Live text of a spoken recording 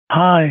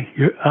Hi,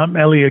 I'm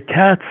Eliot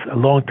Katz, a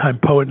longtime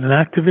poet and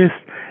activist,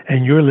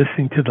 and you're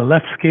listening to The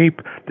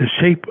Leftscape, the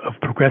shape of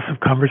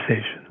progressive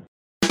conversation.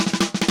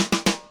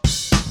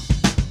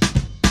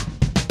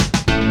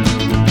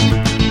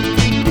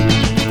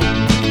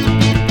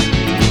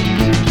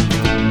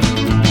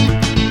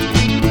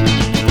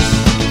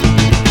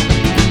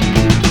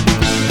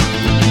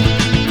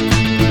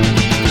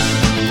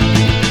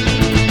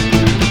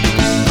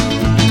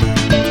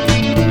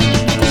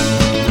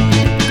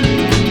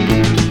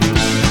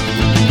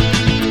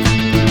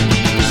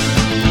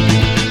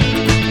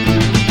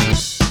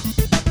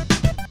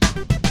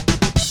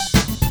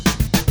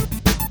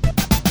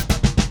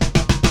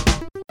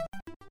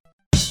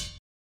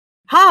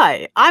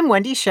 Hi, I'm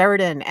Wendy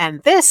Sheridan,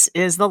 and this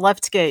is The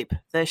Leftscape,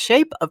 the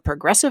shape of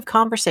progressive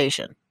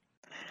conversation.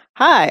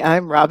 Hi,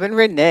 I'm Robin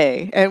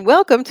Renee, and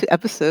welcome to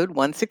episode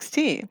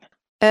 116.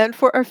 And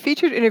for our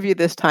featured interview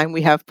this time,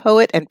 we have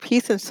poet and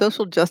peace and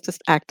social justice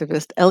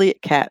activist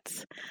Eliot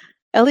Katz.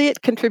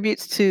 Eliot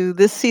contributes to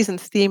this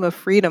season's theme of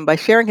freedom by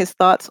sharing his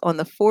thoughts on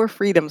the four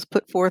freedoms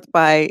put forth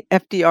by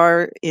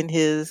FDR in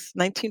his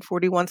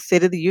 1941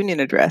 State of the Union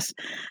address.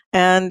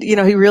 And, he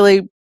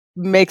really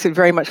makes it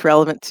very much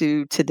relevant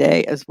to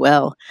today as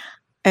well.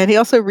 And he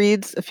also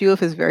reads a few of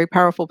his very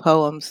powerful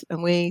poems,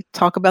 and we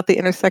talk about the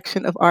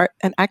intersection of art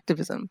and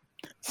activism.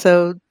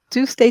 So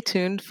do stay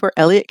tuned for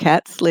Eliot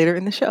Katz later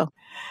in the show.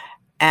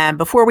 And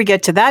before we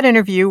get to that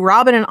interview,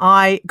 Robin and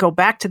I go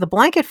back to the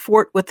blanket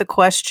fort with the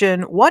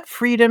question, what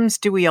freedoms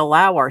do we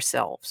allow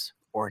ourselves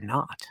or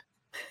not?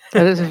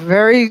 That is a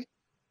very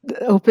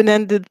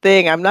open-ended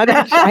thing. I'm not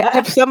even sure. I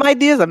have some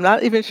ideas. I'm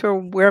not even sure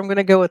where I'm going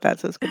to go with that.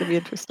 So it's going to be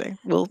interesting.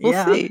 We'll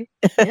see.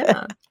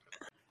 Yeah.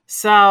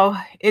 So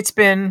it's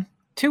been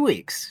 2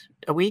 weeks,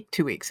 a week,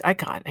 2 weeks. I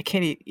can't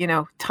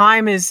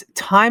time is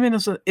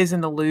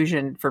an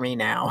illusion for me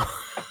now.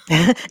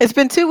 It's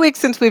been 2 weeks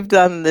since we've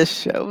done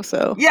this show.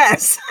 So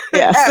yes.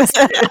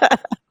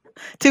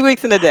 2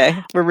 weeks in a day.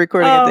 We're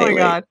recording a day late. Oh my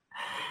God.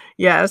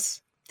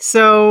 Yes.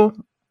 So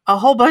a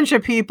whole bunch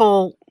of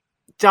people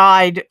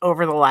died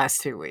over the last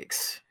 2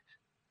 weeks,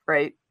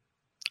 right?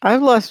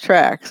 I've lost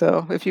track.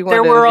 So if you want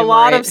there were a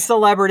lot of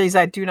celebrities.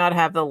 I do not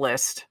have the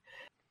list,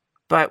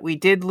 but we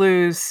did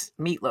lose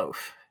Meatloaf,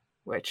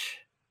 which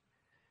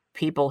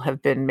people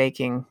have been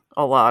making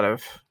a lot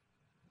of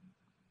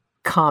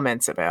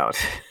comments about.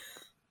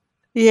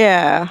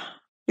 Yeah.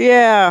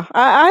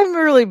 I'm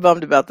really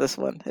bummed about this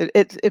one.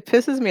 It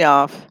pisses me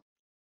off.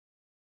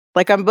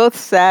 Like, I'm both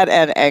sad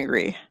and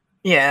angry.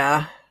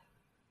 Yeah.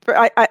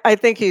 I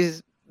think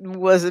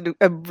was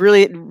a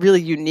really,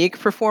 really unique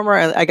performer.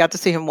 I got to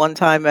see him one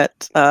time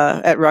at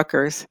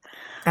Rutgers.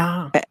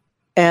 Oh.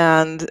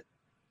 And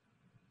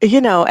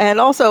and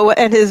also,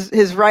 and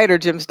his writer,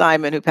 Jim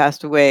Steinman, who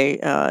passed away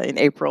in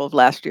April of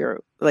last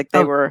year,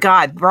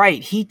 God,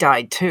 right. He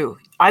died too.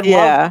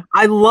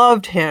 I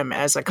loved him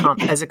as a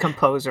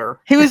composer.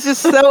 He was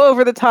just so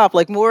over the top,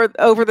 like more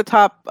over the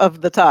top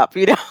of the top,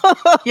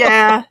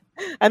 Yeah.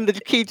 And the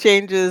key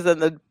changes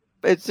and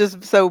it's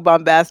just so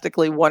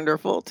bombastically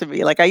wonderful to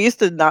me. Like, I used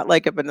to not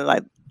like it, but then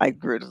I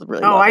grew to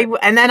really love it.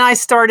 And then I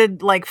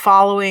started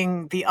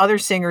following the other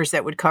singers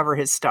that would cover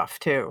his stuff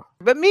too.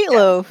 But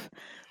Meatloaf,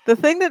 the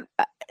thing that,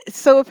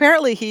 so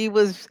apparently he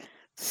was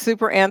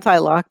super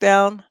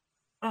anti-lockdown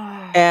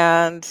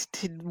and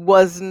he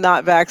was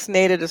not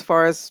vaccinated as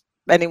far as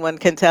anyone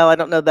can tell. I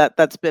don't know that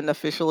that's been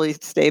officially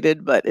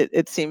stated, but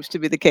it seems to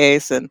be the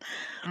case. And,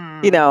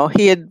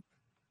 he had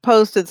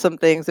posted some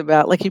things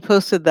about, he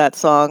posted that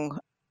song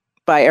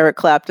by Eric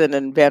Clapton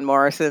and Van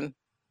Morrison.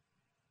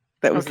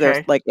 That was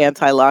their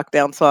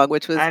anti-lockdown song,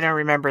 which was. I don't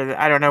remember that.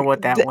 I don't know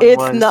what that one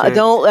was. It's not.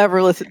 Don't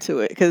ever listen to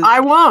it because I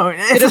won't.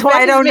 It's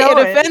why I don't know it.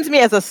 It offends me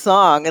as a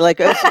song.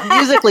 It's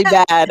musically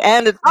bad,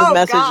 and the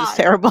message is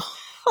terrible.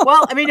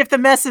 Well, I mean, if the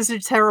message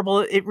is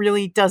terrible, it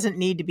really doesn't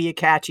need to be a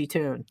catchy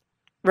tune.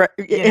 Right.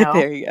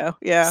 There you go.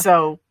 Yeah.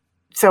 So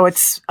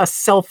it's a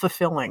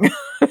self-fulfilling.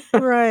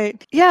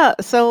 Right. Yeah.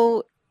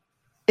 So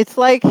it's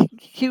like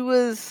he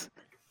was.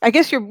 I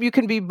guess you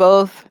can be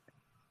both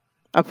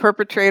a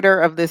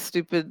perpetrator of this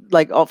stupid,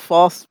 all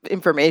false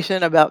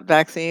information about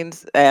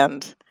vaccines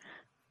and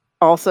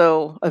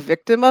also a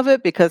victim of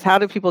it, because how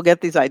do people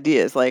get these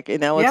ideas?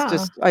 It's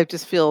just, I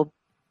just feel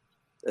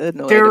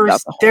annoyed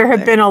about the whole There have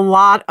thing. been a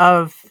lot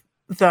of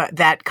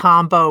that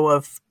combo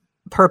of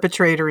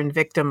perpetrator and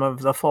victim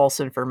of the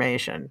false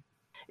information.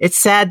 It's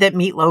sad that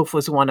Meatloaf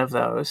was one of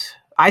those.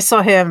 I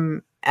saw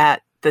him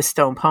at the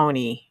Stone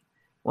Pony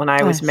when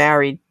I was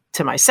married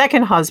to my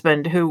second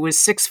husband, who was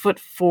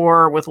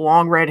 6'4" with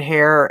long red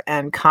hair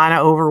and kind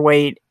of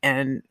overweight.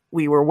 And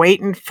we were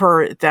waiting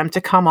for them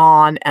to come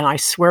on. And I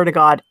swear to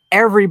God,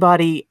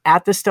 everybody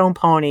at the Stone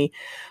Pony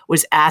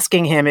was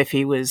asking him if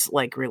he was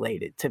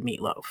related to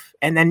Meatloaf.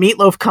 And then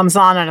Meatloaf comes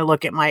on and I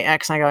look at my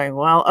ex and I go,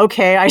 well,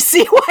 okay, I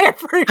see why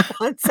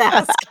everyone's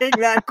asking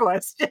that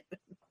question.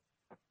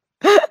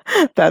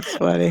 That's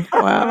funny.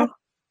 Wow.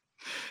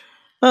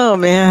 Oh,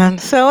 man.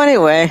 So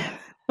anyway,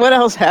 what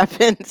else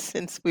happened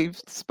since we've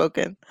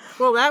spoken?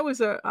 Well, that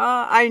was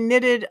I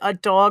knitted a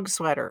dog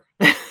sweater.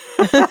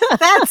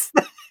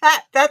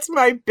 That's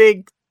my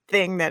big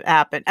thing that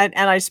happened. And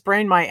I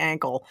sprained my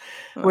ankle,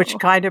 which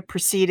kind of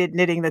preceded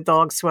knitting the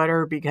dog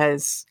sweater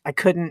because I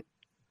couldn't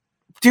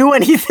do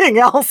anything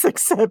else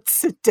except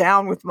sit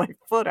down with my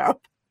foot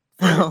up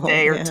for a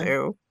day or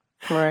two.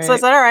 Right. So I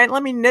said, all right,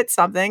 let me knit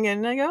something.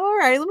 And I go, all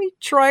right, let me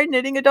try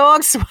knitting a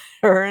dog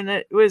sweater. And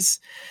it was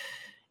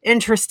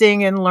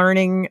interesting in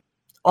learning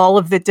all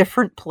of the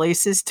different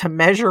places to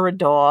measure a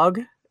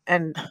dog.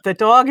 And the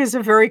dog is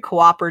a very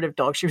cooperative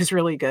dog. She was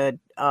really good.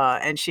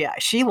 And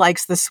she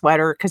likes the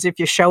sweater because if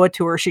you show it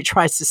to her, she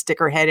tries to stick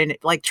her head in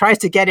it, like tries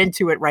to get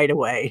into it right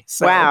away.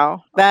 So,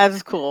 wow,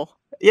 that's cool.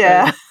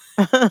 Yeah.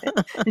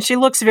 And she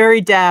looks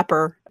very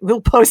dapper.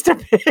 We'll post a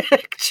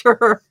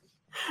picture.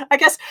 I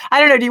guess, I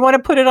don't know. Do you want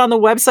to put it on the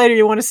website or do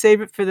you want to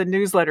save it for the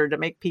newsletter to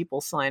make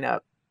people sign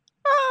up?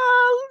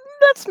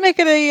 Let's make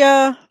it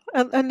a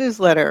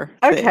newsletter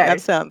thing. Okay.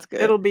 That sounds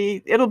good. It'll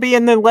be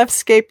in the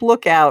Leftscape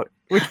Lookout,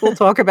 which we'll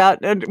talk about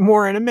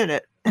more in a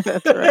minute.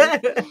 That's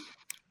right.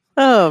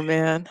 Oh,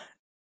 man.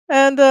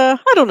 And I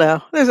don't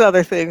know. There's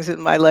other things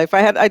in my life.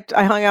 I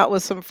hung out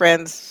with some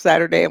friends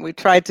Saturday, and we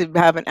tried to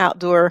have an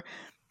outdoor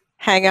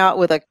hangout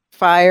with a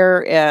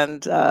fire,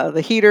 and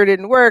the heater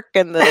didn't work,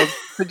 and the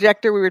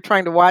projector we were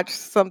trying to watch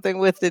something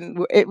with,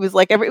 and it was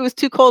like it was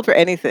too cold for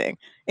anything,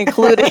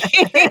 including the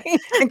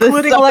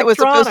stuff that was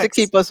supposed to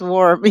keep us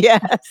warm.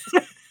 Yes.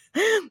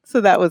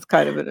 So that was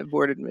kind of an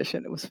aborted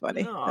mission. It was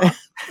funny.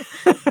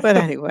 But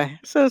anyway,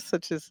 so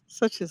such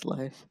is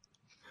life.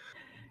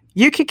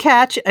 You can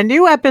catch a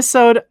new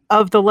episode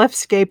of The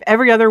Leftscape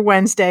every other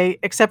Wednesday,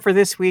 except for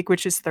this week,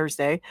 which is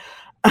Thursday.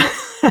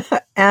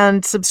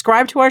 And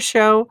subscribe to our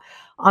show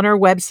on our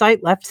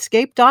website,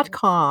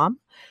 leftscape.com,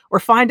 or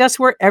find us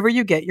wherever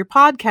you get your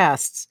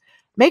podcasts.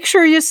 Make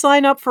sure you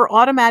sign up for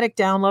automatic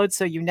downloads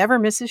so you never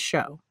miss a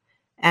show.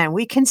 And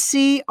we can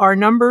see our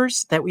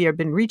numbers that we have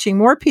been reaching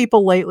more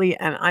people lately,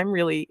 and I'm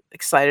really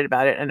excited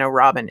about it. I know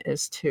Robin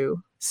is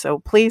too. So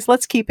please,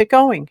 let's keep it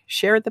going.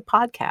 Share the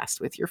podcast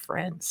with your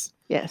friends.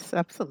 Yes,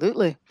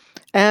 absolutely.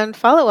 And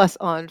follow us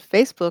on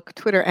Facebook,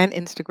 Twitter, and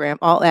Instagram,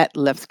 all at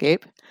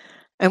Leftscape.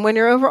 And when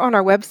you're over on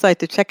our website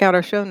to check out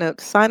our show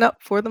notes, sign up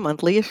for the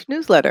monthly-ish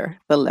newsletter,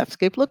 the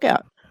Leftscape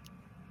Lookout.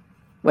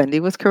 Wendy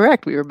was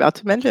correct. We were about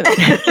to mention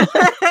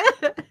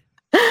it.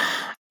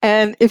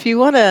 And if you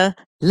want to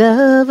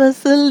love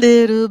us a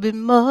little bit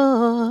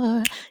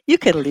more, you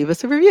can leave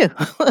us a review.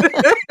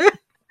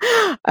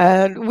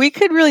 And we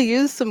could really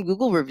use some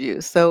Google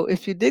reviews. So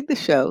if you dig the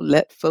show,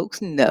 let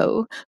folks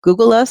know.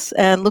 Google us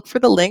and look for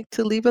the link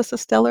to leave us a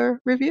stellar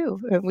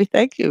review. And we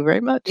thank you very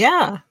much.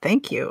 Yeah,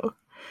 thank you.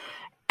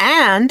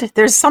 And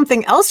there's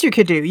something else you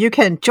could do. You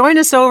can join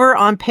us over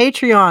on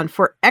Patreon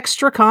for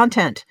extra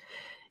content.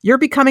 Your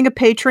becoming a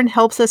patron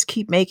helps us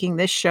keep making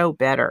this show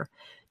better.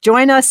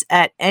 Join us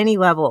at any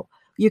level.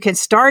 You can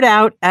start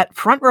out at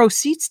front row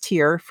seats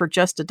tier for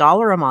just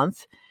 $1 a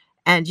month.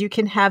 And you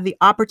can have the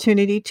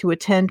opportunity to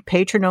attend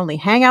patron-only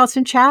hangouts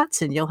and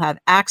chats, and you'll have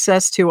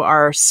access to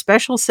our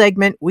special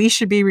segment, We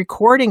Should Be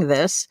Recording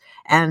This,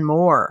 and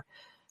more.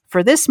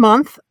 For this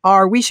month,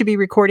 our We Should Be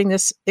Recording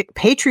This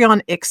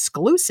Patreon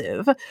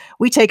exclusive,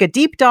 we take a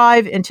deep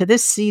dive into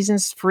this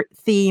season's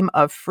theme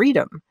of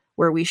freedom,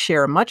 where we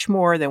share much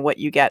more than what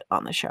you get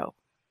on the show.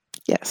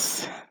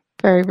 Yes,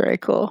 very, very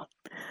cool.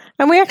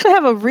 And we actually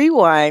have a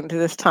rewind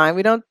this time.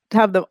 We don't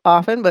have them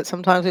often, but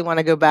sometimes we want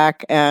to go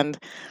back and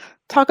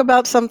talk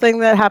about something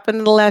that happened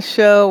in the last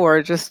show,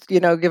 or just,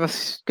 give a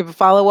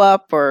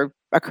follow-up or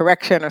a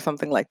correction or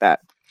something like that.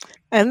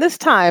 And this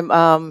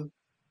time,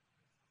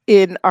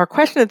 in our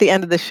question at the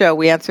end of the show,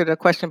 we answered a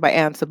question by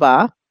Ann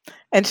Sabah,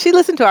 and she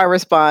listened to our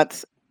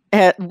response,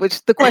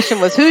 which the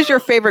question was, who's your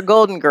favorite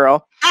Golden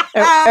Girl?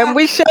 And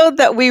we showed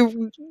that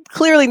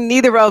clearly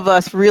neither of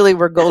us really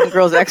were Golden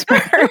Girls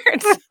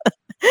experts.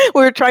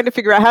 We were trying to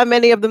figure out how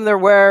many of them there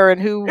were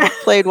and who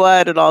played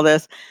what and all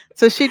this.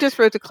 So she just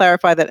wrote to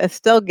clarify that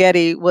Estelle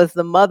Getty was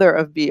the mother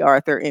of B.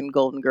 Arthur in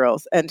Golden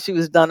Girls, and she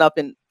was done up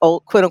in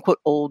old, quote unquote,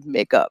 old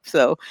makeup.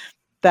 So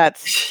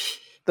that's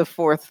the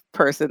fourth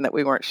person that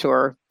we weren't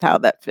sure how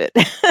that fit.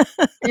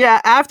 Yeah,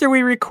 after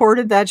we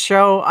recorded that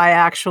show, I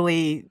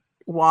actually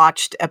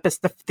watched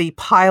the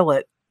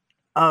pilot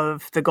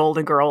of the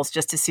Golden Girls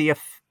just to see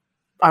if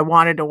I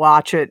wanted to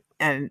watch it,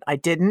 and I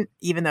didn't,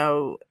 even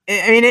though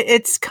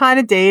it's kind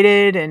of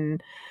dated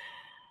and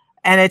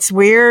it's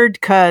weird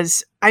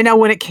because I know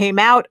when it came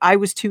out, I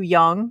was too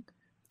young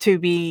to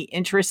be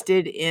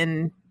interested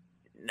in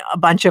a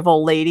bunch of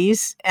old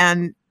ladies,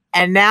 and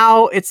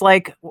now it's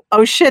like,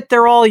 oh shit,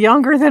 they're all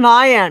younger than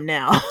I am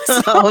now.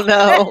 Oh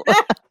no.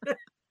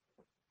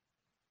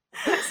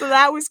 So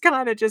that was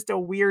kind of just a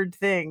weird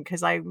thing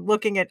because I'm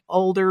looking at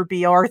older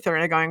B. Arthur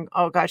and I'm going,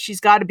 oh gosh,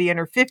 she's got to be in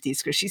her 50s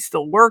because she's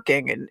still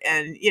working and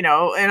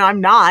I'm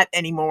not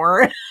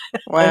anymore.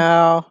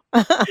 Wow.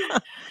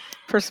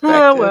 Perspective.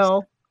 Oh,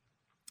 well,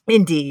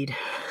 indeed.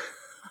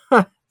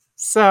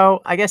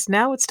 So I guess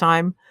now it's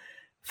time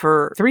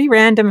for 3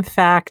 random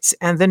facts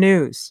and the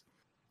news.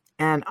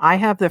 And I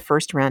have the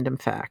first random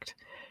fact.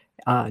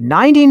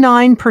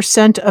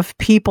 99% of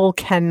people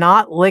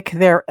cannot lick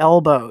their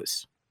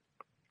elbows.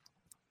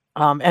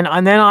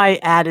 And then I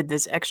added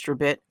this extra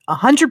bit.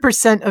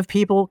 100% of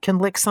people can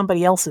lick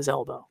somebody else's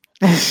elbow.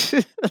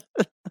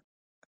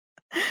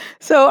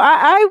 So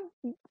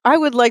I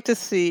would like to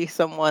see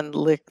someone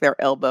lick their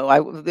elbow.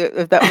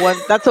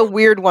 That's a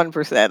weird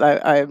 1%.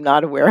 I am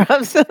not aware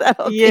of. So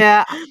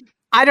yeah,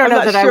 I don't know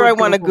I'm that not sure I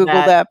want to Google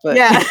that, but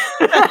yeah.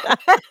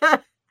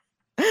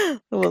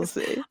 We'll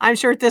see. I'm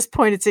sure at this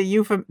point it's a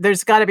euphemism.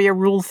 There's got to be a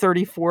rule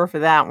 34 for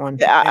that one.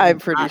 Yeah, I'm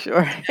pretty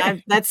sure.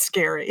 That's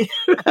scary.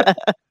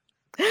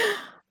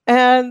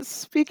 And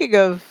speaking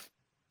of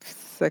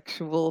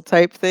sexual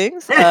type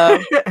things,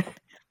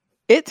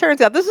 it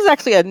turns out this is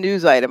actually a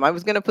news item. I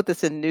was going to put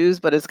this in news,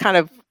 but it's kind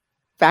of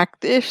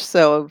fact-ish,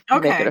 so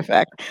make it a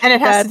fact. And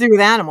it has to do with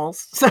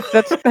animals. So.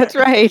 That's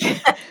right.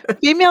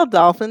 Female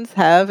dolphins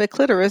have a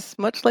clitoris,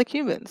 much like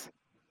humans.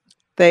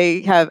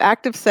 They have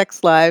active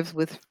sex lives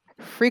with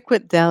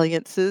frequent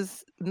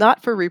dalliances,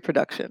 not for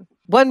reproduction.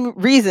 One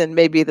reason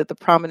may be that the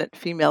prominent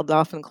female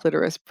dolphin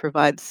clitoris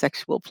provides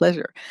sexual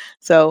pleasure.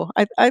 So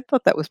I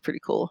thought that was pretty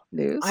cool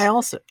news. I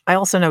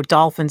also know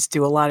dolphins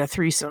do a lot of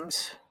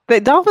threesomes.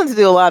 Dolphins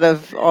do a lot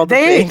of all the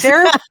things.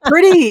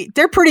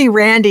 They're pretty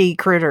randy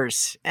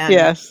critters. And,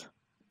 yes.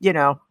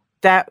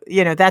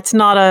 That's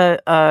not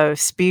a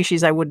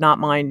species I would not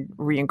mind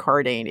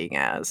reincarnating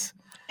as.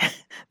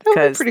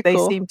 Because they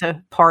seem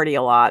to party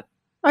a lot.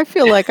 I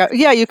feel like,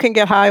 you can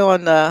get high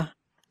on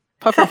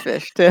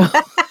pufferfish too.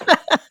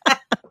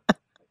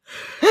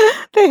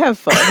 They have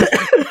fun.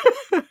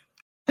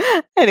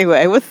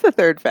 Anyway, what's the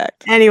third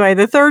fact? Anyway,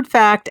 the third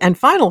fact and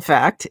final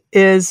fact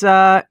is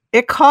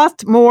it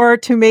cost more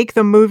to make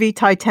the movie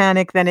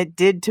Titanic than it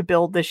did to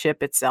build the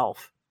ship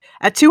itself.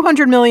 At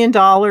 $200 million,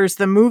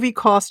 the movie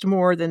cost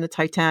more than the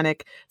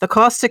Titanic. The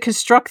cost to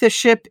construct the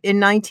ship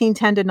in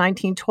 1910 to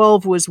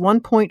 1912 was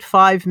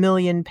 1.5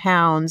 million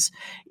pounds,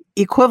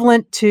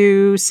 equivalent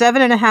to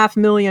 $7.5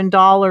 million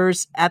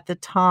at the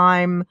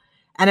time,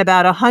 and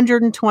about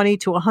 $120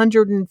 to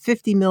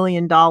 $150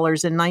 million in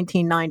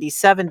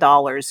 1997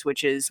 dollars,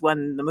 which is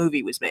when the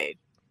movie was made.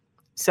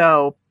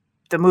 So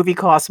the movie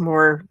costs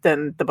more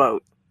than the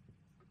boat.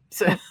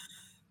 So I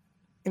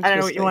don't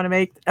know what you want to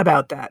make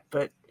about that,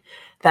 but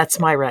that's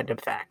my random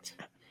fact.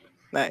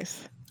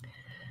 Nice.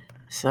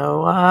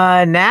 So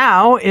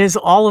now is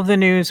all of the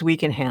news we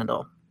can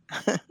handle.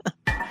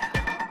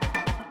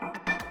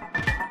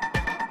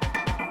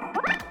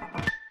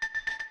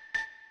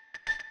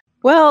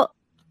 Well,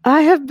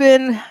 I have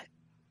been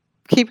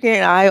keeping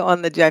an eye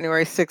on the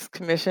January 6th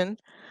Commission,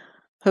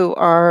 who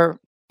are,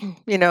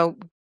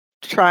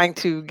 trying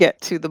to get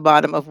to the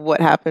bottom of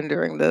what happened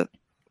during the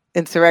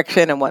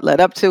insurrection and what led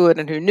up to it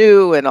and who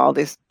knew and all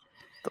this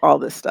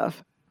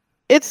stuff.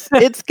 It's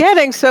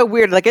getting so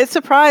weird. Like it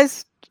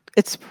surprised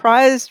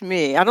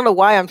me. I don't know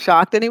why I'm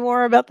shocked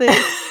anymore about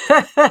this.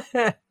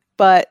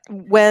 But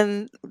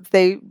when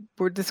they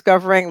were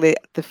discovering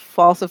the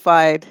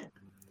falsified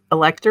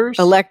electors,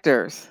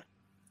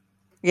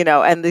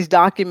 and these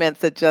documents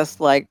that just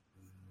like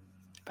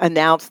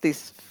announced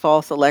these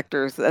false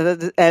electors,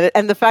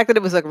 and the fact that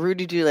it was like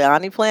Rudy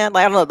Giuliani plan,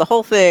 like, I don't know, the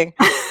whole thing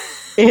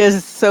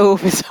is so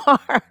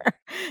bizarre.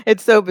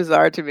 It's so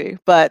bizarre to me.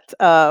 But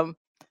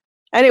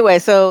anyway,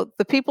 so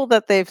the people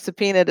that they've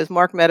subpoenaed is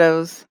Mark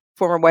Meadows,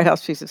 former White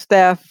House Chief of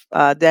Staff,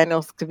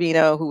 Daniel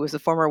Scavino, who was the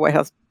former White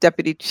House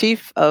Deputy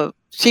Chief of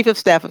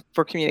Staff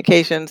for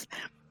Communications,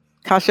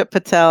 Kashyap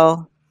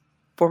Patel,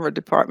 former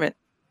Department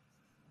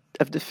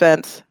of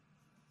Defense,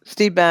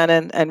 Steve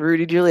Bannon, and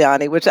Rudy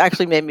Giuliani, which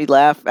actually made me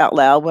laugh out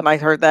loud when I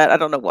heard that. I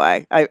don't know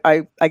why.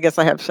 I guess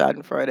I have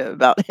schadenfreude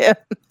about him.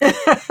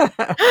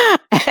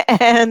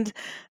 And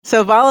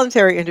so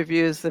voluntary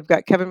interviews, they've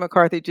got Kevin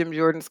McCarthy, Jim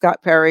Jordan,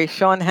 Scott Perry,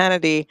 Sean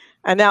Hannity,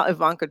 and now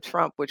Ivanka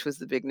Trump, which was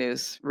the big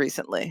news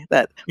recently,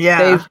 that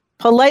they've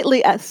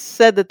politely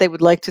said that they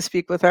would like to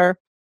speak with her.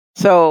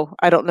 So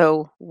I don't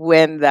know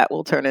when that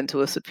will turn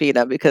into a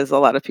subpoena, because a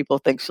lot of people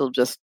think she'll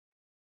just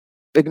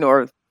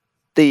ignore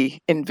the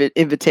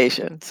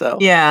invitation. So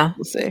we'll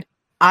see.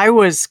 I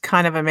was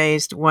kind of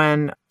amazed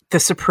when the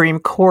Supreme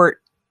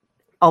Court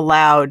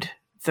allowed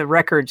the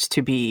records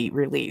to be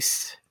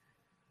released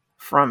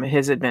from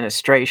his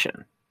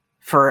administration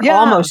for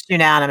almost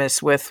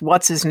unanimous with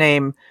what's his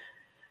name?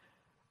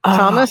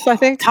 Thomas, I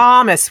think.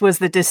 Thomas was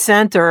the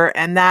dissenter,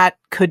 and that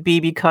could be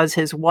because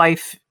his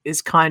wife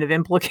is kind of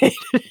implicated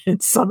in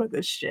some of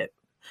this shit.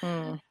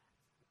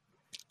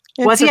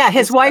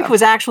 His wife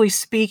was actually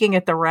speaking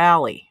at the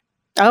rally.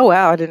 Oh,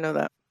 wow. I didn't know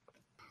that.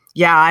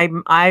 Yeah,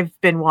 I've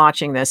been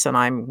watching this and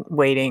I'm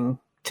waiting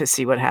to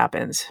see what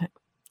happens.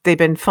 They've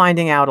been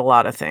finding out a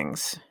lot of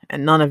things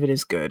and none of it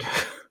is good.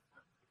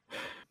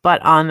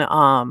 But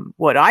on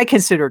what I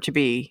consider to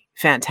be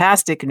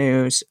fantastic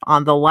news,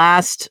 on the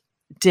last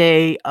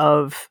day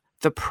of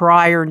the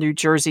prior New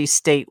Jersey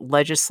state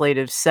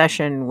legislative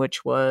session,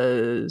 which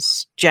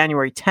was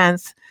January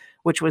 10th,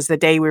 which was the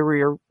day we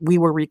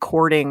were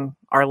recording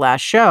our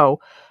last show,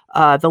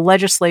 the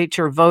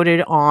legislature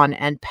voted on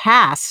and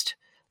passed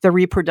the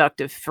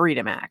Reproductive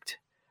Freedom Act,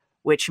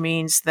 which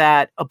means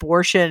that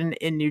abortion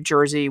in New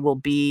Jersey will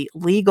be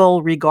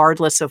legal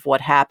regardless of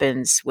what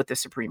happens with the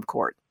Supreme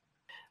Court.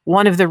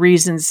 One of the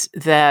reasons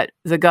that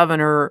the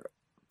governor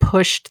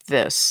pushed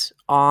this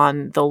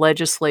on the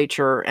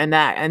legislature,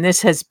 and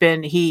this has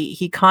been,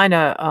 he kind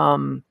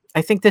of,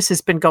 I think this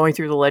has been going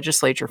through the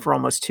legislature for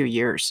almost 2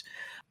 years.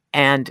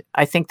 And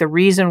I think the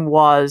reason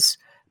was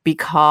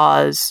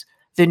because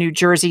the New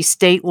Jersey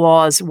state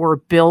laws were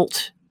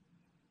built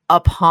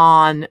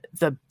upon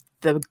the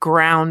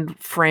ground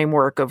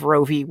framework of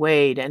Roe v.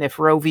 Wade. And if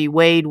Roe v.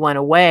 Wade went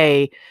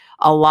away,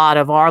 a lot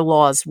of our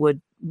laws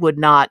would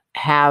not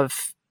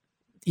have,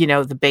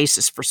 the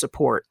basis for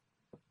support.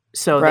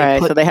 So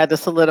so they had to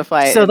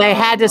solidify it. So they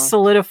had to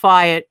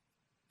solidify it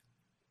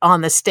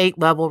on the state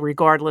level,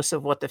 regardless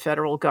of what the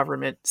federal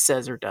government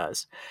says or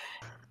does.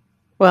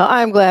 Well,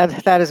 I'm glad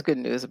that is good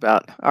news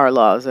about our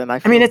laws. And I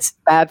mean, it's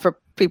bad for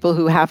people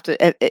who have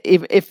to,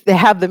 if they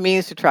have the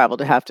means to travel,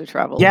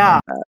 Yeah.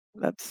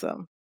 That's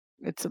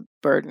it's a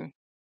burden.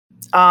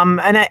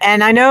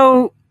 And I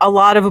know a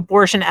lot of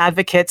abortion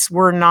advocates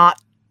were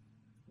not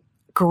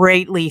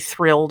greatly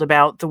thrilled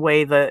about the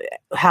way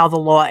how the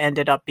law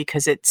ended up,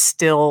 because it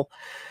still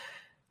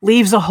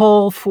leaves a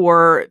hole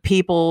for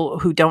people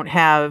who don't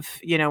have,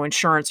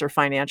 insurance or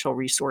financial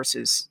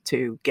resources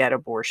to get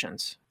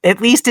abortions. At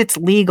least it's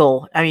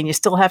legal. I mean, you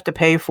still have to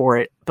pay for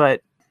it,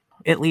 but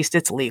at least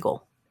it's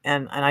legal.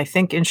 And I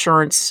think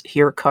insurance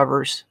here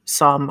covers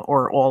some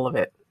or all of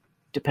it,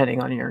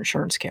 depending on your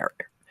insurance carrier.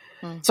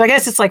 So I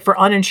guess it's like for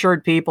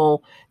uninsured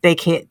people,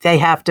 they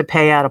have to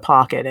pay out of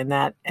pocket, and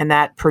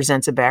that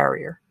presents a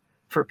barrier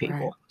for people.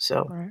 Right.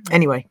 So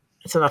anyway,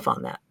 it's enough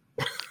on that.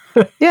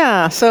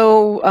 Yeah.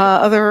 So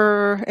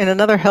in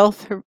another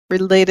health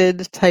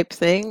related type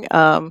thing,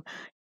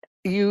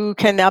 you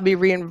can now be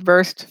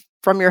reimbursed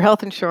from your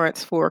health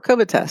insurance for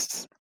COVID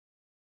tests.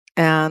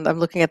 And I'm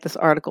looking at this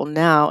article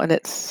now, and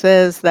it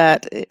says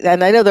that,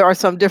 and I know there are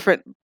some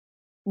different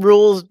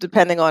rules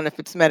depending on if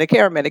it's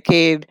Medicare,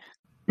 Medicaid,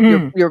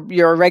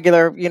 your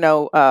regular,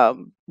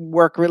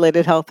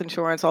 work-related health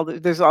insurance.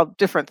 There's all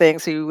different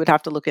things, so you would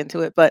have to look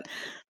into it. But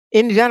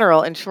in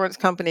general, insurance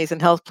companies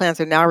and health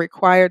plans are now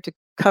required to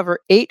cover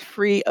 8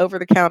 free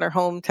over-the-counter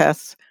home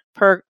tests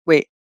per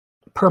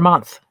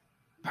month,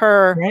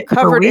 per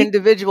covered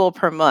individual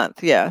per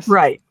month. Yes,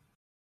 right.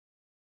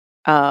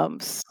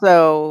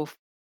 So,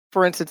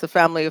 for instance, a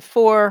family of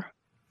 4,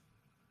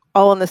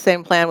 all on the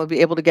same plan, would be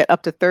able to get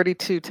up to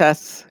 32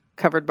 tests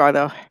covered by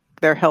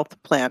their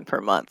health plan per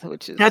month,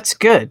 that's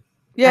good.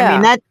 Yeah. I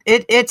mean,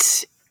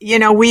 it's,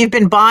 we've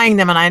been buying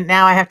them, and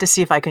I have to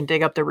see if I can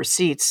dig up the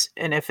receipts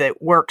and if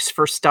it works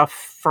for stuff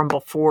from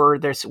before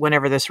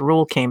whenever this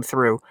rule came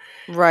through.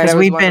 Right. I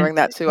was wondering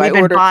that too. We've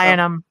been buying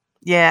them.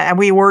 Yeah. And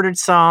we ordered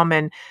some,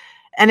 and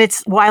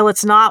while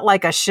it's not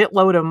like a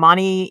shitload of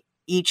money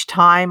each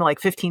time, like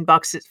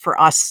 $15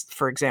 for us,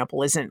 for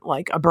example, isn't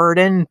like a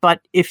burden, but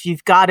if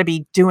you've got to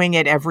be doing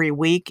it every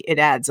week, it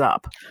adds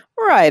up.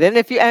 Right. And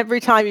if every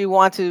time you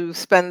want to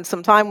spend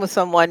some time with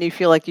someone, you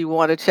feel like you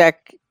want to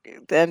check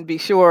and be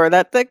sure,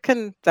 that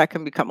can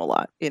become a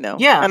lot,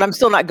 Yeah. And I'm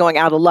still not going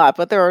out a lot,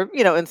 but there are,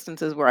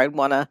 instances where I'd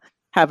want to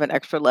have an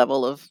extra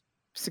level of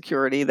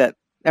security that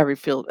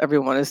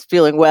everyone is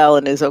feeling well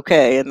and is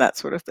okay and that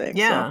sort of thing.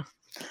 Yeah. So.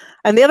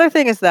 And the other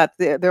thing is that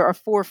there are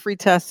 4 free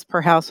tests per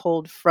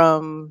household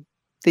from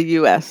the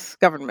U.S.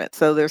 government.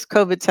 So there's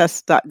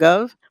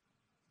covidtest.gov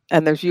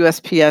and there's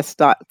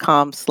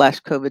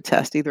USPS.com/COVID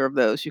test. Either of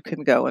those, you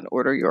can go and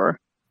order your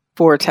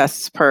 4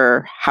 tests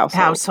per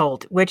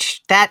household.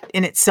 Which that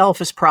in itself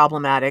is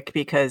problematic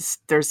because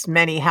there's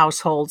many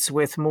households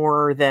with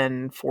more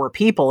than 4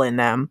 people in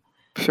them.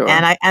 Sure.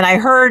 And I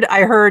heard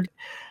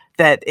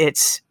that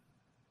it's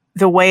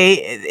the way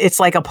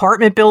it's like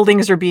apartment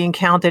buildings are being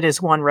counted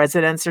as one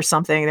residence or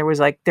something. There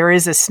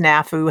is a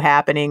snafu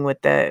happening with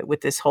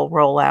this whole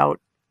rollout,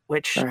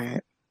 which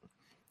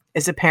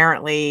is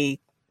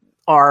apparently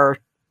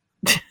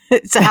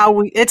it's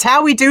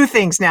how we do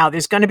things now.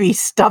 There's going to be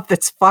stuff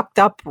that's fucked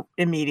up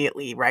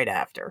immediately right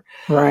after.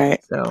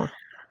 Right. So,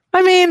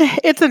 I mean,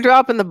 it's a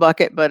drop in the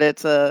bucket, but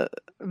it's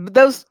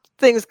those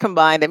things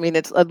combined. I mean,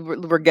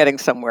 we're getting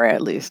somewhere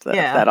at least.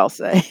 That I'll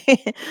say.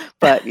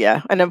 But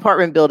yeah, an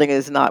apartment building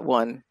is not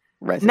one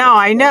residence. No,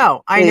 I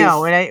know,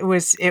 and it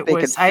was.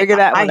 Figure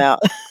that one out.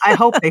 I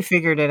hope they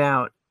figured it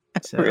out.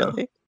 So.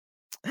 Really.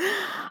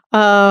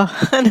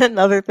 And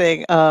another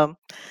thing,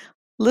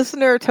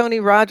 listener Tony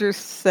Rogers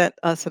sent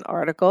us an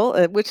article,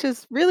 which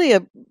is really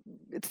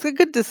it's a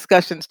good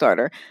discussion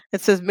starter.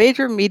 It says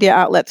major media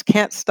outlets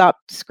can't stop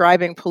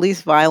describing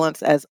police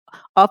violence as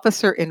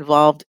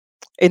officer-involved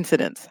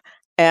incidents.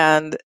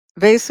 And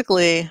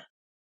basically,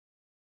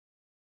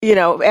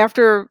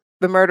 after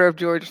the murder of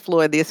George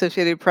Floyd, the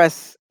Associated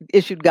Press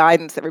issued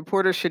guidance that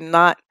reporters should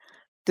not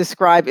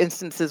describe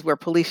instances where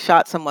police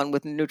shot someone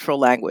with neutral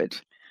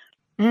language.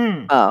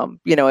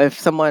 If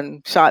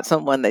someone shot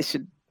someone, they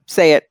should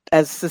say it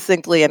as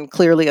succinctly and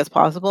clearly as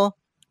possible.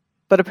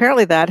 But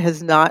apparently that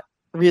has not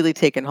really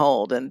taken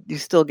hold. And you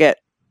still get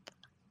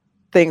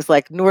things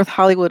like North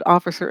Hollywood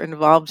officer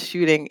involved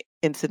shooting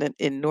incident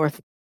in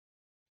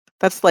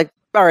That's like,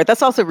 all right,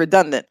 that's also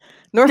redundant.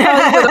 North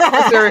Hollywood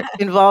officer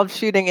involved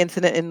shooting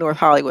incident in North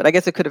Hollywood. I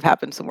guess it could have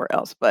happened somewhere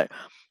else, but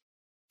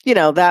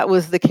that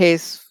was the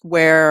case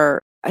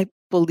where I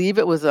believe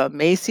it was a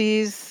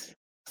Macy's.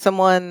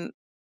 Someone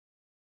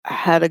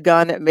had a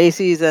gun at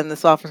Macy's, and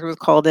this officer was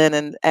called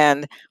in,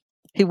 and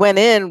he went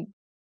in,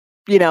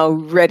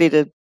 ready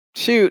to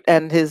shoot,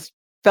 and his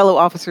fellow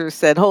officers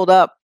said, "Hold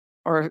up,"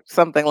 or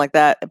something like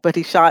that. But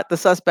he shot the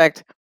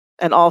suspect,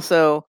 and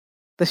also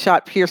the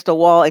shot pierced a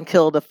wall and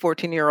killed a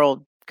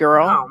 14-year-old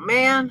girl. Oh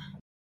man.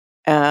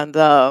 And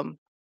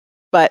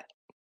but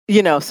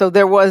so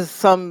there was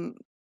some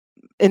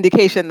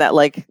indication that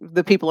like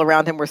the people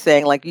around him were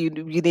saying like you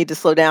need to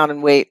slow down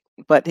and wait,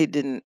 but he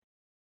didn't,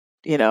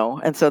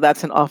 and so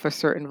that's an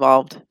officer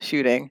involved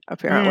shooting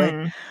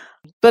apparently.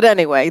 But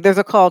anyway, there's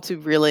a call to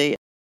really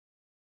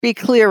be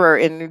clearer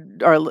in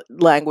our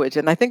language,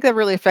 and I think that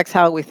really affects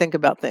how we think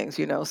about things,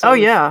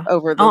 so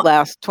over the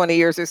last 20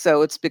 years or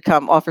so it's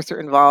become officer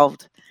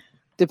involved,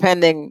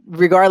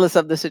 regardless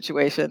of the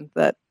situation.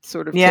 That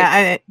sort of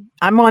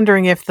I'm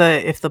wondering if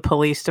the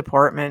police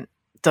department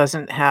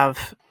doesn't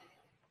have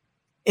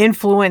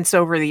influence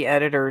over the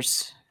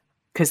editors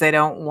because they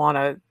don't want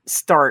to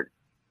start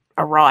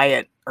a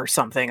riot or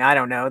something. I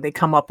don't know. They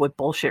come up with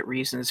bullshit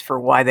reasons for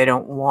why they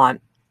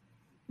want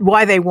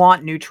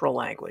neutral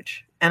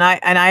language. And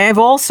I have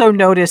also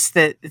noticed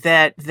that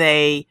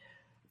the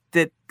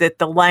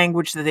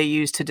language that they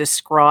use to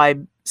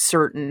describe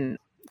certain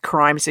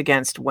crimes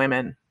against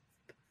women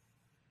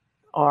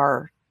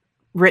are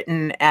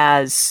written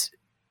as,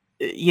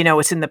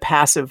 it's in the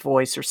passive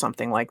voice or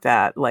something like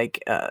that.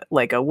 Like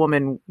a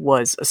woman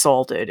was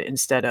assaulted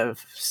instead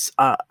of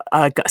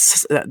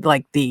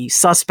like the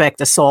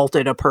suspect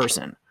assaulted a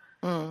person.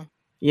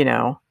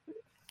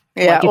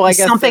 Yeah, like I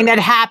guess something that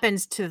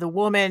happens to the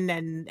woman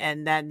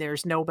and then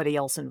there's nobody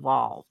else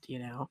involved,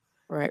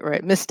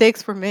 Right.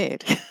 Mistakes were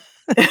made.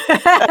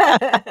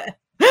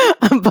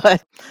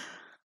 But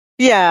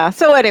yeah.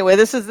 So anyway,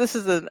 this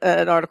is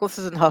an article. This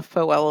is in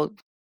HuffPo. I will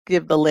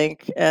give the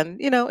link, and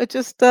it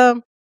just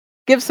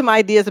gives some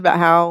ideas about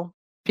how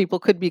people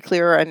could be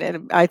clearer,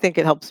 and I think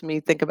it helps me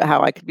think about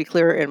how I could be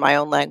clearer in my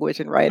own language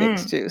and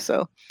writings too.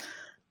 So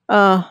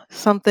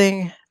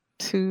something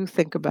to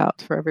think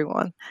about for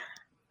everyone.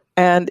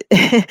 And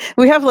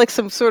we have like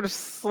some sort of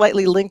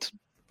slightly linked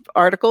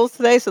articles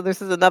today. So this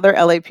is another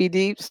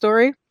LAPD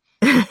story.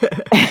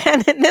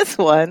 And in this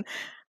one,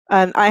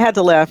 and I had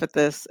to laugh at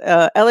this,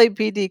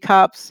 LAPD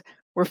cops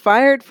were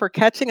fired for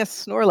catching a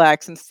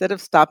Snorlax instead of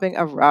stopping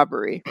a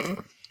robbery.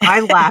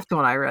 I laughed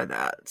when I read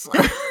that.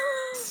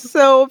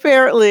 So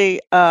apparently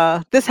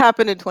this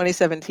happened in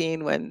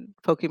 2017 when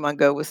Pokemon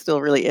Go was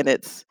still really in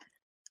its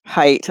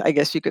height, I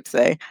guess you could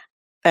say.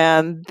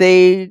 And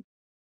they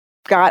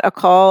got a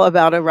call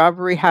about a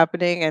robbery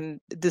happening and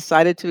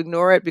decided to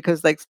ignore it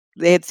because like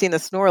they had seen a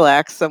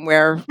Snorlax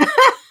somewhere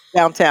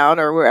downtown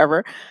or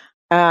wherever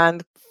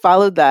and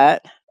followed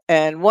that,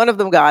 and one of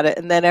them got it.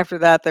 And then after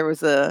that there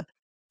was a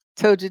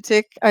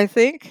Togetic, I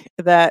think,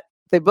 that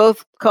they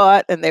both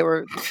caught, and they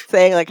were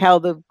saying like how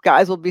the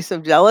guys will be so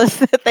jealous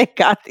that they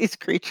got these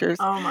creatures.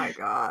 Oh my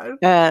god.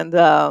 And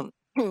and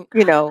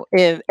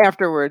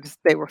afterwards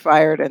they were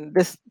fired, and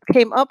this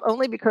came up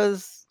only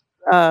because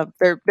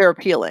they're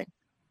appealing.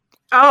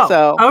 Oh,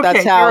 so okay.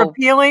 That's how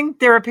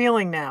they're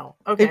appealing now.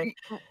 Okay.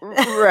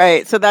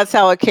 Right. So that's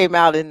how it came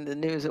out in the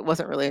news. It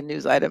wasn't really a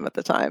news item at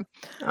the time.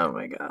 Oh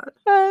my god.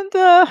 And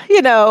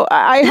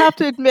I have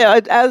to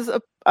admit, as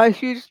a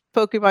huge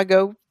Pokemon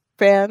Go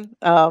fan,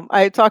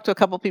 I talked to a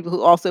couple people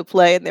who also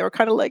play, and they were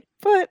kind of like,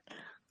 but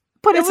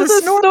it was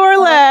a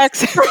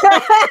Snorlax.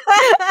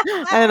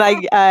 And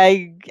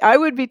I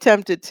would be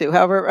tempted to.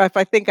 However, if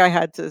I think I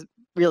had to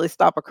really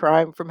stop a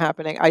crime from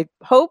happening, I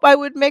hope I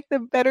would make the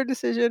better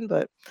decision,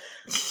 but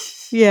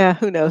yeah,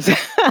 who knows.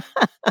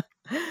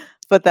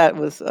 But that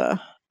was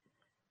a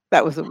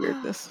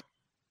weirdness.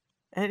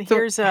 And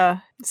here's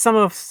some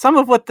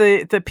of what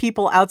the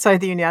people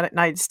outside the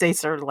United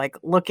States are like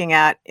looking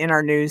at in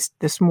our news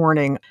this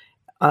morning.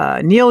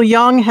 Neil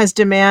Young has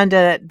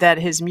demanded that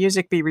his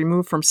music be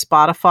removed from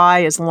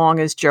Spotify as long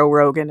as Joe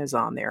Rogan is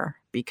on there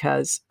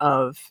because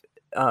of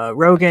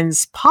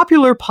Rogan's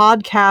popular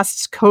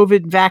podcast's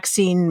COVID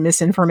vaccine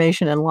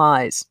misinformation and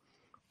lies.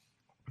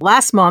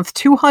 Last month,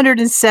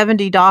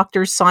 270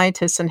 doctors,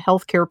 scientists, and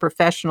healthcare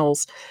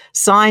professionals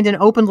signed an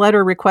open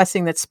letter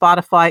requesting that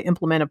Spotify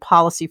implement a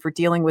policy for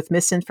dealing with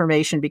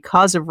misinformation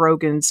because of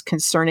Rogan's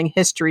concerning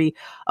history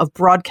of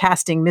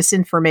broadcasting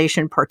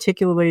misinformation,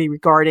 particularly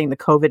regarding the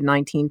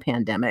COVID-19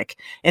 pandemic,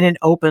 in an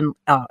open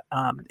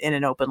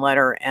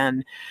letter.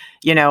 And,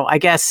 I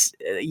guess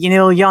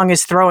Neil Young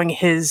is throwing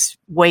his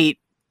weight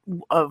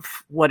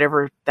of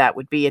whatever that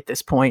would be at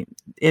this point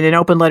in an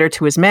open letter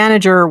to his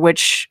manager,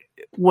 which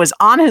was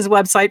on his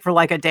website for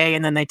like a day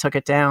and then they took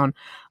it down.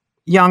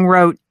 Young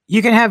wrote,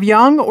 "You can have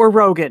Young or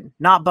Rogan,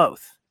 not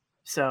both."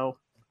 So,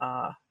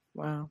 wow.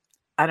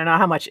 I don't know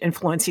how much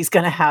influence he's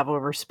going to have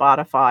over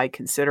Spotify,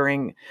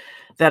 considering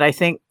that I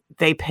think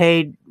they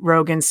paid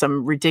Rogan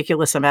some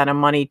ridiculous amount of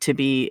money to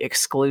be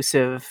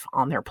exclusive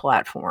on their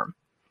platform.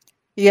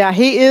 Yeah,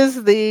 he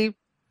is the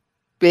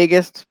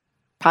biggest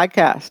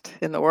podcast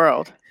in the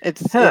world.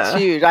 It's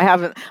huge.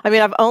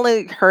 I've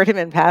only heard him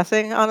in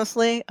passing,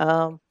 honestly.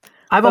 I've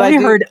only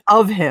heard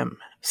of him.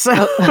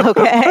 So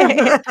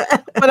okay.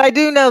 But I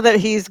do know that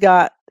he's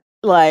got,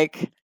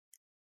 like,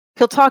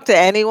 he'll talk to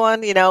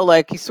anyone,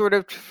 like he sort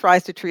of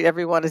tries to treat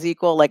everyone as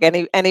equal, like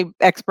any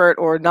expert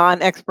or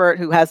non-expert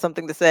who has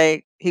something to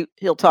say,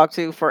 he'll talk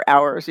to for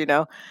hours,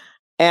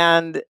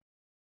 and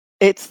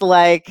it's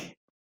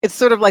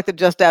sort of like the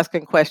just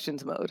asking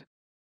questions mode.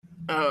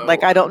 Oh.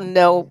 Like, I don't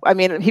know. I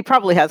mean, he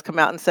probably has come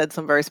out and said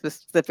some very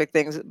specific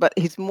things, but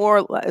he's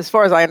more, as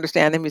far as I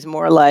understand him, he's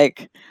more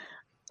like,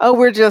 oh,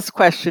 we're just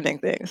questioning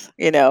things,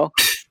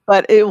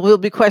 but it will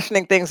be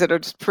questioning things that are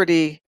just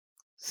pretty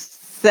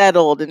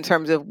settled in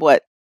terms of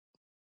what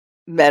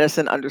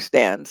medicine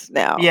understands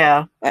now.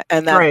 Yeah.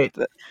 And that's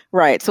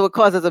right. So it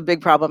causes a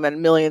big problem,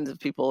 and millions of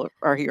people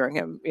are hearing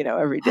him,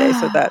 every day.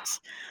 So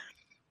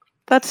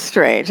that's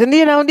strange. And,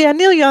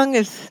 Neil Young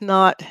is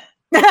not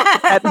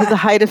at the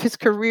height of his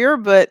career,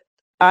 but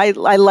I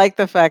like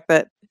the fact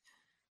that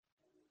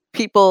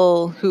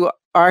people who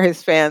are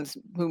his fans,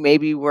 who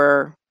maybe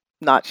were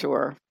not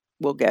sure,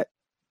 will get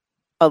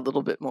a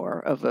little bit more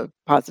of a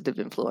positive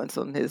influence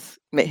on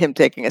him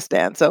taking a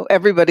stand. So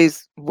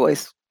everybody's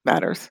voice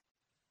matters.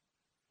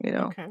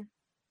 Okay.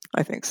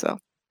 I think so.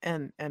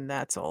 And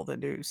that's all the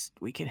news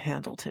we can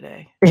handle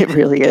today. It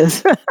really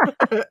is.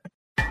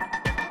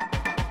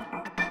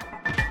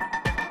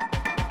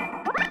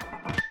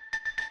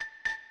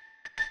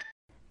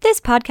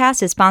 This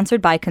podcast is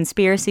sponsored by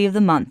Conspiracy of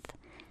the Month.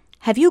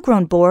 Have you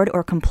grown bored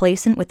or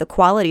complacent with the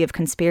quality of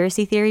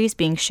conspiracy theories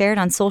being shared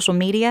on social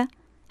media?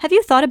 Have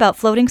you thought about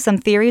floating some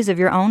theories of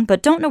your own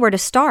but don't know where to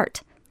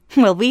start?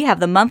 Well, we have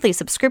the monthly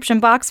subscription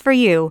box for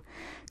you.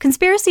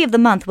 Conspiracy of the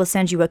Month will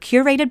send you a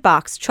curated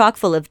box chock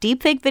full of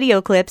deepfake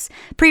video clips,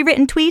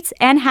 pre-written tweets,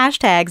 and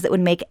hashtags that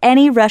would make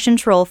any Russian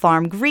troll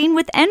farm green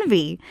with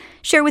envy.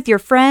 Share with your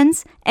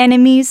friends,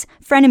 enemies,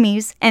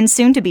 frenemies, and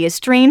soon-to-be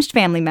estranged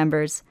family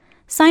members.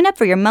 Sign up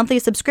for your monthly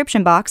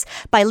subscription box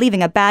by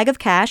leaving a bag of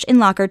cash in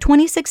locker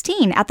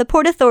 2016 at the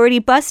Port Authority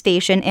bus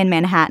station in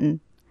Manhattan.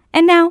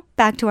 And now,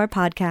 back to our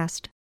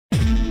podcast.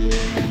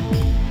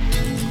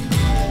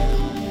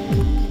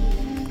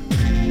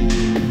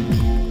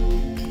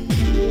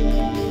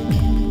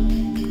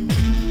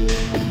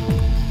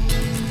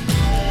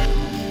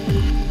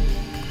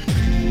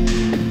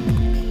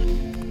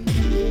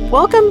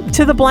 Welcome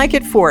to the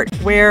Blanket Fort,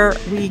 where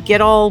we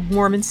get all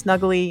warm and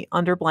snuggly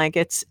under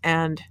blankets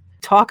and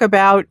talk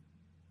about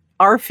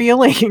our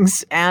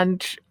feelings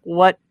and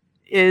what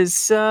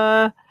is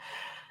what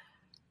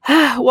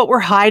we're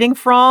hiding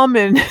from,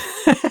 and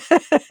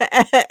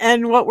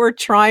and what we're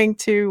trying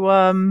to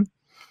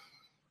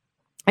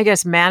I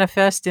guess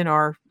manifest in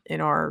our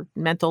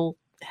mental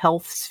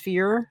health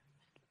sphere.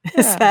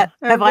 Have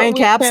I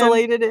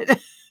encapsulated it?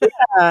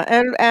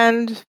 Yeah,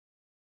 and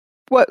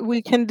what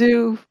we can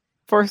do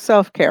for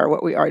self-care,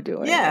 what we are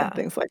doing, and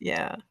things like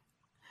that.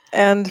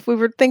 And we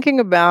were thinking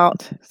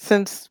about,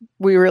 since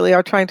we really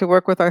are trying to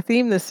work with our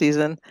theme this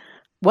season,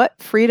 what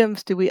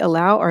freedoms do we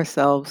allow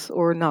ourselves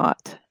or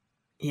not?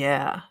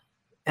 Yeah.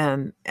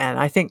 And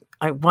I think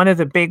one of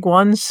the big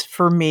ones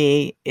for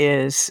me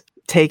is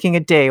taking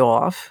a day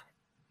off.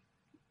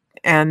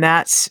 And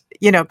that's,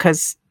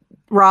 because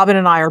Robin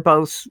and I are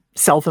both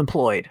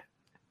self-employed.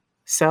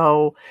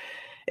 So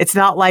it's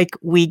not like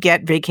we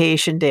get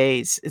vacation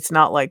days. It's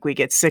not like we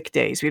get sick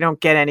days. We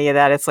don't get any of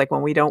that. It's like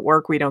when we don't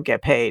work, we don't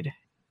get paid.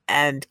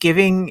 And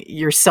giving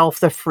yourself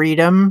the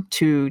freedom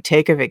to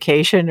take a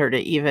vacation or to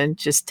even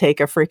just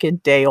take a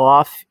freaking day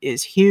off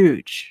is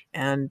huge,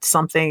 and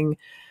something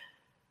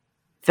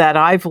that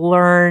I've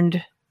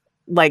learned,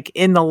 like,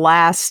 in the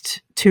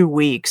last 2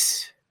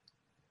 weeks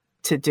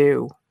to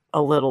do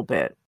a little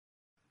bit.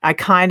 I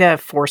kind of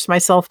forced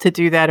myself to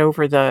do that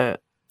over the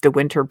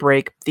winter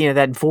break,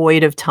 that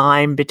void of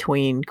time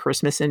between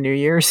Christmas and New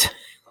Year's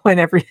when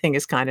everything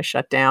is kind of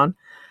shut down.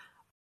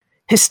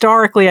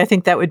 Historically, I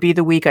think that would be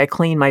the week I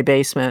clean my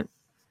basement,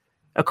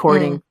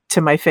 according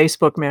to my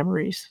Facebook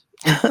memories.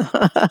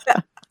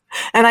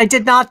 And I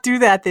did not do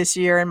that this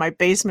year, and my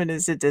basement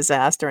is a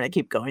disaster, and I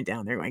keep going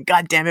down there going,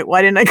 God damn it,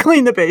 why didn't I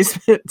clean the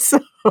basement?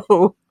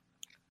 So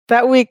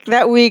that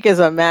week is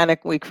a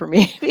manic week for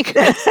me,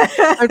 because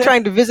I'm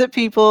trying to visit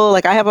people.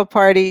 Like, I have a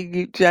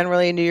party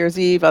generally New Year's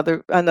Eve.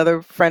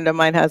 Another friend of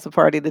mine has a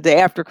party the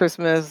day after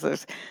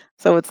Christmas.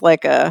 So it's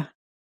like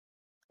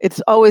it's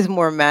always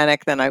more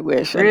manic than I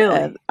wish.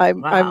 Really?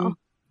 And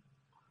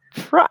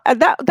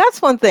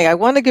that's one thing. I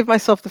want to give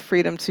myself the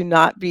freedom to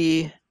not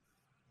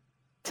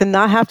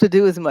have to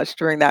do as much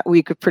during that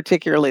week,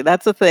 particularly.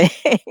 That's a thing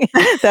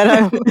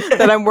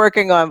that I'm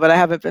working on, but I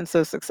haven't been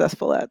so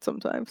successful at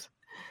sometimes.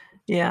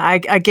 Yeah, I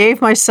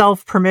gave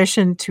myself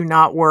permission to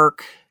not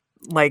work,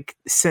 like,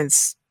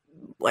 since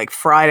like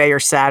Friday or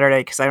Saturday,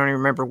 because I don't even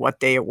remember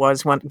what day it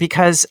was,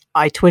 because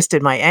I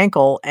twisted my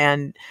ankle,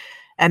 and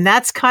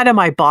that's kind of,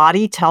 my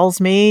body tells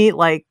me,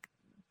 like,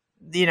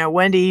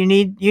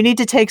 Wendy, you need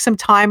to take some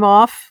time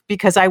off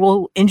because I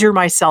will injure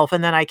myself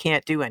and then I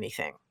can't do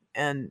anything.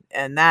 And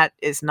that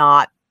is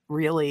not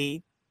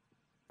really,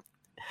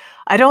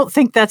 I don't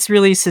think that's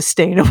really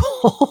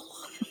sustainable.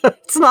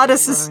 It's not a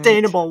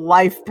sustainable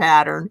life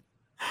pattern.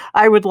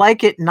 I would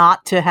like it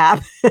not to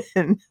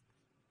happen.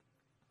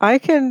 I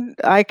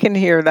can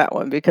hear that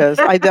one because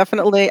I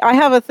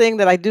have a thing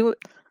that I do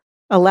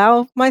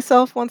allow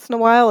myself once in a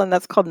while, and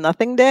that's called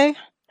nothing day.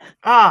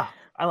 I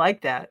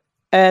like that.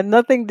 And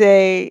nothing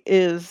day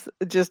is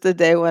just a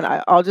day when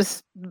I'll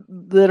just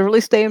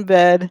literally stay in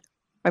bed.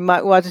 I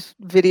might watch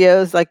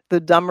videos, like the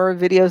dumber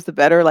videos, the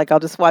better. Like I'll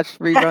just watch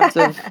reruns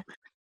of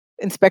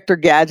Inspector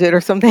Gadget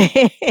or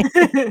something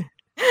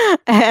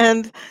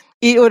and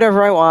eat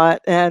whatever I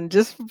want and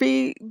just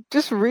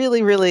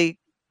really, really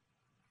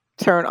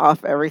turn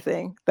off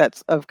everything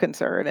that's of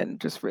concern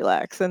and just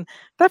relax. And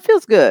that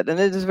feels good. And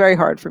it is very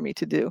hard for me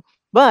to do.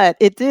 But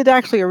it did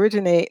actually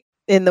originate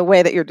in the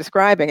way that you're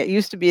describing. It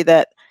used to be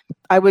that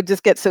I would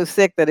just get so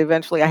sick that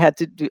eventually I had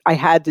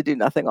to do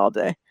nothing all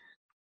day.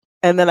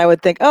 And then I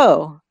would think,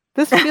 oh,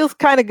 this feels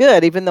kind of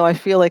good, even though I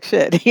feel like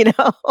shit,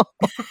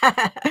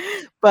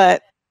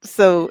 But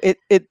so it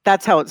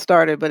that's how it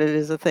started. But it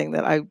is a thing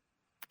that I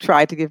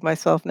try to give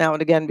myself now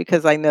and again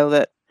because I know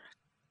that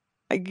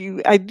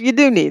you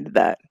do need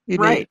that. You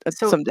need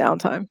some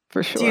downtime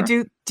for sure.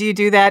 Do you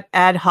do that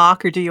ad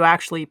hoc, or do you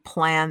actually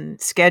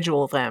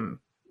schedule them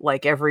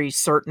like every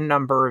certain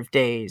number of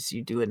days?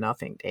 You do a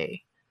nothing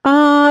day.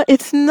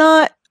 It's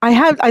not.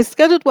 I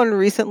scheduled one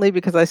recently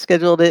because I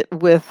scheduled it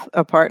with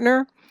a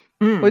partner,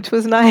 which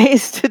was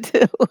nice to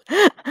do.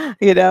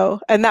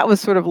 And that was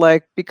sort of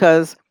like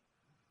because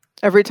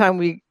every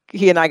time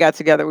he and I got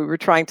together, we were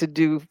trying to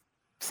do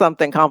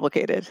something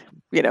complicated,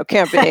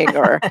 camping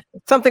or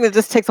something that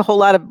just takes a whole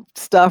lot of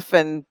stuff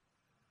and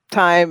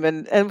time.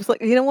 And it was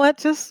like, you know what,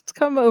 just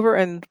come over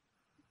and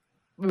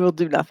we'll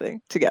do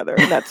nothing together.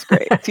 And that's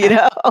great,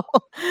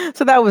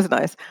 So that was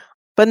nice.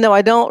 But no,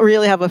 I don't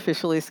really have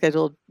officially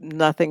scheduled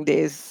nothing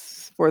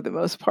days for the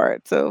most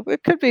part. So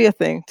it could be a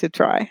thing to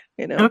try,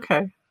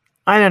 Okay.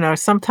 I don't know.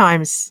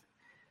 Sometimes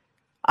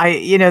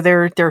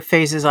there are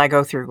phases I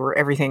go through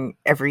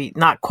where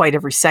not quite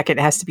every second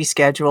has to be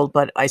scheduled,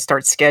 but I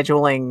start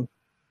scheduling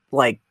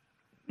like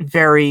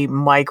very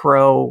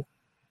micro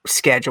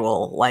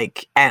schedule,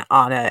 like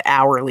on an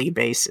hourly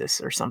basis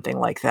or something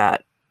like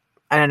that.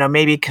 I don't know,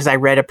 maybe because I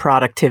read a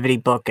productivity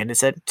book and it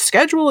said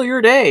schedule your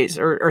days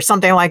or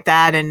something like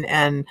that.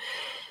 And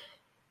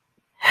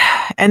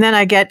then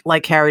I get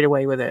like carried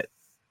away with it.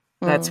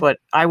 That's what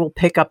I will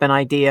pick up an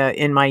idea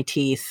in my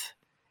teeth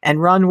and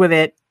run with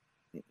it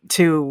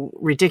to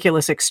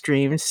ridiculous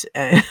extremes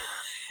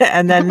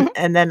and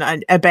then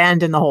I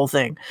abandon the whole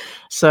thing.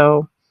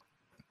 So,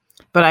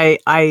 but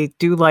I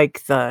do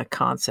like the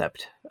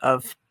concept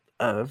of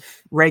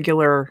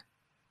regular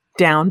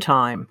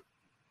downtime,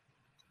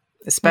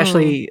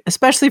 especially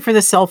for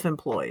the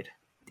self-employed.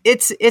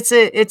 It's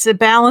a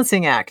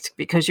balancing act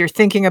because you're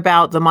thinking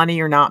about the money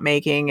you're not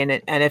making,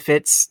 and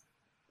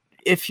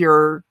if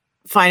your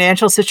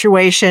financial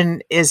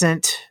situation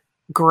isn't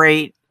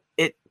great,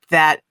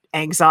 that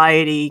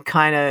anxiety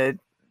kind of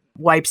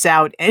wipes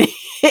out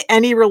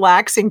any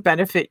relaxing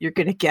benefit you're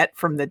going to get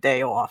from the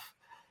day off.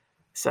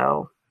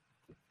 So,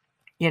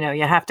 you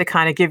have to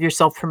kind of give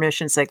yourself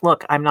permission. It's like,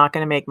 look, I'm not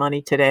going to make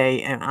money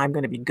today and I'm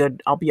going to be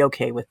good. I'll be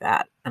okay with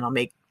that. And I'll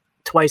make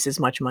twice as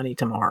much money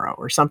tomorrow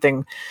or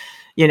something,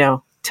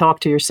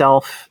 talk to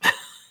yourself.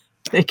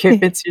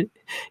 Convince you,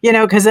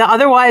 because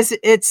otherwise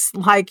it's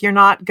like you're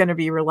not going to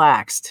be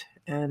relaxed.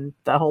 And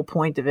the whole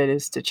point of it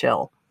is to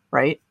chill,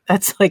 right?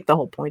 That's like the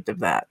whole point of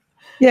that.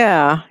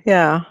 Yeah.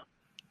 Yeah.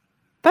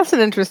 That's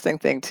an interesting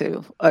thing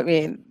too. I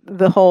mean,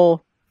 the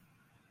whole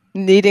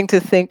needing to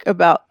think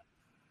about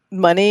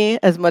money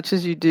as much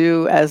as you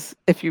do as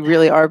if you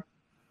really are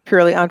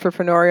purely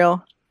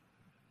entrepreneurial.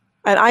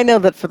 And I know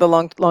that for the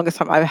longest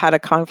time I've had a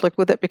conflict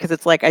with it because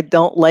it's like I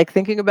don't like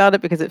thinking about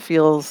it because it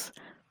feels,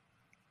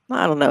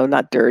 I don't know,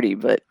 not dirty,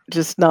 but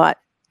just not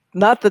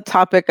the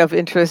topic of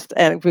interest,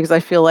 and because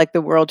I feel like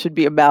the world should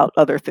be about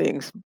other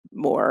things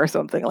more or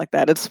something like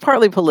that. It's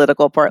partly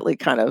political, partly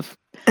kind of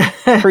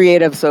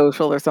creative,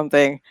 social or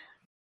something.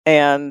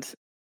 And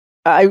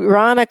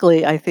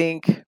ironically, I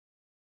think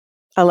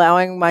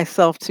allowing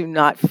myself to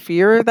not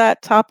fear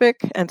that topic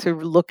and to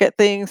look at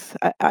things,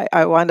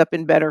 I wind up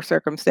in better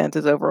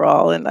circumstances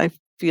overall, and I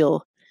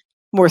feel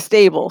more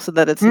stable so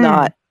that it's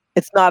not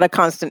a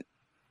constant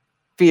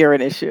fear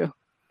and issue.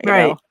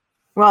 Right.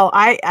 Well,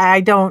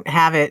 I don't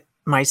have it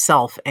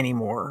myself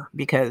anymore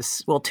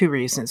because, well, two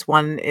reasons.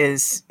 One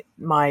is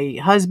my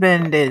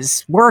husband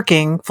is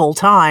working full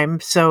time,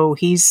 so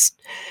he's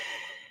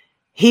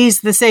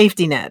the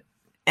safety net,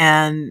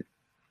 and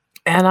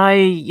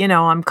I,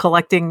 I'm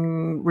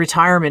collecting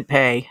retirement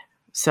pay,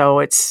 so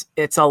it's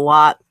a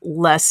lot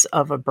less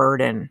of a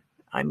burden.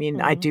 I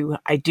mean, I do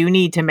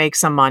need to make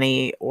some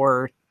money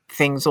or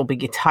things will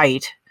be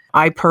tight.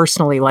 I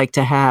personally like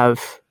to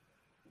have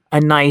a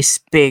nice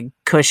big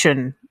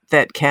cushion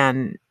that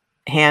can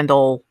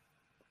handle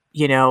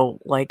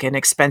like an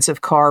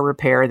expensive car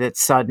repair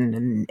that's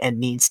sudden and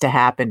needs to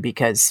happen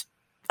because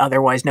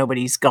otherwise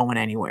nobody's going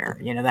anywhere,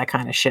 that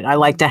kind of shit. I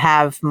like to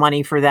have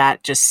money for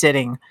that just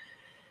sitting,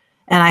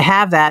 and I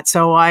have that.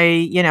 So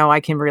I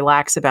can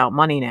relax about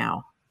money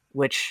now,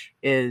 which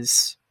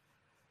is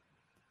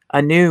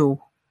a new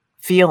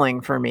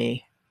feeling for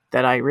me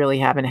that I really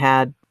haven't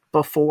had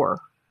before.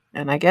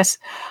 And I guess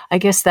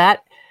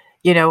that,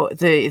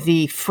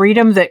 the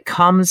freedom that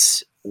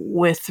comes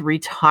with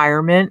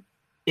retirement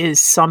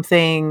is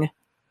something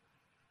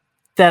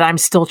that I'm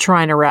still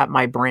trying to wrap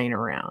my brain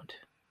around.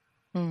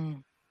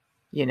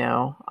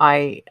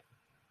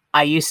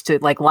 I used to,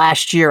 like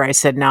last year I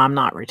said, no, I'm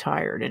not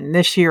retired. And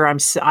this year I'm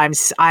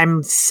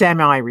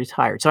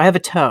semi-retired. So I have a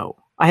toe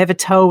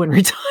in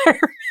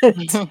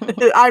retirement.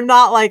 I'm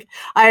not like,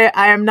 I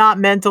am not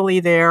mentally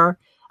there.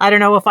 I don't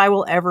know if I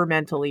will ever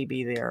mentally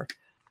be there,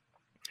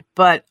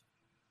 but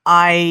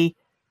I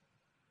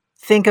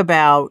think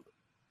about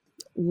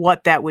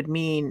what that would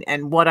mean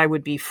and what I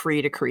would be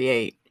free to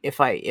create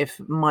if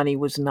money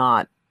was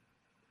not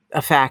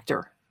a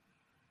factor.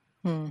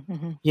 What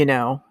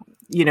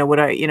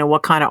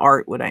kind of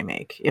art would I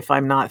make if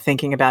I'm not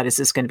thinking about, is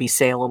this going to be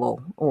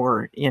saleable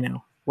or,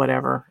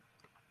 whatever.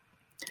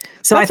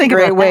 So that's I think a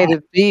great way that.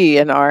 to be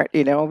in art,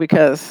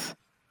 because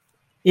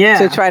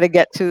to try to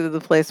get to the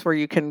place where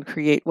you can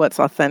create what's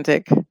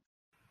authentic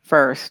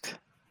first,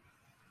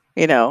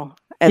 and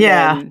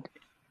then,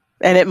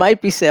 and it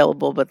might be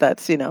saleable, but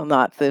that's,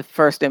 not the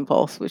first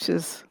impulse, which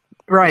is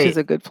right. Which is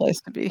a good place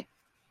to be.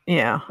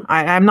 Yeah.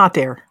 I'm not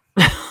there.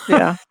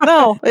 Yeah.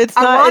 No, it's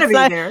not. I want to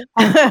be there.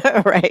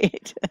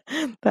 Right.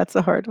 That's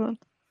a hard one.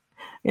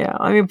 Yeah.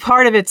 I mean,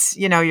 part of it's,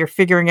 you're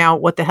figuring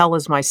out what the hell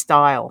is my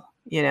style,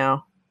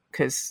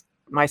 because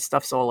my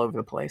stuff's all over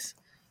the place.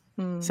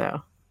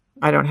 So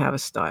I don't have a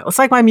style. It's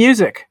like my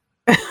music.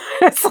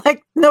 It's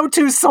like no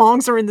two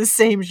songs are in the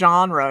same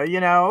genre,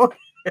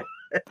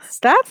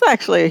 That's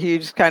actually a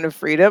huge kind of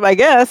freedom, I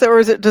guess.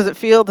 Or does it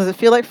feel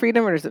like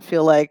freedom, or does it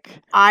feel like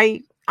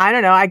I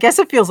don't know. I guess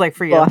it feels like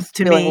freedom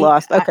to me.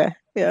 Lost. Okay.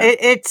 Yeah.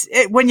 It's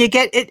when you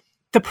get it.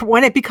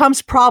 When it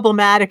becomes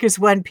problematic is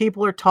when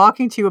people are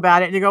talking to you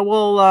about it and you go,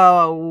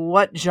 well,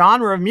 what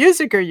genre of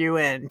music are you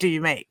in? Do you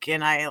make?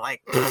 And I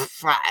like,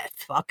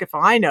 fuck if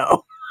I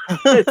know.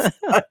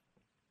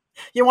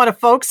 You want a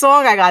folk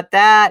song? I got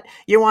that.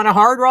 You want a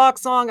hard rock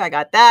song? I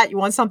got that. You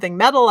want something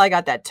metal? I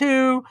got that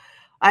too.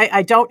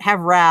 I don't have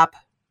rap,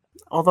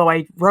 although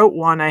I wrote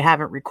one. I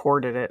haven't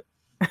recorded it.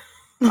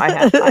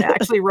 I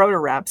actually wrote a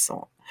rap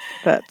song.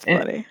 That's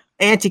funny.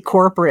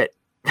 Anti-corporate.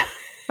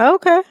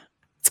 Okay.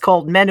 It's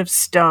called Men of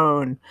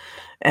Stone,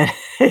 and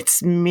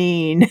it's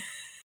mean.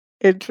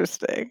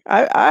 Interesting.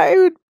 I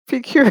would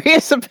be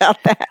curious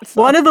about that.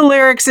 So. One of the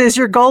lyrics is,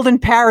 "Your golden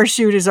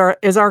parachute is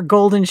our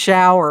golden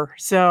shower."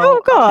 So,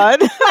 oh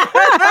God,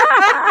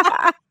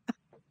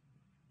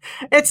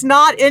 it's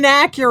not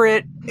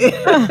inaccurate.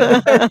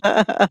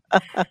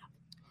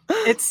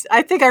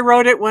 I think I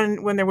wrote it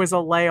when there was a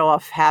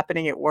layoff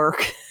happening at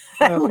work.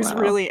 I was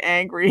really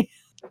angry.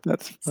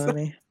 That's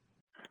funny.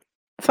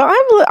 So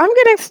I'm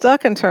getting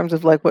stuck in terms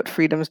of like, what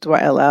freedoms do I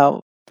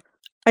allow?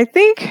 I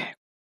think,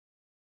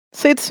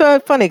 so it's so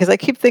funny because I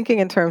keep thinking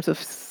in terms of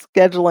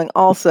scheduling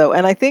also.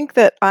 And I think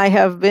that I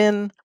have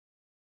been,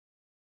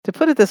 to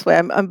put it this way,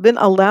 I've been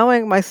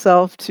allowing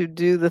myself to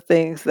do the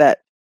things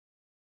that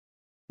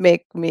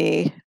make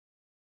me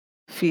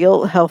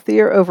feel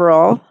healthier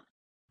overall.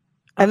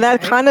 And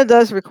that kind of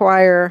does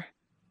require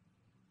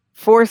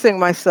forcing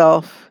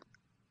myself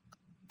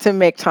to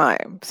make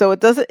time. So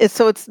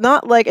it's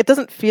not like, it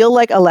doesn't feel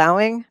like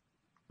allowing,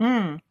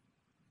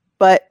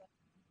 but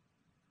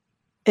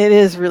it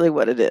is really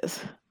what it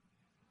is.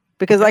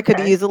 Because I could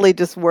easily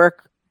just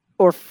work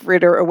or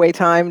fritter away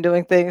time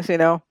doing things,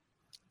 and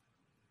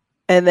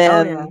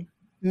then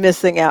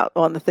missing out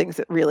on the things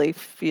that really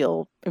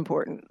feel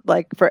important.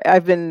 Like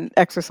I've been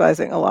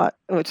exercising a lot,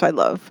 which I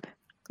love.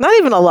 Not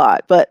even a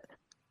lot, but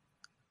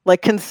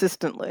like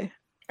consistently.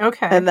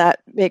 Okay. And that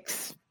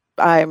makes,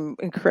 I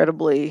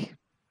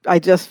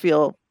just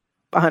feel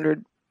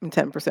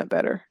 110%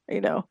 better,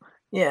 Yeah.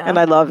 And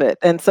I love it.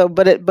 And so,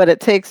 but it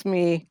takes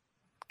me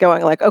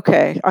going like,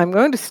 okay, I'm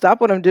going to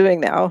stop what I'm doing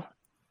now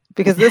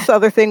because this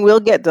other thing will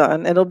get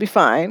done and it'll be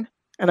fine.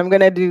 And I'm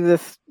going to do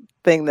this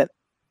thing that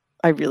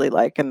I really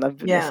like and I've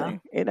been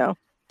missing,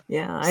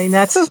 Yeah. I mean,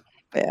 that's,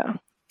 yeah.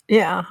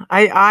 Yeah.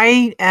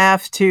 I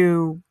have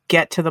to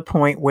get to the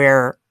point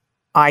where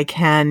I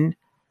can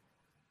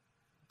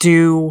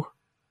do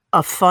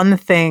a fun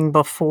thing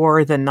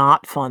before the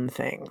not fun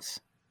things.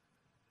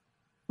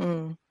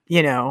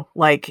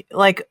 Like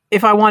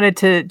if I wanted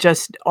to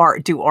just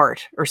do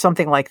art or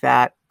something like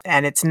that,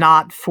 and it's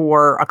not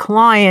for a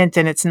client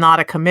and it's not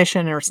a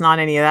commission or it's not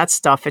any of that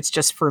stuff, it's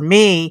just for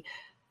me,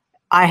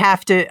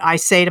 I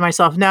say to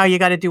myself, no, you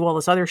got to do all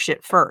this other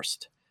shit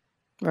first.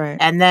 Right.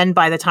 And then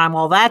by the time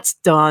all that's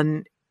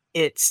done,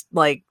 it's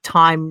like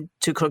time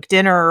to cook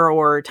dinner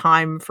or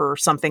time for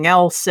something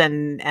else.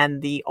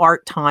 And the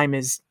art time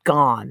is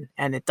gone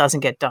and it doesn't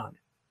get done.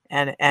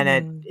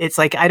 And it's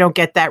like, I don't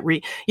get that.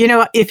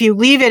 If you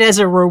leave it as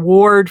a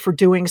reward for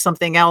doing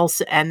something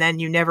else and then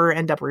you never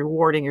end up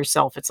rewarding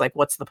yourself, it's like,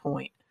 what's the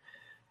point?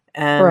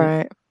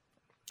 And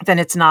then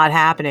it's not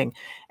happening.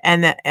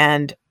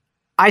 And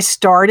I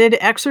started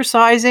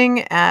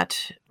exercising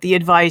at the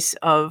advice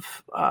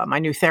of my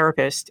new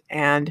therapist.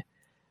 And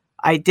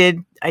I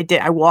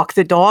walked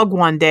the dog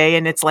one day,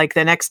 and it's like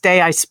the next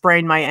day I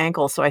sprained my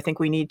ankle. So I think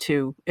we need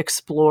to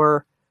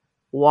explore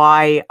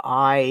why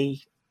I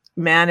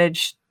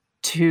managed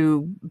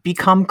to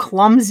become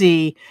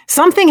clumsy.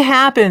 Something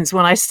happens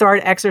when I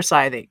start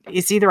exercising.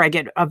 It's either I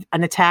get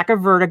an attack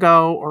of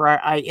vertigo or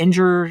I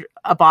injure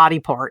a body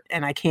part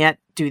and I can't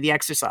do the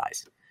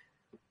exercise.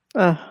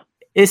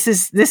 This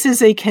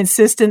is a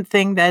consistent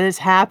thing that has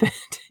happened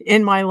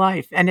in my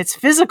life, and it's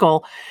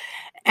physical.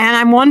 And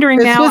I'm wondering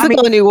now. It's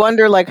physical, and you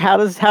wonder, like, how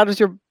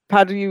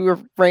do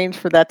you arrange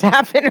for that to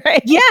happen?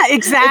 Right? Yeah,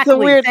 exactly. It's a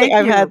weird thing.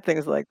 I've had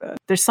things like that.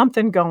 There's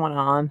something going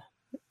on.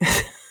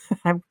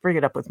 I'll bring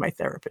it up with my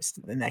therapist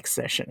in the next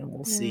session, and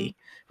we'll see.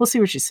 We'll see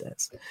what she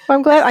says. Well,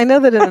 I'm glad. I know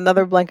that in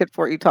another blanket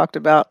fort you talked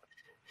about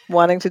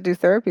wanting to do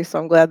therapy, so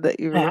I'm glad that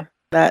you were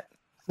that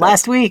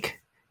last week.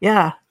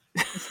 Yeah,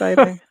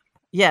 exciting.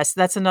 Yes,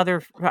 that's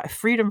another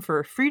freedom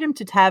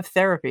to have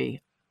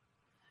therapy.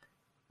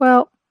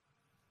 Well,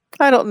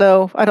 I don't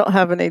know. I don't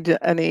have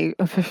any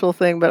official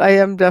thing, but I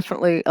am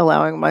definitely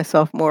allowing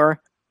myself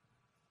more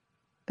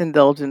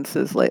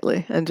indulgences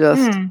lately, and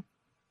just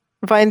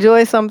if I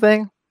enjoy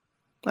something,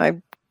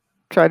 I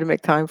try to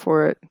make time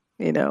for it,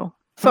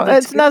 So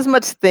it's not as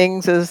much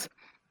things as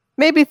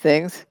maybe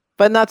things,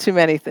 but not too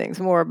many things.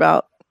 More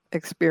about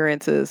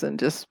experiences and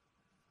just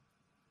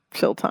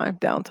chill time,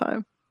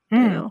 downtime,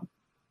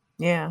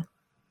 Yeah.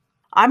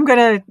 I'm going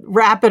to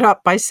wrap it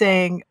up by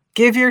saying,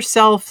 give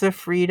yourself the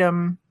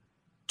freedom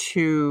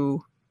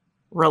to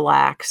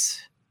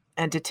relax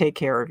and to take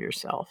care of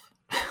yourself.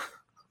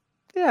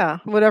 Yeah,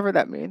 whatever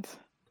that means.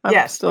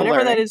 Yes, still whatever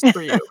learning. That is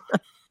for you.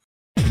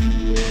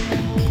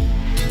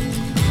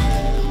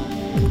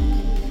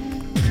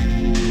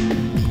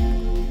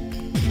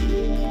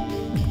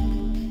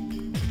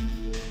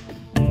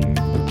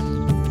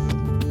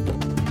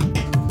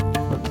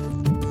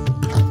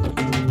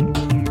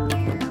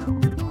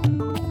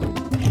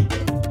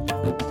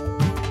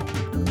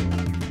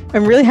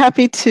 I'm really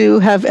happy to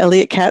have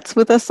Eliot Katz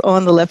with us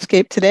on the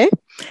Leftscape today.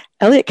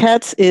 Eliot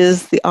Katz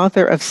is the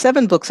author of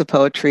 7 books of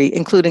poetry,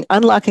 including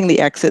Unlocking the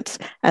Exits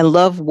and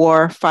Love,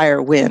 War,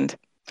 Fire, Wind.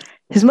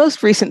 His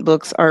most recent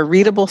books are a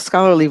readable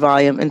scholarly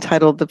volume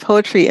entitled The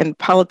Poetry and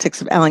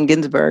Politics of Allen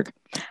Ginsberg,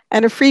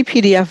 and a free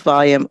PDF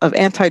volume of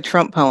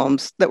anti-Trump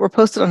poems that were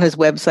posted on his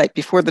website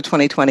before the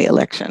 2020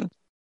 election.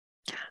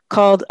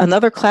 Called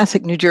Another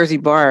Classic New Jersey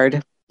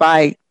Bard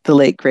by the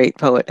late, great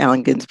poet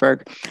Allen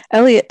Ginsberg,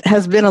 Eliot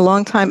has been a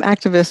longtime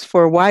activist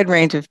for a wide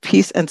range of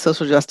peace and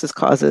social justice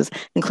causes,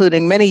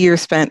 including many years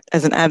spent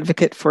as an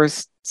advocate for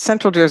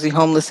Central Jersey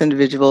homeless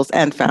individuals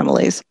and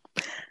families.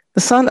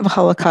 The son of a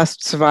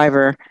Holocaust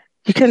survivor,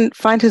 you can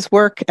find his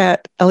work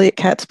at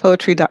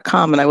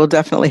eliotkatzpoetry.com, and I will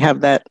definitely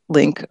have that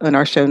link in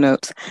our show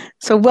notes.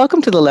 So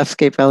welcome to the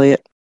Leftscape,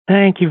 Eliot.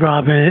 Thank you,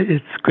 Robin.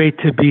 It's great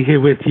to be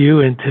here with you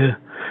and to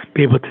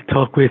be able to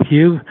talk with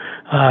you.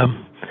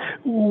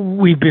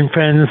 We've been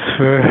friends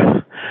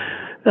for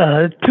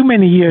too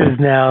many years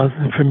now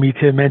for me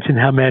to mention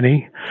how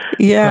many.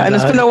 Yeah, but, and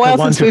it's been a while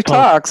since we've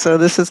talked, so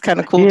this is kind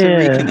of cool to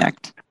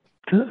reconnect.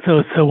 So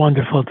it's so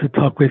wonderful to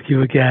talk with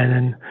you again.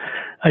 And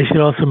I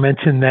should also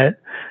mention that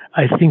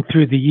I think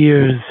through the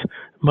years,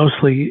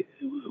 mostly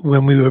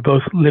when we were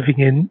both living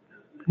in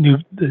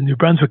the New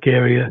Brunswick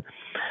area,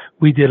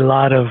 we did a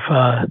lot of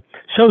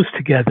shows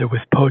together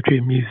with poetry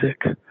and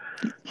music.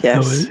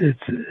 Yes. So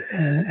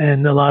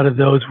and a lot of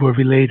those were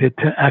related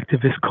to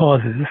activist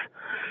causes.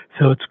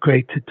 So it's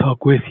great to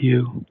talk with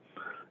you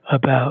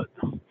about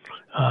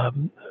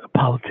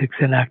politics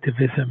and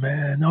activism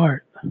and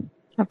art.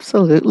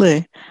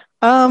 Absolutely.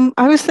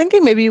 I was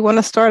thinking maybe you want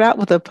to start out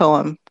with a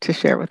poem to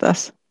share with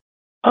us.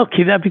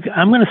 Okay,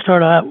 I'm going to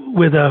start out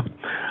with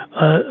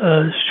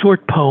a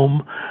short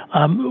poem.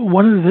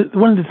 One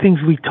of the things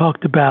we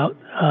talked about,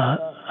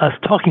 us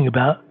talking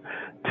about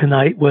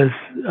tonight was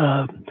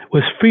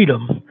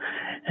freedom,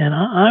 and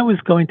I was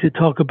going to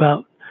talk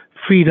about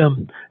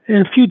freedom in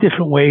a few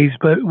different ways,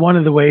 but one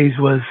of the ways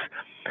was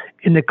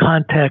in the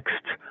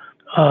context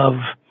of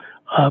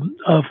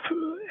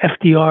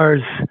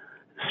FDR's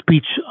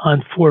speech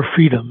on 4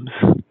 freedoms,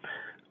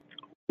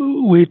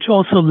 which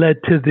also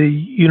led to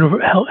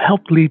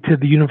helped lead to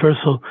the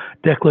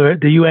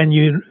UN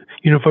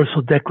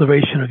Universal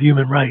Declaration of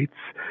Human Rights,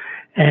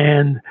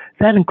 and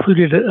that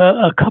included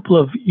a couple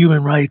of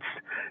human rights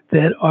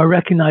that are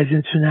recognized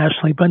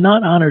internationally, but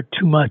not honored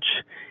too much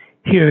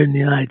here in the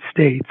United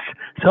States.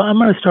 So I'm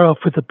going to start off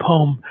with a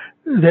poem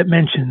that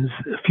mentions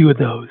a few of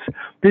those.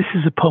 This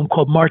is a poem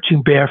called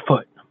Marching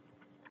Barefoot,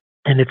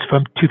 and it's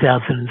from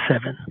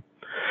 2007.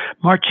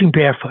 Marching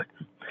Barefoot.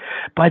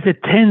 By the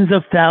tens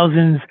of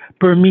thousands,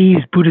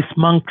 Burmese Buddhist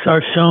monks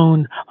are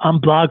shown on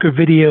blogger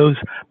videos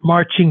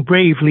marching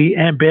bravely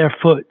and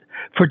barefoot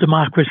for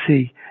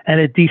democracy and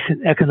a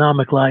decent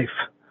economic life.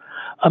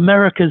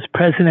 America's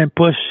President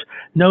Bush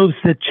knows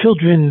that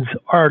children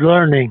are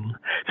learning,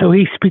 so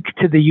he speaks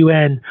to the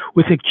UN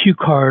with a cue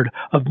card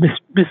of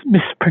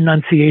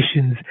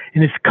mispronunciations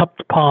in his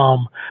cupped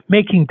palm,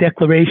 making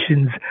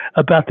declarations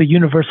about the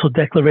Universal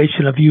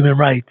Declaration of Human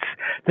Rights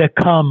that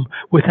come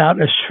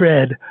without a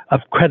shred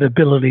of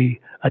credibility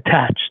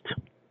attached.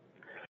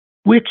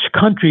 Which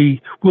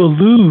country will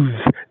lose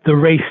the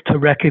race to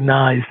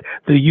recognize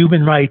the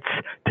human rights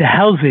to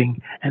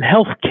housing and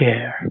health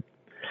care?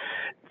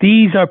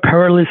 These are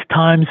perilous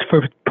times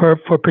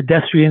for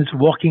pedestrians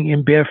walking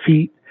in bare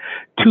feet.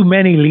 Too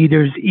many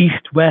leaders,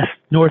 east, west,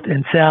 north,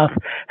 and south,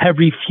 have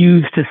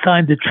refused to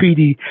sign the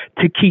treaty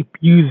to keep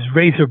used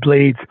razor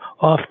blades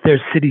off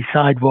their city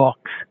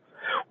sidewalks.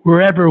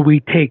 Wherever we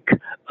take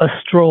a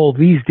stroll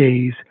these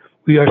days,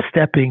 we are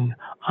stepping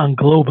on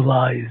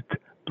globalized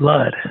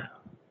blood.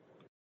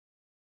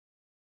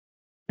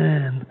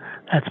 And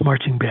that's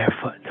marching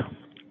barefoot.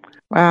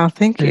 Wow,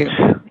 thank you.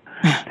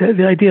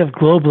 The idea of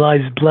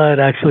globalized blood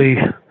actually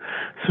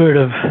sort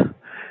of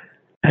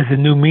has a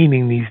new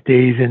meaning these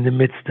days in the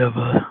midst of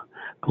a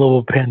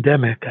global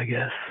pandemic, I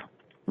guess.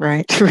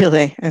 Right,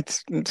 really,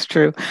 it's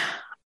true.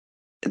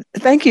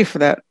 Thank you for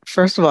that,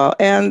 first of all.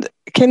 And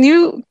can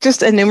you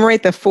just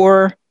enumerate the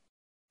 4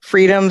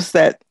 freedoms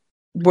that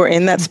were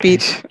in that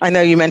speech? I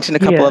know you mentioned a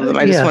couple of them.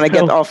 I just want to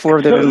get all 4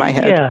 of them in my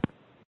head. Yeah.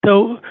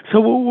 So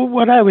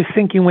what I was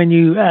thinking when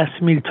you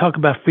asked me to talk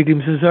about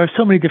freedoms is there are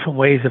so many different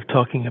ways of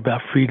talking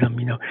about freedom,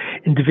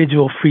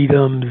 individual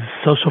freedoms,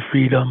 social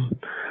freedom,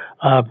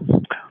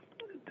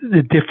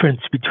 the difference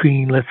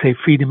between, let's say,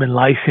 freedom and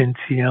license,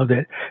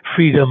 that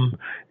freedom,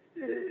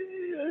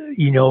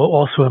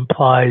 also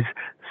implies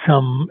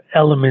some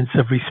elements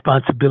of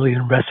responsibility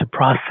and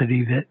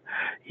reciprocity that,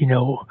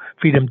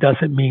 freedom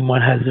doesn't mean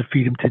one has the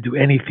freedom to do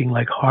anything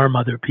like harm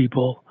other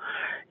people,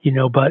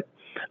 but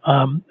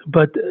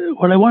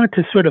what I wanted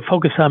to sort of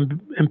focus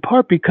on, in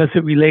part because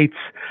it relates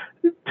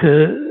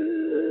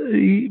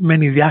to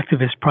many of the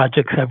activist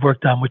projects I've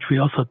worked on, which we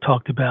also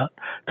talking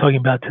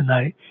about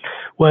tonight,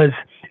 was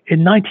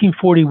in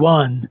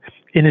 1941,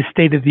 in his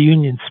State of the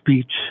Union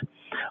speech,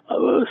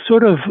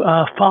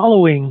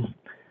 following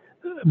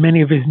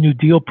many of his New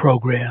Deal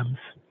programs,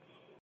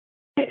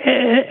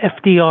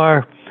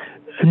 FDR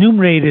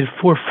enumerated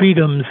 4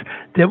 freedoms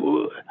that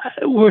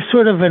were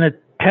sort of an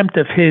attempt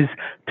of his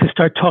to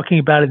start talking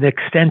about an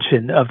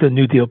extension of the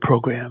New Deal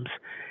programs.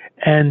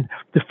 And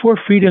the 4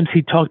 freedoms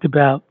he talked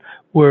about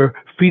were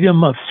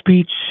freedom of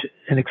speech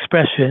and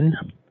expression,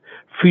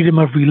 freedom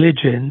of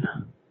religion,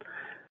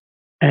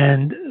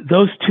 and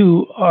those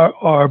 2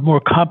 are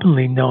more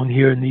commonly known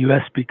here in the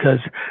U.S. because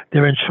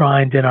they're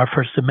enshrined in our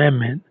First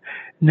Amendment.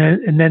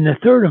 And then the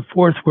 3rd and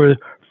 4th were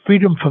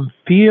freedom from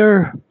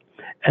fear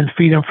and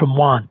freedom from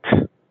want.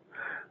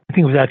 I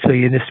think it was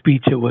actually in the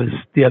speech, it was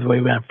the other way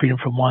around, freedom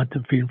from want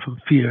and freedom from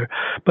fear.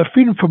 But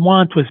freedom from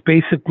want was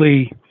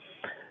basically,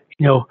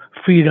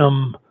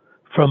 freedom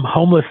from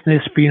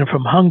homelessness, freedom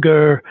from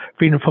hunger,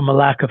 freedom from a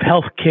lack of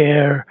health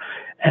care,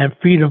 and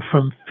freedom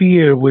from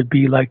fear would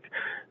be like,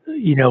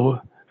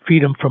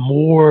 freedom from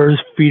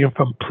wars, freedom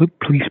from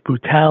police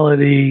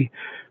brutality,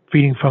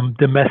 freedom from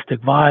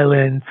domestic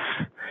violence,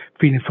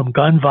 freedom from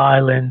gun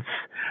violence.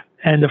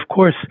 And of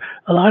course,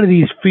 a lot of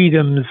these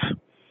freedoms,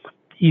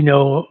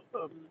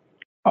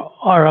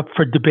 are up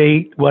for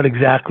debate what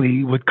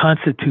exactly would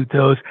constitute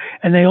those,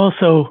 and they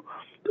also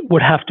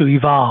would have to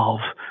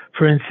evolve.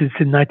 For instance,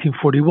 in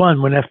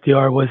 1941, when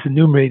FDR was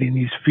enumerating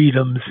these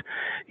freedoms,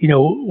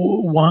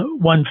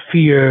 one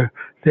fear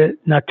that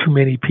not too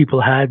many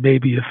people had,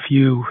 maybe a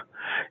few,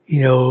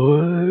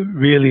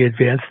 really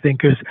advanced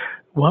thinkers,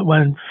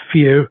 one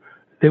fear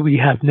that we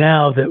have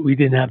now that we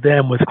didn't have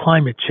then was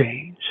climate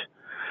change.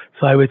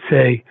 So I would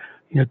say,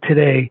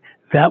 today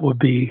that would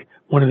be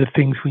one of the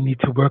things we need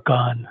to work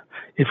on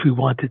if we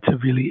wanted to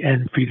really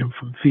end freedom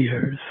from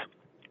fears.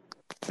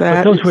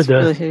 But those were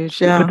really huge,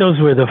 yeah. But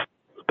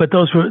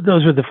those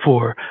were the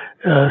 4: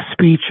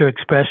 speech or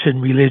expression,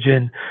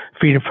 religion,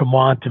 freedom from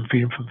want, and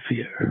freedom from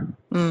fear.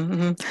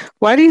 Mm-hmm.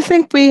 Why do you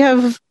think we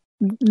have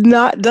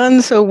not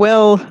done so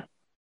well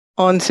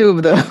on 2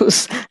 of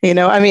those?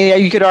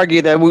 You could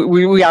argue that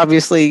we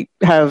obviously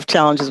have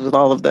challenges with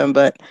all of them,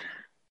 but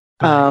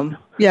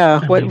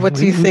what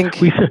do you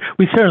think? We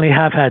certainly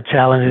have had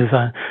challenges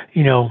on,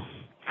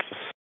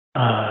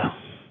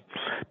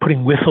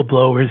 putting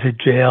whistleblowers in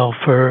jail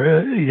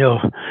for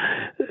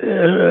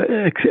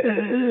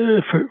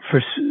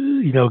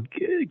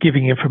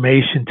giving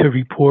information to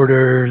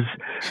reporters.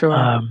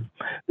 Sure.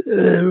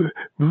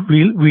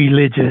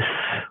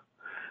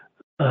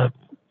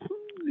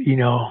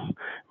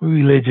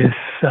 Religious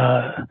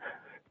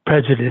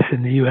prejudice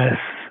in the U.S.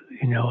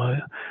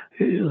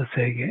 Let's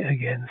say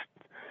against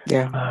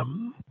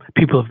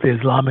people of the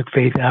Islamic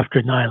faith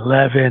after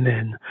 9/11,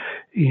 and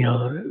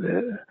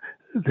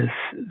the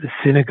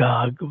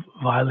synagogue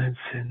violence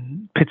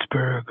in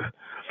Pittsburgh.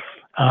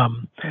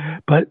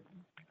 But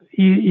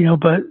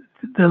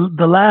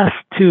the last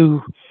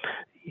 2,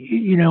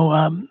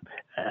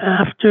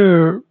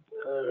 after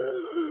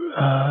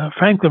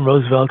Franklin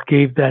Roosevelt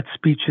gave that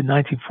speech in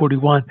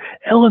 1941,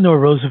 Eleanor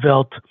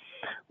Roosevelt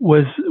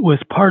was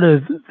part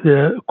of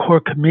the core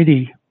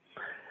committee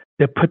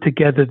that put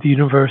together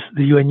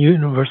the UN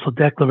Universal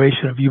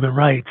Declaration of Human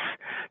Rights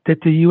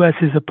that the U.S.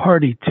 is a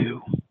party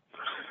to.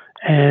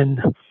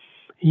 And,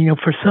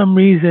 for some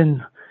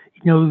reason,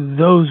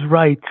 those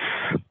rights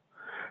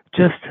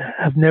just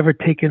have never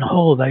taken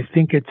hold. I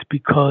think it's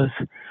because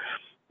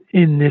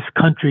in this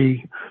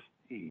country,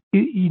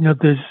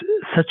 there's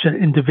such an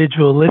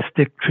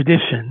individualistic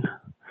tradition,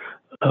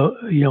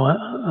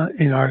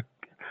 in our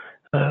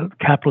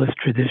capitalist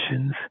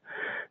traditions,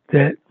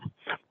 that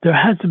there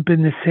hasn't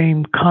been the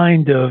same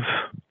kind of,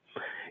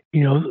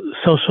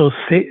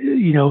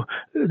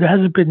 there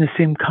hasn't been the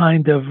same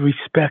kind of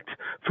respect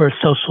for a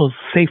social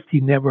safety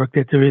network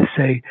that there is,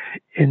 say,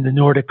 in the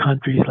Nordic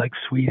countries like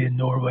Sweden,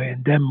 Norway,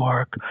 and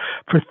Denmark,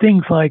 for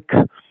things like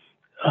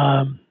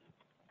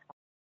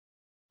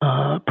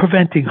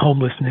preventing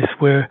homelessness,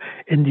 where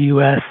in the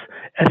U.S.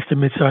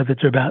 estimates are that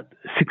there are about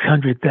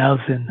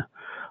 600,000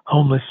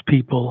 homeless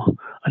people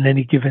on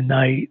any given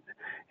night,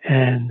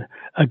 and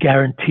a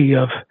guarantee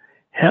of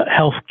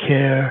health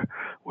care,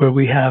 where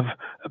we have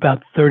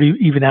about 30,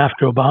 even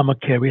after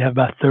Obamacare, we have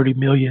about 30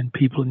 million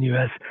people in the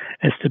U.S.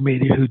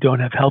 estimated who don't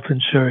have health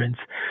insurance,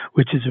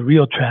 which is a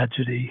real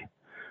tragedy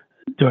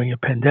during a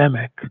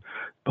pandemic.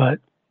 But,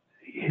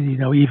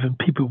 even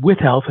people with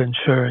health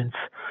insurance,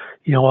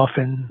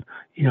 often,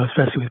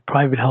 especially with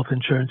private health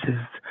insurances,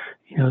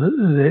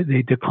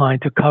 they decline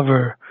to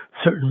cover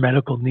certain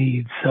medical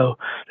needs. So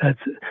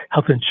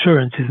health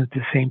insurance isn't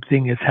the same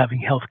thing as having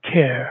health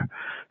care.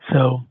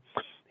 So,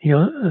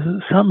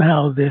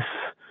 somehow this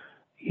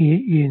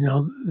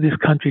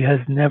country has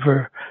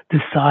never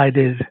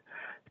decided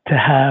to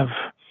have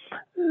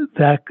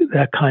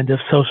that kind of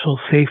social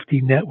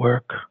safety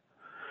network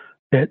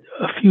that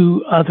a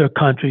few other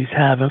countries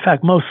have. In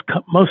fact,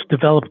 most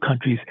developed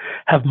countries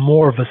have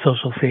more of a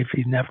social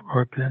safety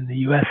network than the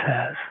U.S.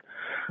 has.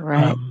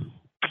 Right.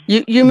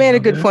 You made a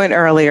good point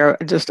earlier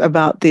just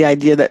about the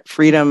idea that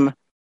freedom,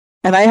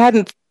 and I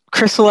hadn't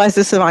crystallized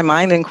this in my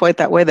mind in quite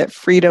that way, that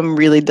freedom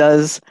really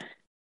does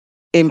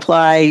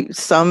imply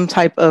some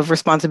type of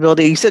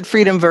responsibility. You said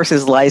freedom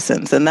versus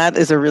license, and that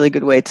is a really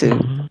good way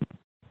to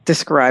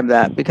describe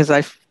that, because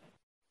I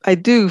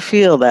do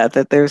feel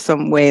that there's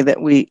some way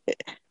that we,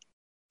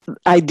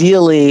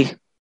 ideally,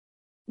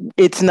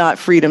 it's not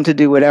freedom to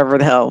do whatever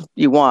the hell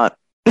you want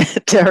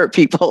to hurt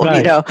people,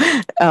 right.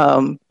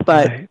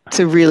 But right.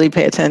 to really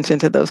pay attention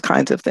to those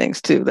kinds of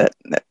things too, that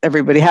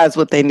everybody has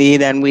what they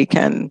need and we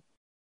can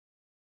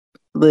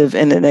live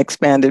in an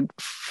expanded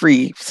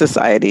free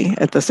society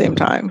at the same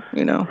time,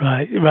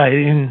 Right.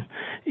 And,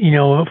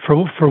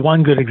 for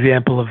one good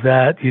example of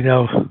that,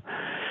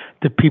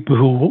 the people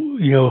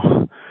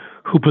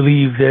who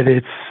believe that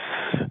it's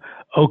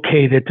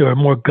okay that there are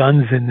more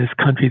guns in this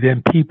country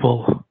than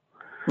people.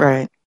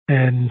 Right.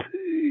 And,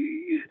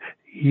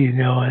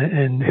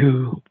 and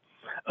who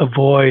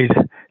avoid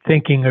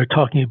thinking or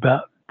talking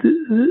about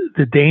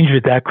the danger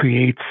that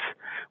creates,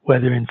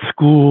 whether in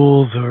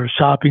schools or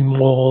shopping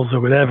malls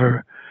or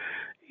whatever,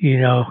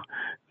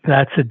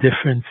 that's a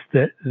difference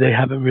that they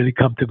haven't really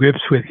come to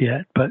grips with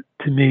yet. But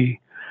to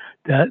me,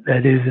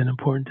 that is an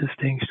important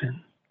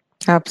distinction.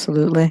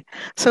 Absolutely.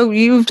 So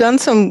you've done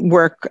some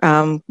work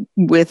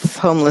with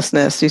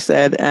homelessness, you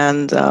said,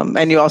 and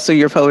you also,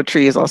 your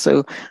poetry is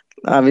also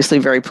obviously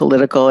very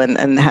political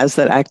and has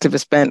that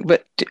activist bent.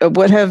 But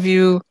what have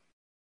you,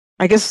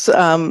 I guess,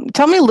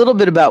 tell me a little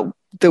bit about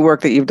the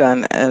work that you've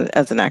done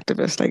as an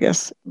activist, I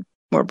guess,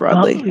 more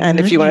broadly. And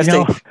if you want to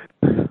say,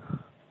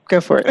 go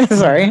for it.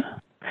 Sorry.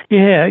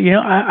 Yeah,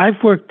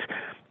 I've worked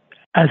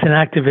as an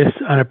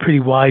activist on a pretty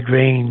wide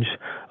range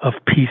of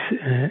peace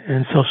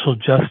and social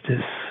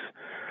justice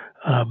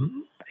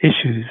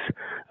issues.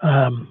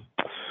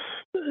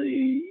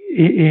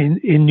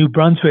 In New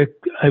Brunswick,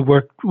 I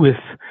worked with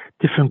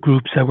different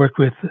groups. I worked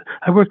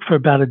for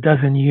about a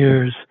dozen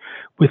years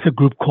with a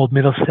group called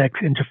Middlesex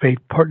Interfaith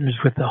Partners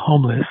with the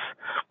Homeless,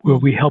 where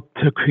we helped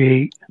to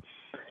create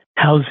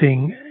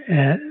housing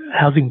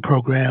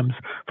programs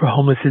for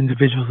homeless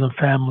individuals and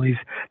families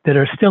that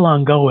are still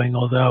ongoing,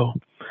 although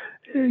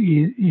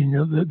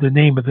the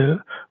name of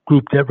the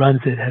group that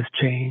runs it has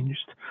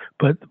changed.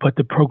 But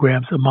the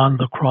programs,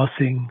 Amanla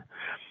Crossing,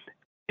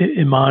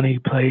 Imani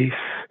Place,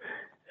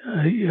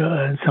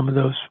 and some of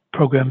those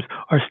programs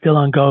are still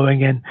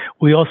ongoing. And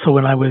we also,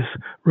 when I was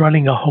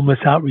running a homeless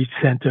outreach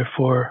center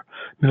for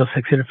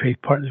Middlesex Interfaith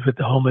Partners with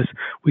the Homeless,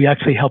 we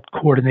actually helped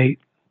coordinate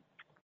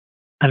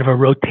kind of a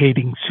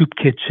rotating soup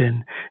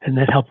kitchen, and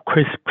that helped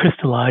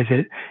crystallize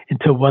it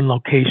into one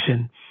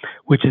location,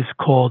 which is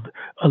called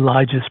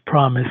Elijah's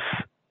Promise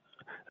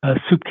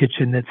soup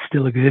kitchen, that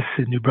still exists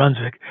in New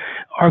Brunswick.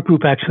 Our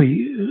group,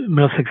 actually,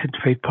 Middlesex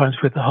Interfaith Partners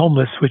with the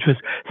Homeless, which was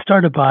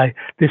started by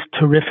this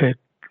terrific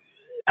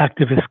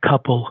activist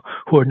couple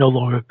who are no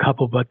longer a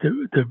couple, but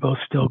they're both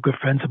still good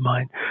friends of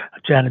mine,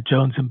 Janet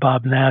Jones and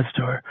Bob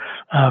Nasdor.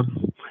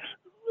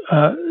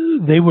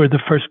 They were the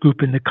first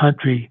group in the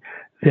country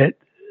that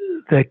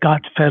that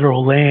got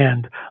federal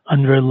land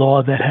under a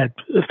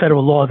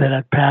federal law that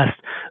had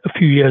passed a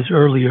few years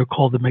earlier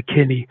called the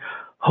McKinney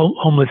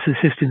Homeless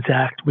Assistance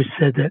Act, which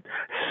said that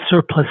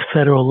surplus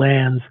federal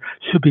lands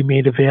should be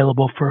made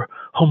available for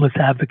homeless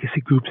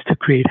advocacy groups to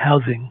create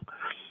housing.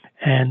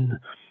 And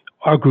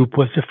our group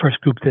was the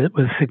first group that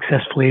was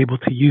successfully able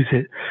to use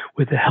it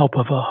with the help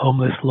of a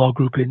homeless law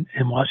group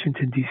in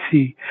Washington,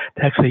 D.C.,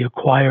 to actually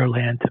acquire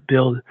land to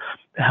build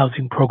the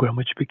housing program,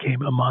 which became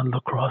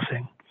Amanla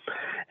Crossing.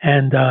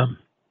 And I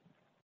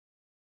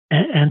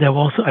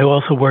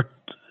also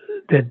worked,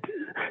 then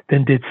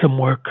did some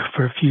work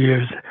for a few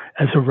years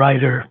as a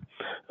writer,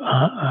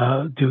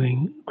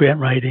 doing grant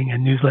writing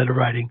and newsletter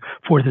writing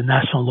for the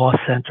National Law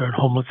Center on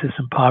Homelessness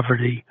and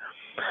Poverty.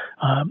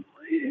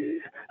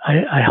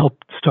 I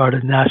helped start a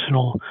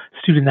national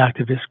student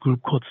activist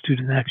group called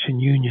Student Action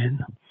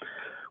Union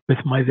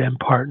with my then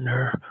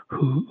partner,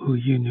 who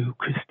you knew,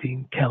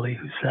 Christine Kelly,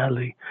 who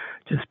sadly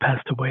just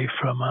passed away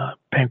from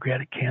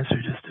pancreatic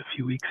cancer just a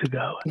few weeks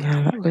ago.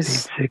 Yeah, that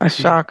was a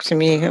shock to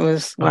me. It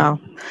was, wow.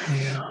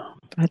 Yeah.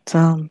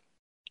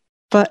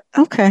 But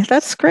okay,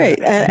 that's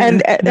great.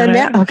 And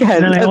now, okay,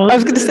 I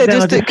was going to say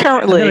just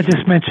currently. I'll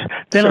just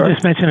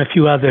mention a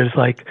few others.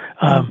 Like,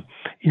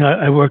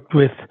 I worked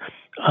with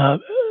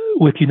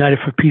United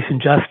for Peace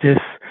and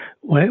Justice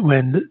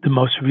when the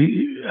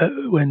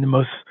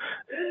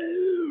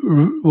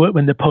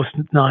post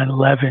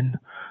 9/11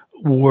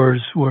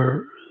 wars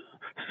were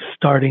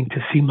starting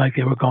to seem like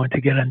they were going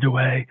to get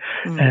underway,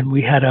 and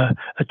we had a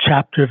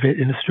chapter of it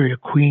in Astoria,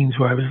 Queens,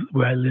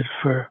 where I lived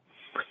for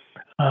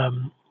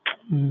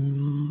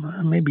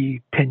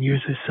maybe 10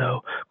 years or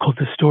so, called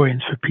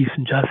Historians for Peace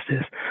and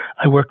Justice.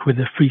 I worked with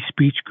a free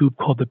speech group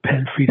called the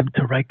Penn Freedom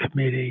to Write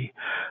Committee.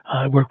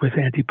 I worked with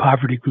an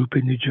anti-poverty group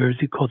in New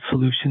Jersey called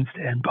Solutions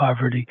to End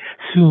Poverty,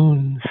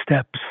 Soon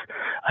Steps.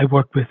 I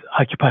worked with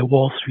Occupy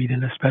Wall Street,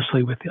 and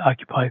especially with the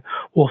Occupy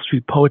Wall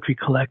Street Poetry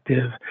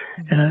Collective.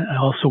 And I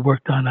also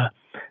worked on a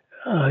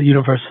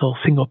universal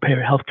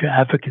single-payer healthcare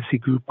advocacy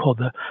group called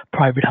the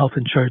Private Health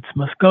Insurance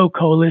Must Go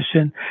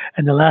Coalition.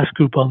 And the last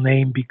group I'll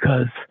name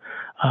because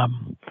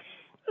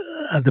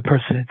the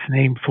person it's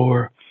named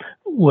for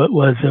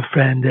was a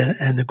friend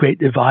and a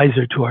great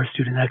advisor to our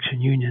Student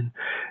Action Union,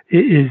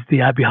 is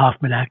the Abby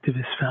Hoffman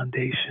Activist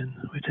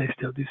Foundation, which I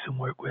still do some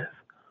work with.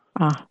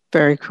 Ah,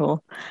 very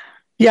cool.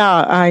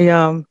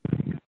 Yeah,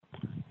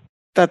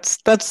 that's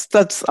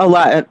a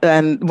lot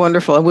and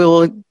wonderful. And we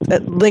will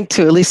link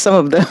to at least some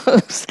of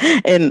those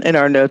in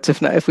our notes,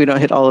 if we don't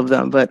hit all of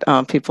them. But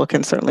people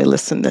can certainly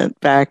listen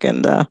back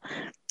and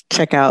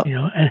check out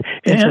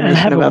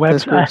information about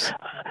those groups.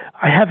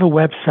 I have a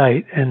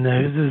website, and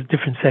there's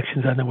different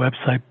sections on the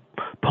website: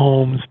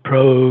 poems,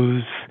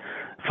 prose,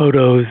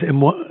 photos,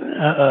 and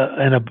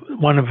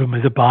one of them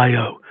is a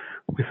bio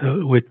with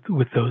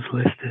those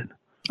listed.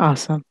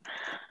 Awesome.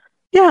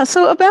 Yeah.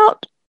 So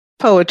about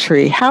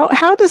poetry, how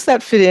does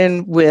that fit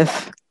in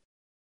with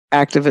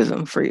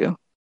activism for you?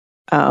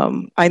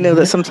 I know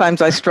that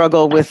sometimes I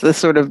struggle with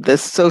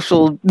this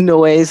social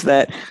noise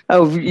that,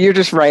 oh, you're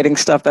just writing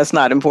stuff that's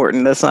not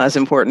important. That's not as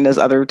important as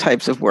other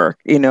types of work,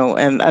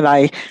 and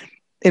I,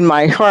 in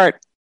my heart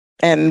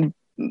and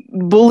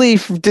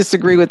belief,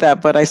 disagree with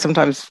that, but I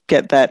sometimes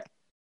get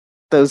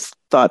those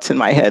thoughts in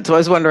my head. So I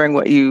was wondering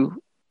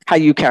how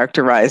you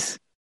characterize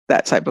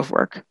that type of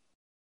work.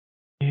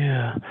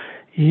 Yeah,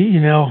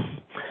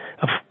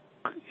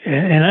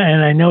 and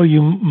I know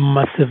you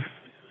must have,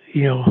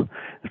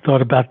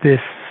 thought about this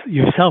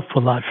yourself a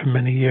lot for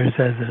many years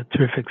as a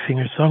terrific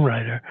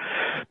singer-songwriter,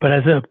 but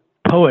as a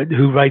poet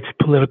who writes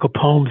political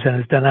poems and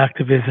has done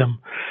activism,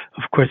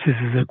 of course, this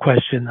is a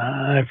question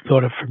I've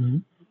thought of for,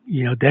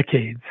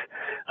 decades.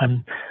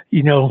 When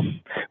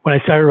I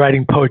started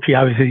writing poetry,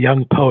 I was a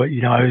young poet.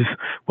 I was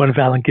one of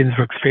Allen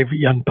Ginsberg's favorite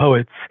young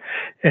poets.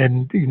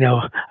 And,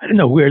 I don't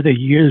know where the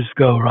years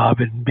go,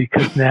 Robin,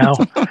 because now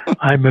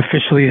I'm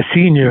officially a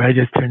senior. I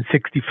just turned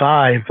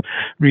 65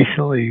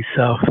 recently.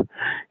 So,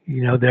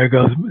 there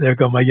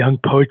go my young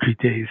poetry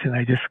days. And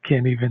I just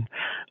can't even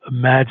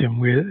imagine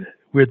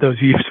where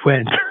those years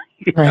went.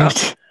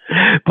 Right.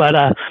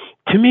 But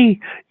to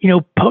me,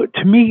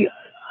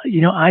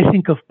 I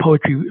think of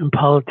poetry and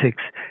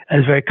politics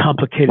as a very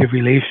complicated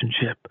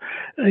relationship.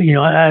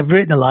 I've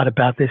written a lot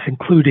about this,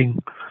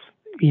 including,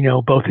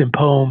 both in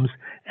poems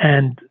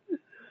and,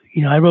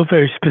 I wrote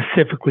very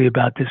specifically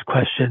about this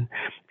question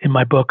in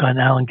my book on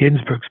Allen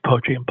Ginsberg's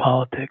poetry and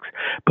politics.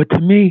 But to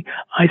me,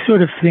 I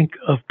sort of think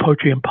of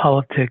poetry and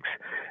politics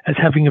as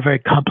having a very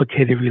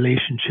complicated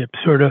relationship,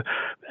 sort of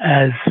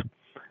as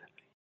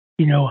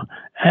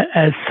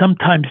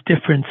sometimes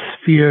different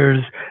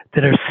spheres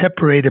that are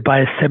separated by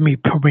a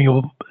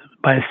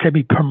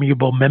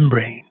semi-permeable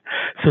membrane,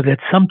 so that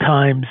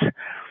sometimes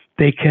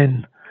they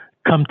can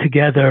come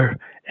together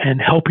and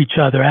help each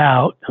other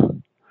out,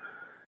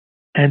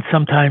 and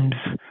sometimes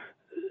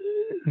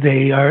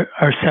they are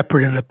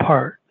separate and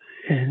apart.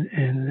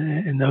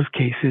 In those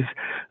cases,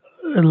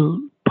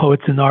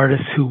 poets and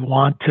artists who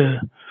want to,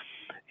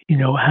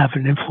 have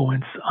an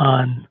influence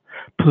on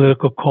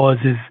political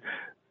causes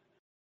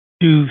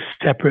do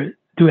separate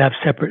do have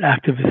separate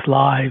activist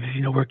lives,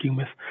 working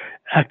with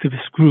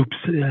activist groups.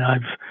 And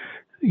I've,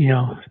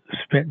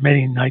 spent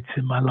many nights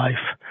in my life,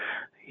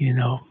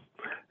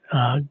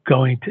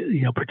 going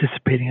to,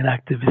 participating in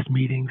activist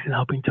meetings and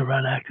helping to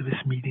run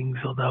activist meetings,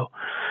 although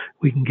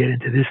we can get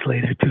into this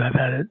later too. I've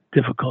had a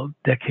difficult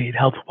decade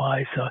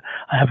health-wise, so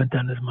I haven't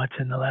done as much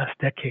in the last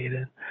decade,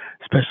 and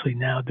especially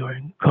now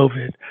during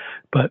COVID.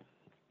 But,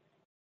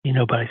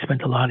 but I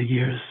spent a lot of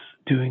years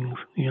doing,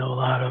 a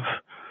lot of,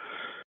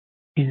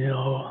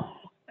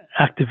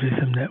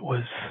 activism that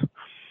was,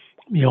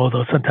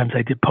 although sometimes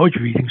I did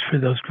poetry readings for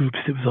those groups,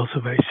 it was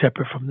also very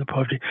separate from the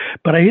poetry.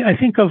 But I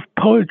think of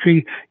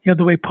poetry,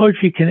 the way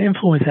poetry can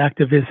influence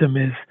activism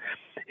is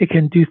it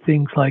can do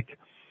things like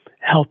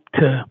help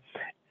to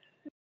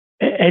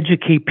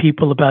educate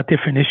people about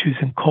different issues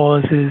and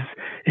causes.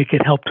 It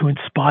can help to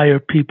inspire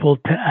people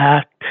to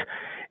act.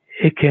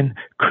 It can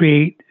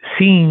create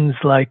scenes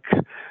like,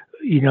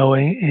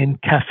 in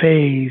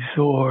cafes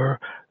or,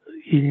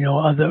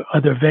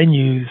 other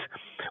venues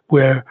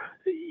where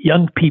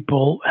young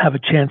people have a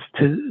chance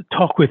to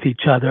talk with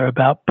each other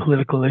about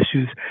political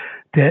issues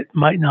that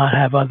might not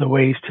have other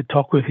ways to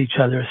talk with each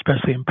other,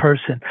 especially in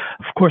person.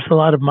 Of course, a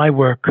lot of my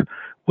work as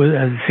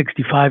a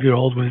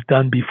 65-year-old was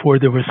done before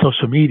there was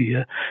social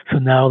media. So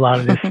now a lot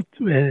of this,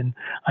 and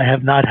I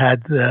have not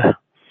had the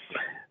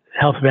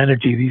health of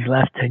energy these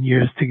last 10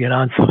 years to get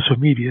on social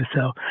media.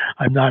 So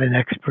I'm not an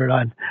expert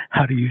on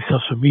how to use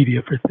social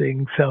media for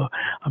things. So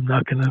I'm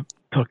not going to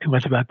talk too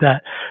much about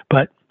that.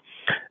 But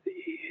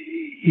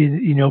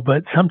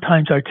but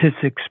sometimes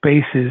artistic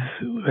spaces,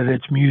 whether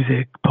it's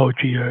music,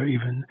 poetry, or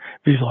even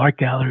visual art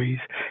galleries,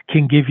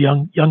 can give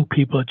young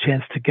people a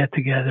chance to get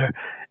together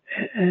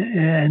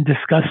and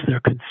discuss their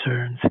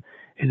concerns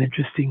in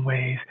interesting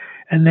ways.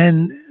 And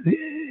then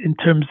in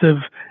terms of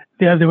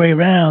the other way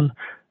around,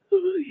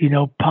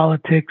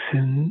 politics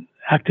and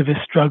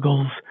activist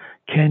struggles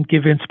can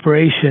give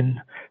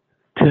inspiration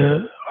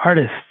to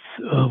artists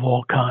of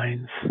all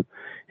kinds.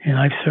 And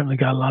I've certainly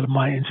got a lot of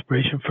my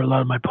inspiration for a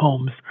lot of my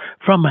poems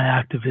from my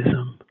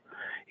activism.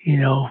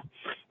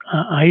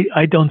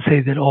 I don't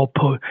say that all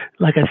poets,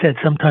 like I said,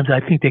 sometimes I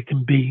think they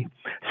can be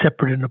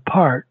separate and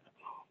apart.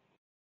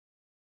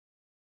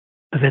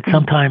 But that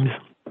sometimes,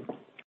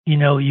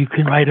 you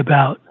can write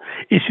about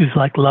issues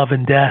like love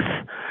and death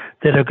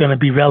that are going to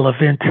be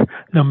relevant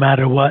no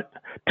matter what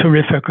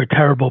terrific or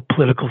terrible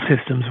political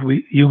systems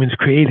we humans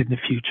create in the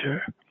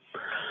future.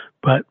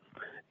 But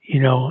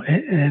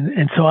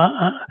and so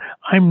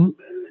I'm,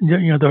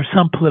 there are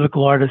some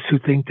political artists who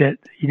think that,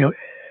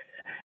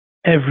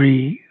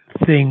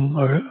 everything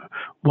or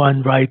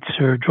one writes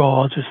or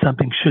draws or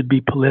something should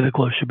be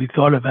political or should be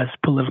thought of as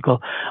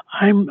political.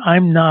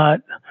 I'm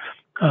not,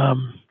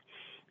 I'm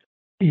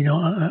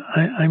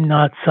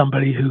not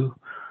somebody who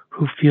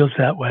feels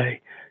that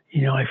way.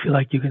 I feel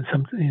like you can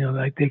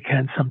like they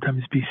can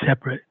sometimes be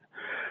separate,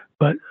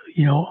 but,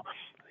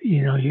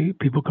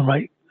 people can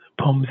write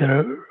poems that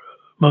are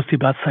mostly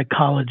about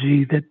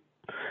psychology that,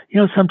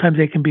 sometimes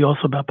they can be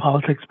also about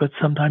politics, but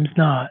sometimes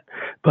not.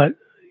 But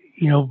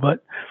a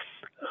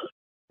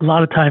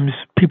lot of times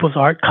people's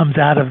art comes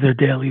out of their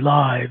daily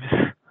lives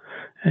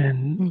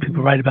and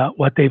people write about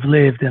what they've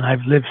lived. And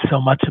I've lived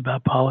so much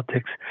about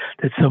politics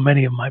that so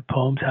many of my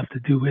poems have to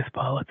do with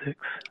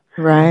politics.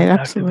 Right.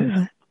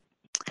 Absolutely.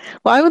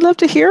 Well, I would love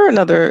to hear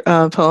another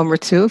poem or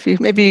two. If you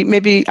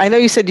maybe I know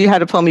you said you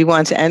had a poem you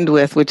wanted to end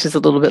with, which is a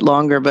little bit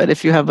longer, but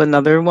if you have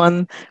another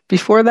one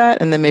before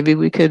that, and then maybe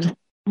we could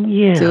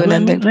do an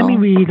ending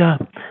poem.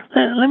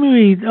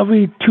 I'll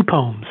read two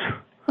poems.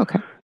 Okay.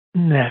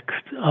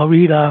 Next, I'll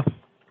read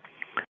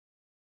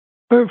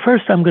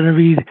first I'm going to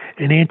read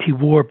an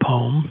anti-war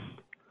poem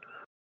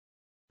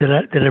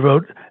that I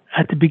wrote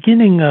at the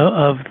beginning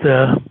of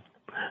the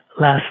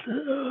last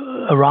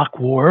Iraq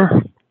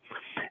War.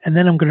 And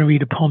then I'm going to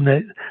read a poem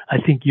that I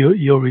think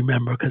you'll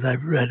remember because I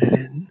read it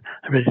in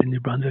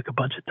New Brunswick a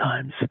bunch of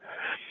times.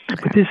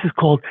 Okay. But this is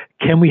called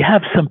 "Can We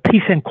Have Some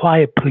Peace and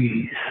Quiet,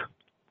 Please?"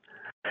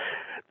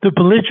 The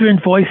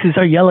belligerent voices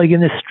are yelling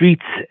in the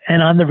streets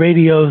and on the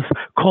radios,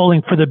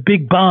 calling for the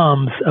big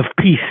bombs of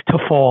peace to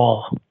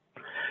fall.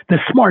 The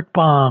smart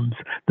bombs,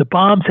 the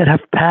bombs that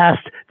have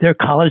passed their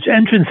college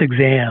entrance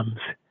exams.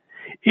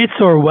 It's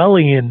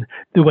Orwellian,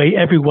 the way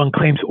everyone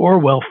claims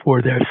Orwell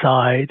for their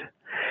side.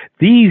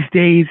 These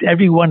days,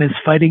 everyone is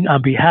fighting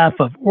on behalf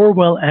of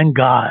Orwell and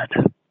God.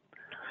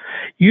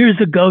 Years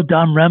ago,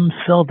 Don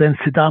Rumsfeld and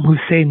Saddam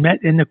Hussein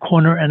met in the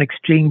corner and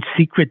exchanged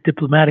secret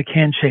diplomatic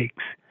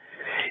handshakes.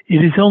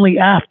 It is only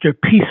after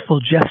peaceful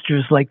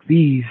gestures like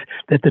these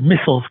that the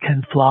missiles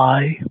can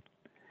fly.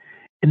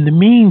 In the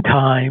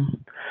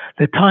meantime,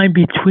 the time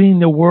between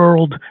the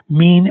world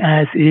mean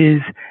as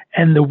is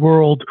and the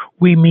world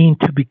we mean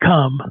to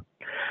become,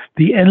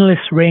 the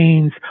endless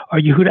rains are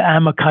Yehuda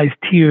Amakai's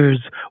tears,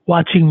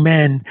 watching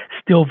men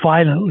still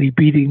violently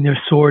beating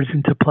their swords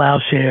into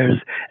plowshares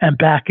and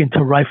back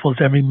into rifles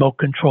and remote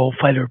control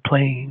fighter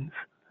planes.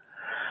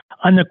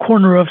 On the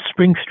corner of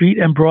Spring Street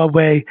and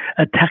Broadway,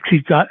 a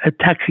taxi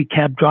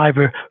cab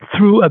driver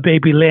threw a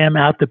baby lamb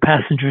out the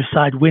passenger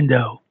side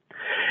window.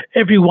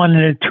 Everyone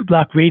in a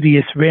 2-block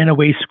radius ran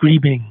away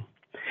screaming.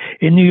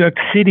 In New York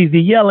City,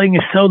 the yelling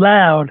is so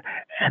loud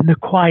and the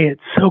quiet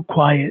so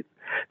quiet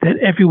that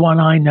everyone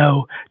I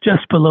know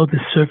just below the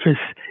surface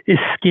is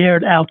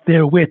scared out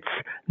their wits,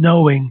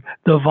 knowing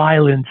the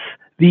violence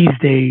these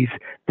days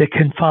that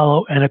can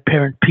follow an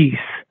apparent peace.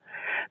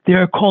 They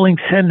are calling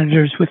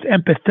senators with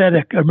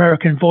empathetic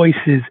American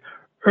voices,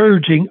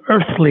 urging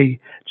earthly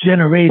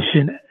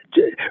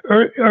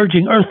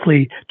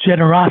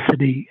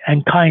generosity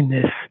and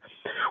kindness,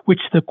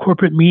 which the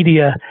corporate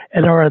media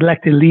and our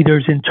elected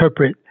leaders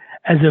interpret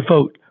as a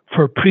vote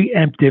for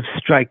preemptive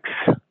strikes.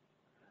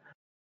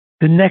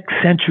 The next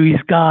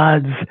century's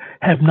gods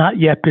have not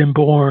yet been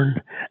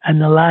born,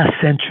 and the last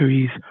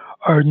centuries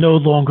are no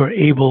longer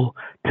able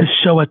to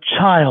show a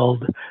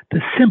child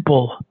the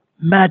simple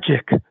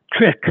magic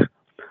trick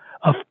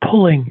of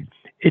pulling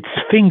its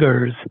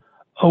fingers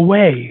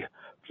away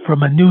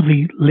from a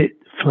newly lit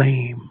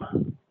flame.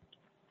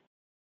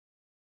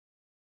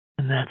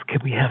 And that's,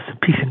 can we have some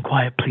peace and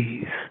quiet,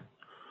 please?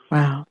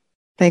 Wow.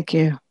 Thank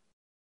you.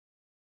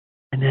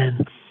 And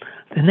then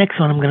the next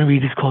one I'm going to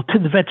read is called To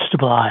the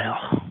Vegetable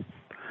Aisle.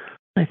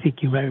 I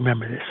think you might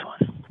remember this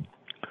one.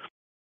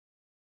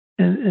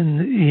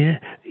 And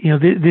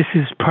this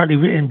is partly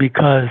written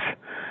because,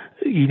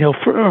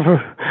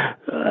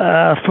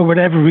 for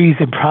whatever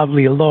reason,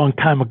 probably a long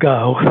time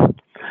ago,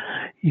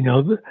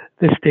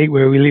 the state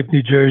where we live,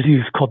 New Jersey,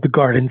 is called the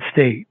Garden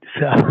State.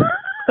 So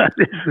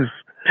this is.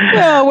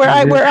 Well,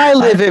 where I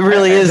live, it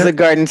really is the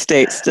Garden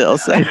State still.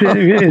 So. Is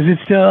it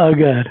still? Oh,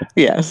 good.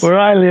 Yes. Where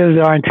I live,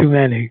 there aren't too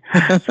many.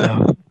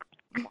 So.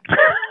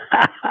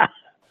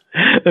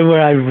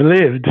 Where I've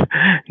lived,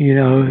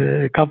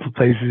 a couple of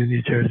places in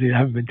New Jersey, there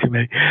haven't been too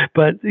many.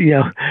 But,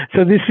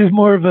 so this is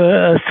more of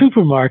a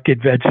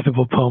supermarket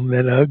vegetable poem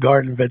than a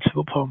garden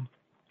vegetable poem.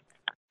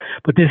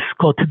 But this is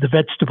called To the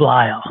Vegetable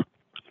Aisle.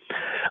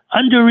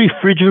 Under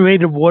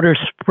refrigerated water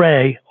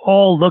spray,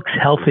 all looks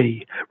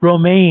healthy.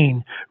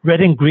 Romaine,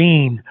 red and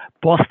green,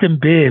 Boston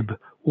Bib,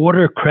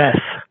 watercress.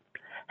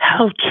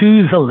 How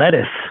choose a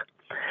lettuce?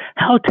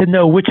 How to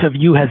know which of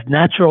you has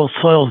natural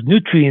soil's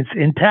nutrients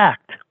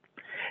intact?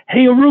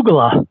 Hey,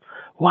 arugula,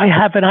 why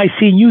haven't I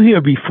seen you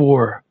here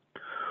before?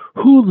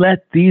 Who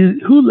let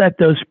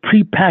those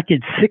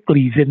prepackaged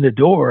sicklies in the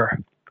door?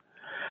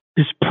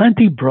 There's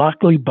plenty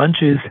broccoli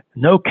bunches,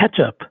 no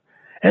ketchup.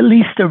 At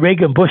least the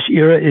Reagan Bush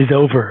era is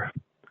over.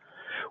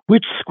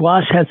 Which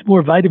squash has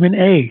more vitamin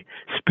A,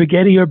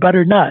 spaghetti or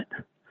butternut?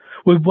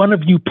 Would one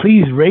of you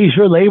please raise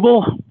your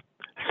label?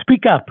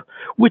 Speak up.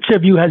 Which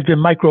of you has been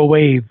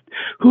microwaved?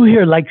 Who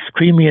here likes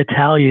creamy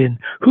Italian?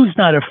 Who's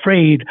not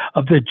afraid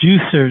of the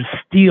juicer's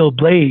steel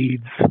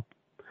blades?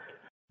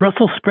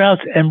 Brussels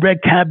sprouts and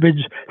red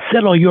cabbage,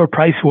 settle your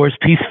price wars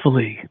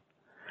peacefully.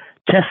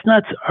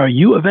 Chestnuts, are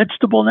you a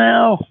vegetable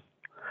now?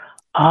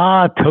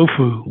 Ah,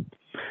 tofu.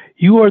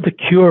 You are the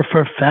cure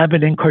for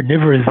famine and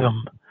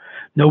carnivorism.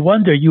 No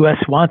wonder U.S.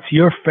 wants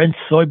your French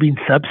soybean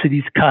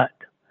subsidies cut.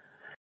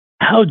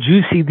 How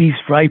juicy these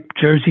ripe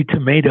Jersey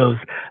tomatoes,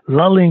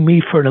 lulling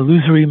me for an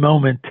illusory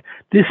moment.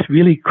 This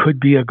really could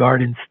be a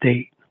garden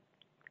state.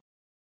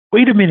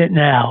 Wait a minute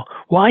now.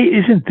 Why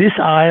isn't this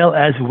aisle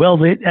as well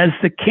lit as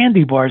the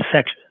candy bar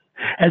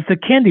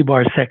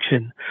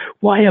section?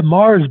 Why a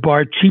Mars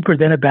bar cheaper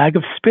than a bag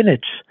of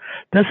spinach?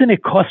 Doesn't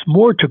it cost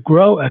more to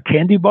grow a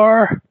candy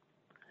bar?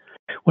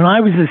 When I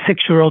was a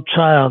 6-year-old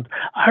child,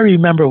 I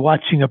remember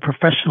watching a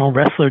professional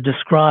wrestler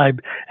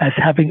described as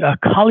having a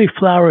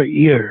cauliflower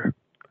ear.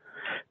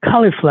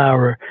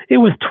 Cauliflower, it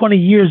was 20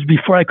 years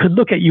before I could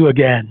look at you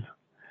again.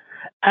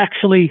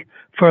 Actually,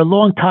 for a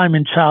long time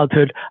in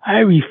childhood, I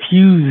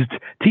refused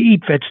to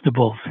eat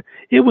vegetables.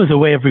 It was a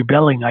way of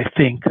rebelling, I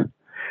think.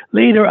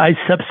 Later, I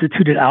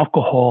substituted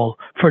alcohol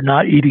for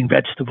not eating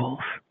vegetables.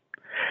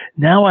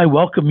 Now I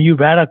welcome you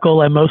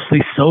radical and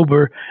mostly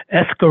sober,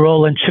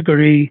 escarole and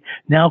chicory,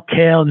 now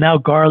kale, now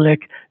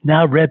garlic,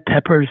 now red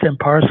peppers and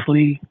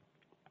parsley.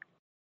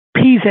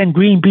 Peas and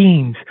green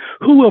beans,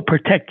 who will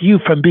protect you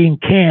from being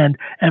canned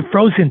and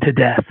frozen to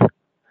death?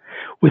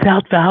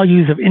 Without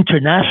values of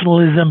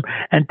internationalism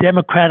and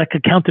democratic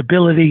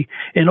accountability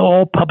in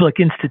all public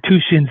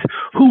institutions,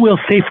 who will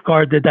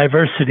safeguard the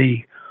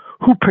diversity?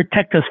 Who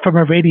protect us from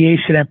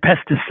irradiation and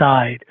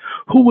pesticide?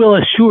 Who will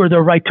assure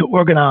the right to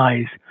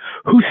organize?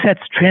 Who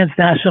sets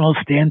transnational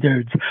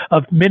standards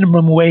of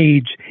minimum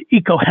wage,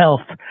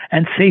 eco-health,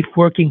 and safe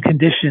working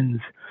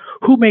conditions?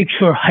 Who makes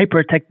sure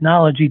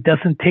hyper-technology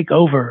doesn't take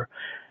over?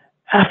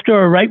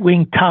 After a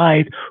right-wing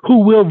tide, who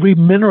will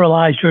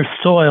remineralize your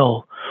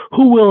soil?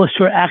 Who will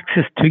assure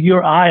access to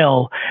your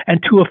aisle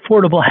and to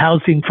affordable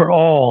housing for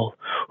all?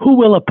 Who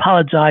will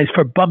apologize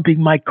for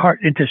bumping my cart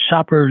into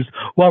shoppers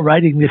while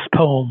writing this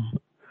poem?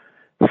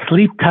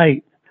 Sleep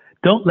tight.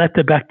 Don't let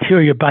the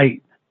bacteria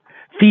bite.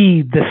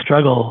 Feed the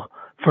struggle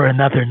for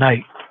another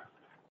night.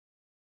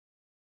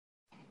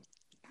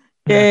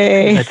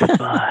 Yay. That's a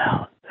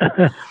file.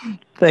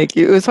 Thank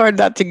you. It was hard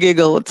not to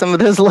giggle at some of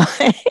those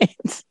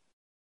lines.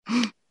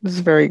 It was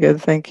very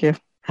good. Thank you.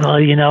 Well,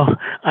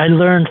 I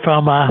learned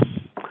from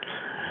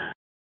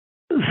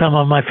some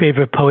of my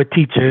favorite poet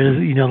teachers,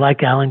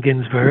 like Allen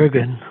Ginsberg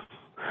and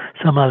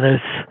some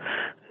others,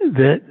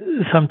 that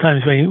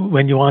sometimes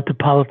when you want the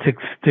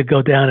politics to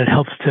go down, it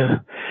helps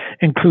to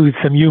include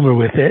some humor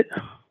with it.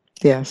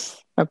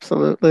 Yes,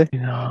 absolutely.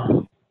 Yeah.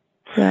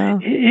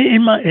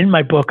 In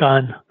my book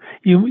on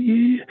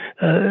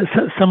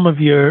some of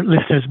your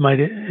listeners might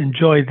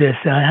enjoy this,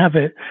 and I have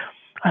it.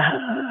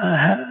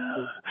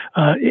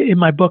 In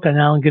my book on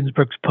Allen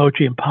Ginsberg's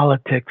poetry and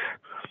politics,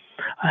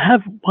 I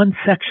have one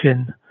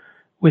section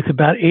with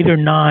about 8 or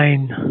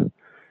 9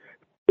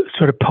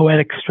 sort of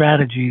poetic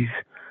strategies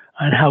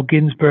on how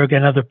Ginsberg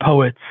and other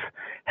poets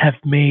have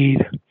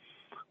made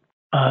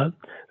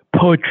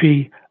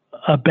poetry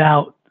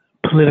about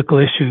political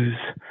issues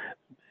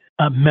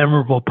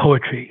memorable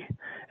poetry,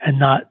 and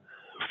not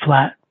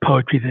flat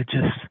poetry that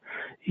just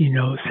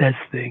says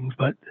things,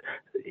 but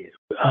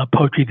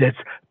poetry that's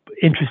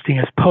interesting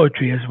as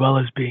poetry as well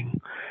as being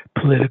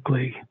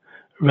politically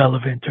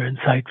relevant or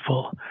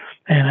insightful.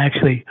 And I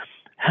actually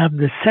have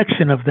this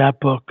section of that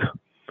book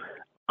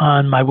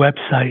on my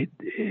website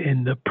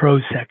in the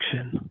prose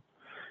section,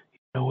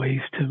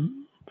 ways to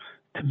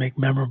make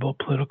memorable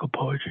political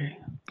poetry.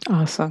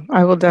 Awesome.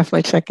 I will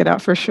definitely check it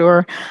out for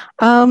sure.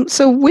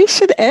 So we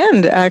should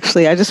end,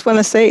 actually. I just want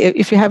to say,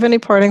 if you have any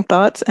parting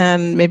thoughts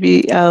and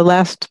maybe a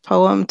last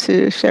poem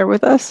to share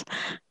with us.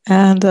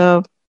 And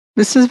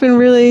this has been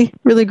really,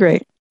 really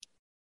great.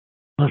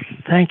 Well,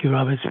 thank you,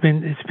 Rob. It's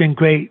been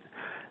great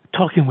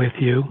talking with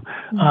you.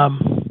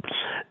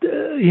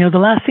 The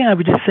last thing I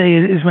would just say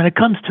is when it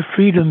comes to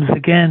freedoms,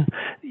 again,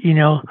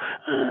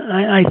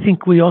 I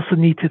think we also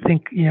need to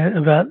think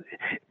about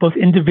both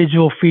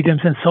individual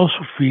freedoms and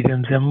social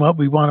freedoms, and what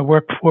we want to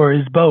work for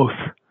is both.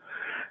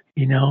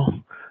 We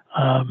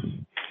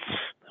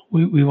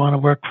want to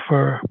work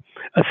for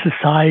a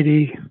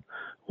society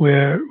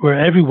where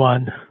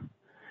everyone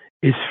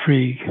is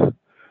free.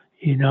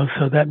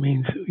 So that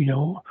means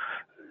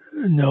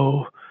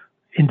no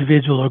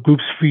individual or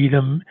group's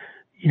freedom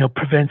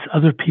prevents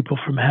other people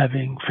from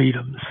having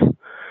freedoms.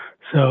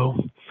 So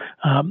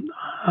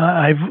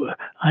I've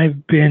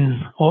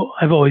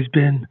always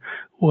been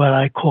what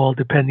I call,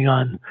 depending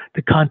on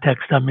the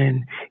context I'm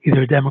in,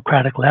 either a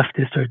democratic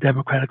leftist or a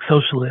democratic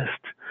socialist.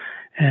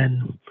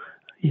 And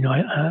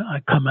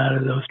I come out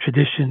of those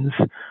traditions,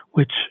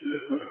 which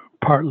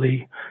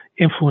partly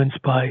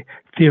influenced by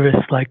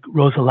theorists like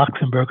Rosa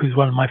Luxemburg, who's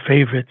one of my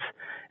favorites,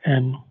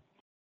 and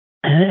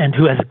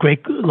who has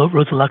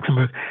Rosa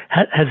Luxemburg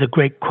has a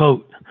great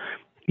quote.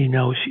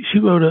 She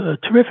wrote a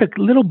terrific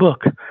little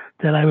book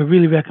that I would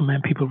really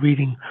recommend people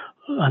reading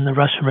on the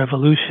Russian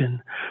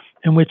Revolution,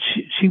 in which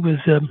she was,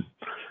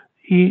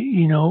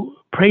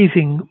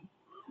 praising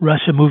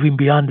Russia moving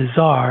beyond the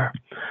Tsar,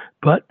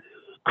 but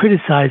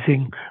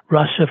criticizing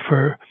Russia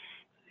for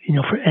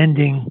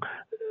ending,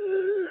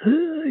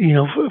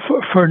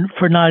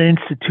 for not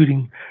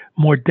instituting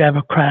more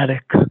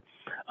democratic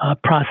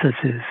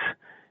processes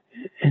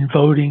in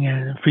voting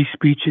and free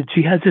speech. And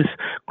she has this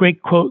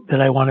great quote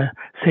that I want to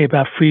say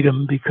about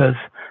freedom, because,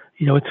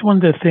 it's one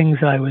of the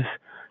things I was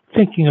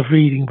thinking of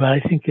reading, but I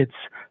think it's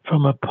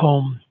from a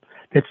poem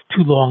that's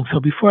too long. So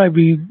before I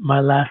read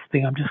my last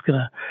thing, I'm just going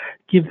to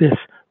give this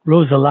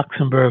Rosa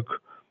Luxemburg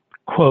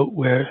quote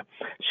where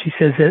she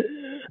says that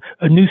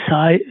a new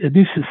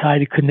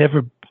society could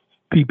never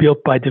be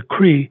built by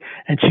decree.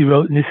 And she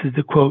wrote, and this is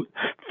the quote,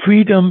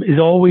 "Freedom is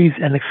always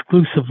and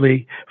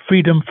exclusively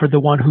freedom for the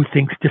one who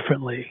thinks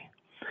differently."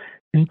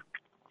 And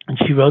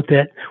she wrote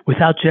that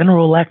without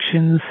general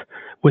elections,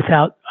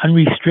 without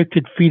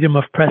unrestricted freedom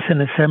of press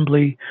and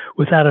assembly,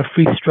 without a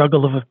free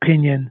struggle of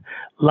opinion,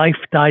 life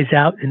dies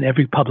out in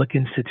every public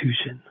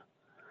institution.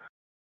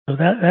 So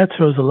that's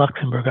Rosa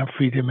Luxemburg on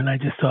freedom, and I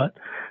just thought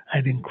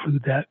I'd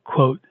include that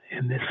quote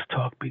in this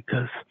talk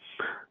because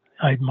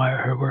I admire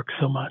her work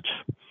so much.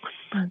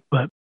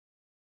 But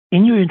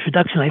in your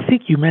introduction, I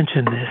think you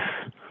mentioned this,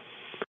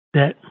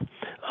 that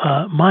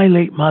my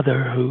late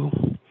mother, who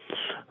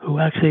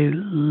actually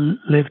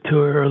lived to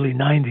her early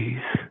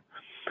 90s,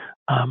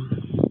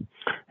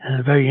 and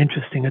a very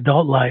interesting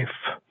adult life,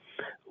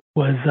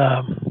 was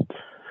a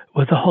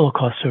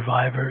Holocaust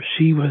survivor.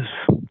 She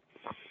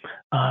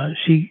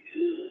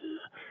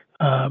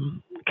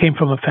came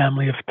from a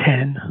family of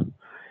 10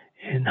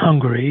 in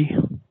Hungary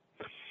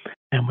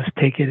and was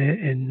taken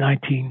in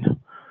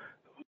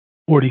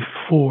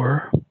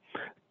 1944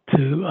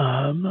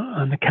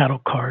 on the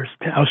cattle cars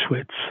to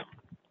Auschwitz,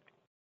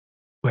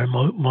 where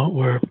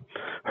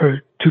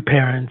her 2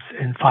 parents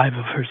and 5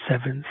 of her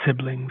 7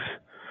 siblings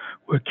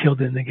were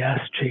killed in the gas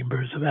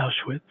chambers of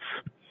Auschwitz.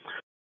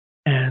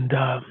 And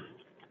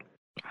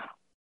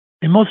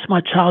in most of my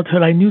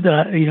childhood, I knew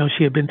that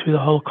she had been through the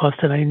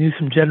Holocaust, and I knew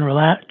some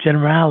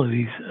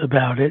generalities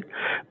about it.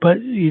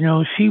 But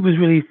she was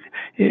really.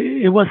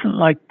 It wasn't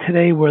like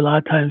today, where a lot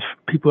of times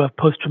people who have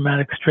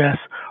post-traumatic stress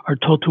are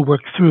told to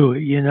work through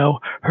it.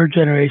 Her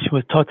generation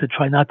was taught to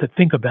try not to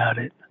think about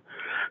it.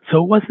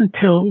 So it wasn't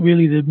until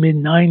really the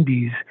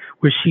mid-90s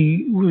where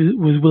she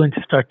was willing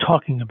to start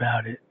talking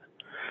about it.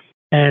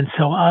 And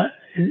so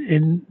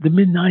in the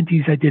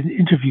mid-90s, I did an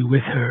interview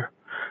with her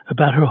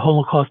about her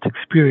Holocaust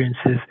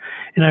experiences,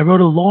 and I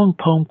wrote a long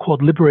poem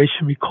called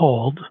Liberation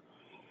Recalled,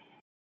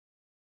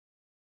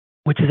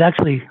 which is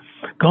actually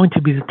going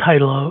to be the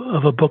title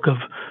of a book of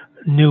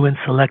new and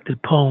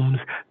selected poems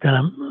that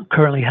I'm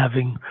currently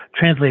having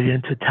translated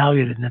into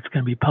Italian, and that's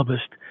going to be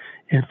published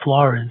in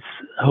Florence,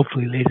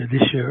 hopefully later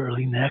this year,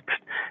 early next.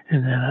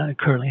 And then I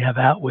currently have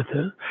out with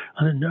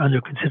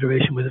under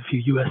consideration with a few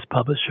U.S.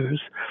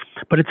 publishers.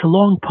 But it's a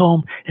long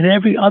poem, and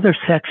every other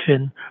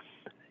section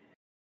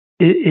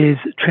is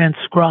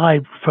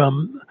transcribed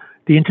from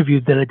the interview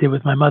that I did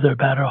with my mother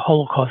about her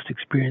Holocaust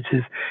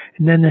experiences.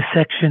 And then the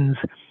sections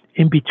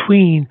in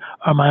between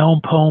are my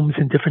own poems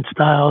in different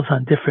styles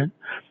on different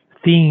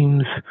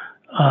themes,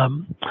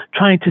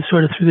 trying to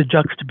sort of, through the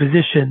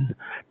juxtaposition,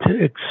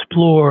 to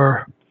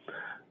explore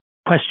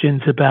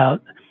questions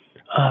about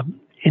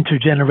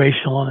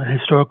intergenerational and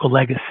historical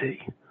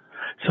legacy.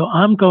 So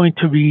I'm going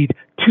to read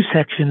two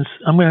sections.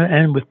 I'm going to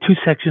end with two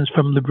sections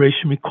from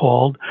Liberation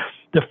Recalled.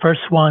 The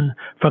first one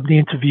from the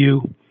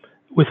interview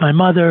with my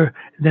mother,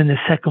 and then the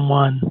second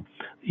one,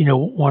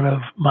 one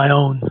of my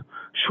own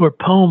short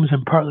poems.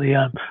 And partly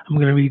I'm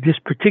going to read this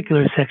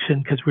particular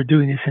section because we're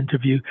doing this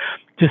interview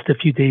just a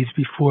few days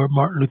before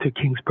Martin Luther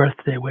King's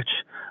birthday, which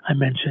I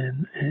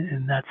mentioned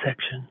in that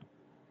section.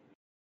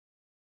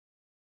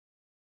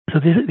 So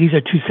these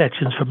are two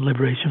sections from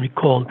Liberation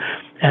Recalled,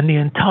 and the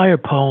entire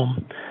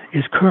poem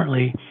is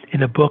currently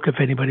in a book, if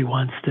anybody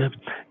wants to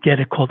get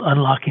it, called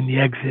Unlocking the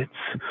Exits,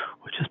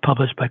 which is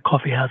published by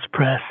Coffee House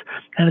Press,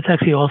 and it's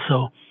actually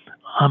also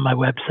on my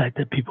website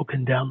that people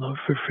can download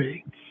for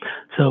free.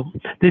 So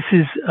this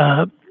is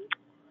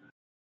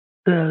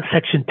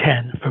section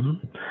 10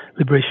 from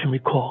Liberation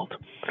Recalled,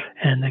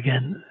 and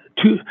again,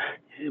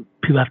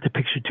 people have to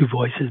picture two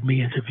voices,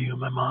 me interviewing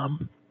my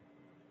mom,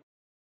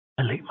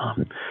 my late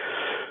mom.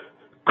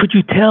 Could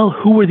you tell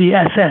who were the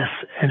SS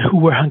and who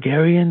were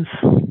Hungarians?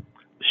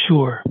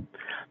 Sure.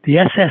 The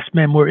SS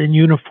men were in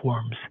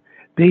uniforms.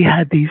 They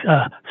had these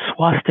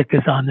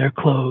swastikas on their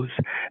clothes.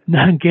 And the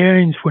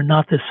Hungarians were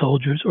not the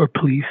soldiers or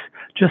police,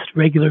 just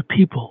regular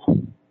people.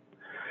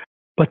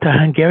 But the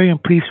Hungarian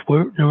police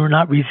were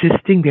not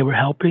resisting, they were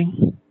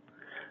helping.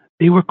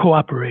 They were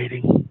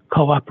cooperating.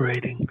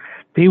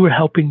 They were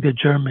helping the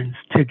Germans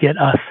to get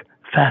us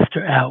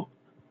faster out.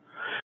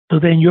 So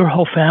then your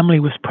whole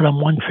family was put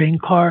on one train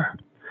car?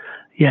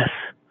 Yes,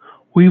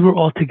 we were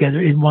all together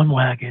in one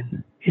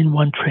wagon, in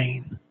one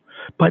train,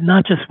 but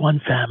not just one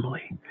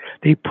family.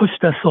 They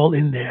pushed us all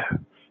in there.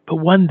 But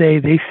one day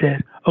they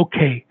said,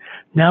 okay,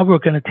 now we're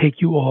going to take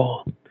you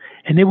all.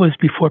 And it was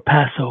before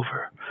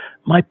Passover.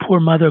 My poor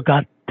mother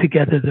got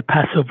together the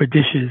Passover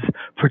dishes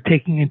for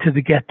taking into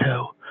the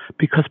ghetto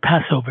because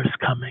Passover's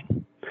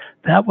coming.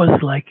 That was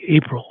like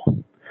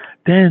April.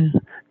 Then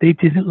they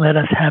didn't let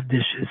us have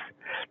dishes.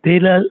 They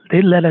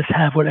let us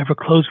have whatever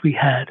clothes we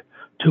had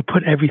to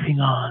put everything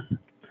on.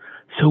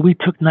 So we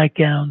took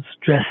nightgowns,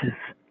 dresses.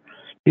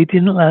 They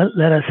didn't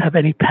let us have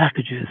any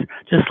packages,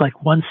 just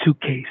like one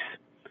suitcase.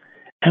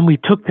 And we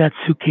took that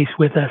suitcase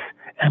with us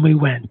and we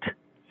went.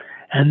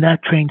 And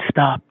that train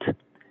stopped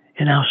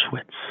in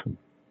Auschwitz.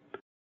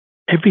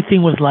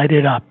 Everything was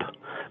lighted up,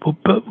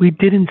 but we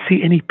didn't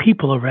see any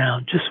people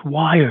around, just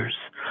wires.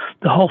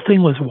 The whole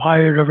thing was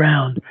wired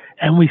around,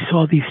 and we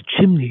saw these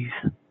chimneys.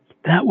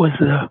 That was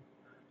the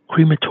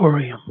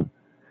crematorium,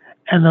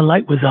 and the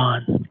light was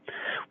on.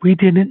 We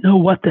didn't know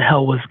what the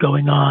hell was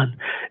going on.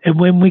 And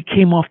when we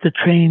came off the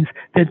trains,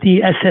 then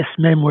the SS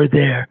men were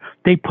there.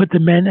 They put the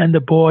men and the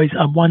boys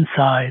on one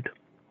side,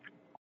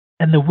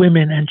 and the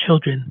women and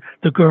children,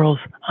 the girls,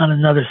 on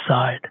another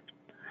side.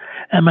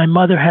 And my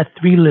mother had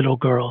 3 little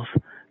girls,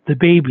 the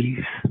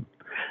babies.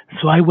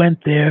 So I went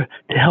there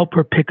to help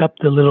her pick up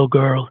the little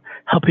girl,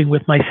 helping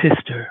with my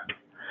sister.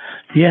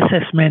 The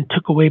SS men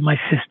took away my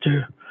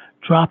sister,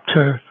 dropped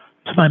her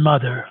to my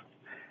mother,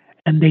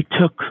 and they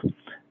took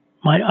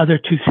my other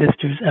 2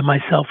 sisters and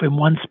myself in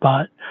one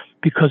spot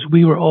because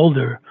we were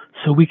older,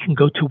 so we can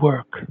go to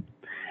work.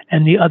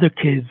 And the other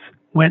kids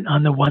went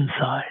on the one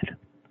side.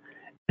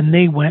 And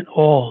they went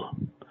all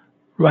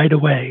right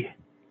away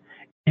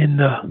in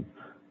the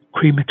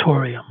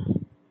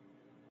crematorium.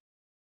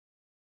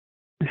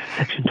 This is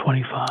section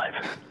 25.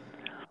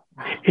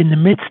 In the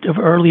midst of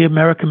early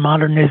American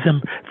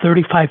modernism,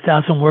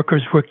 35,000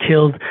 workers were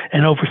killed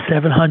and over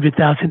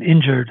 700,000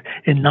 injured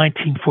in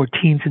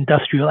 1914's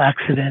industrial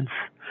accidents.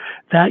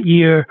 That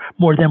year,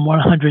 more than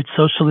 100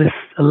 socialists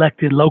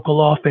elected local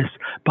office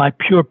by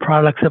pure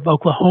products of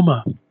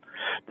Oklahoma.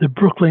 The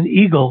Brooklyn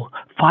Eagle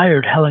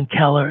fired Helen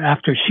Keller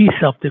after she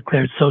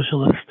self-declared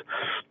socialist,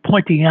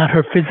 pointing out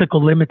her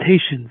physical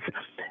limitations,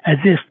 as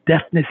if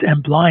deafness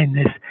and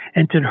blindness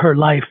entered her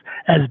life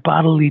as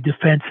bodily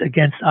defense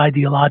against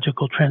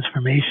ideological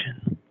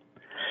transformation.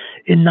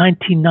 In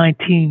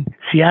 1919,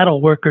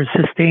 Seattle workers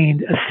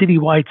sustained a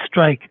citywide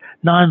strike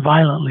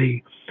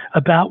nonviolently,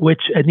 about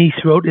which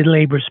Anise wrote in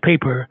Labor's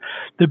paper,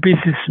 "The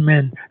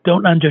businessmen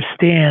don't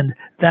understand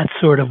that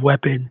sort of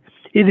weapon.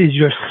 It is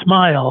your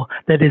smile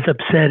that is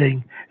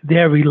upsetting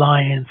their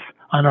reliance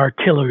on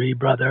artillery,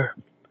 brother."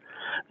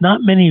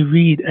 Not many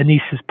read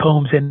Anis's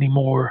poems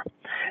anymore,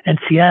 and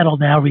Seattle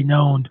now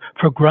renowned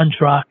for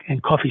grunge rock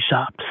and coffee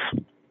shops.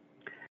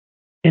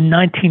 In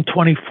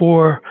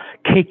 1924,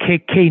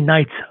 KKK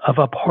Knights of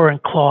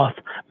Abhorrent Cloth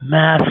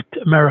masked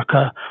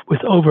America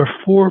with over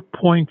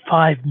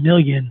 4.5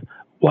 million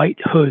white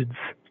hoods.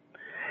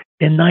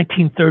 In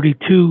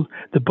 1932,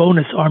 the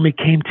Bonus Army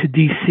came to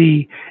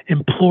D.C.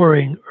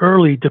 imploring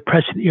early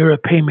Depression-era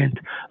payment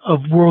of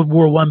World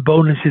War I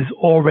bonuses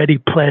already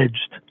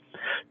pledged.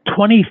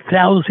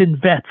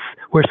 20,000 vets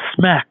were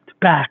smacked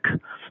back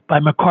by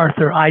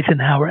MacArthur,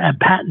 Eisenhower, and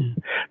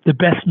Patton, the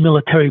best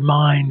military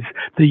minds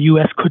the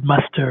U.S. could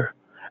muster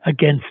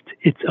against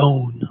its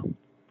own.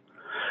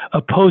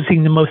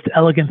 Opposing the most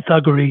elegant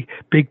thuggery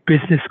big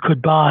business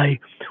could buy,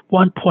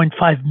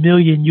 1.5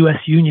 million U.S.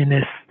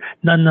 Unionists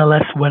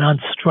nonetheless went on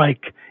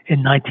strike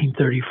in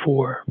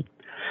 1934.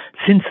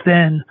 Since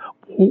then,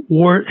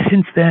 wars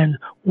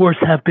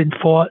have been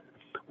fought,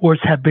 wars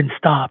have been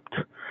stopped.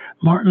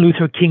 Martin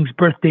Luther King's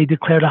birthday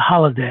declared a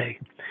holiday,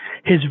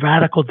 his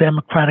radical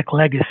democratic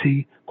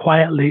legacy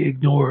quietly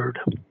ignored.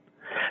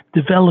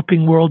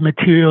 Developing world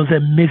materials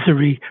and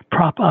misery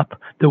prop up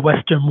the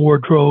Western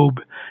wardrobe,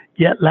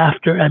 yet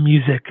laughter and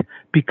music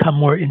become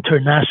more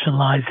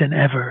internationalized than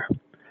ever.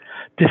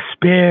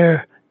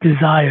 Despair,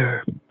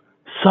 desire,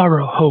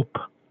 sorrow, hope,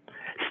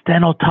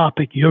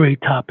 stenotopic,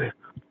 urotopic,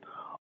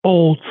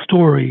 old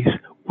stories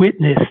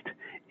witnessed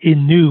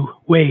in new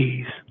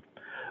ways.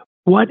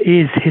 What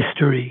is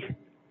history,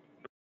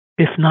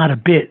 if not a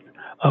bit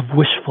of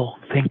wishful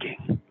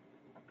thinking?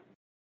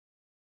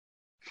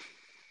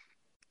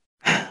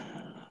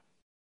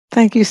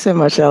 Thank you so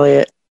much,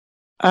 Eliot.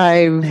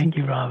 I'm Thank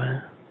you,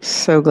 Robin.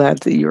 so glad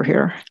that you're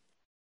here.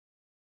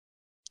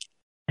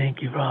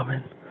 Thank you,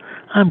 Robin.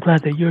 I'm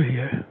glad that you're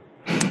here.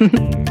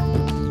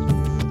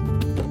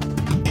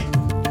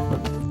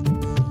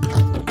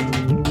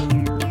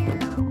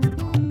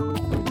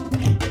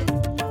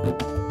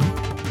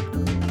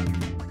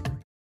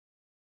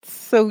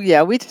 So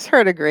yeah, we just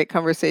heard a great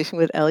conversation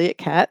with Eliot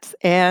Katz,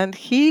 and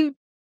he,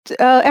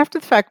 after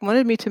the fact,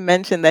 wanted me to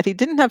mention that he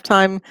didn't have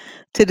time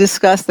to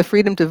discuss the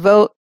freedom to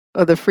vote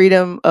or the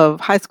freedom of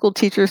high school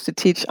teachers to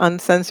teach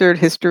uncensored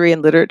history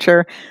and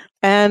literature,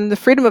 and the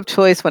freedom of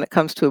choice when it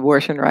comes to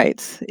abortion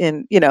rights.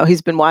 And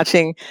he's been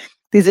watching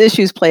these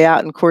issues play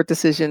out in court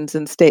decisions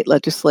and state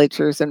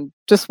legislatures, and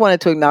just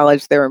wanted to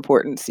acknowledge their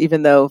importance,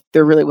 even though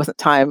there really wasn't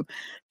time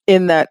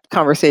in that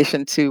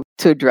conversation to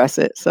address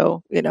it.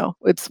 So,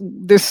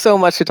 there's so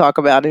much to talk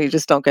about and you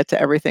just don't get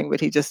to everything, but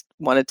he just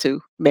wanted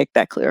to make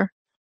that clear.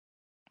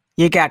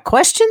 You got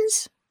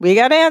questions? We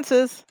got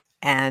answers.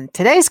 And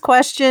today's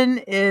question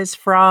is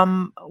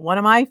from one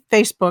of my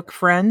Facebook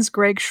friends,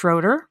 Greg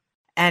Schroeder.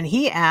 And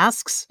he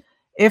asks,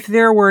 if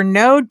there were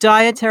no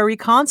dietary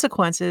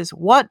consequences,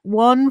 what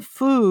one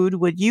food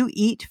would you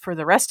eat for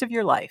the rest of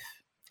your life?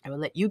 I will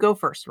let you go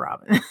first,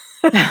 Robin.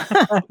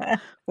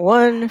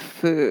 One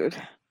food.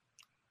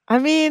 I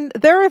mean,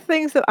 there are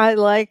things that I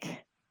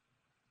like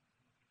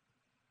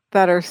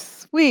that are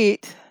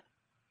sweet,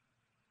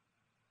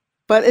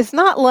 but it's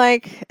not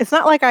like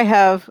I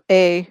have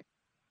a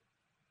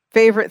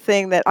favorite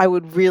thing that I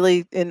would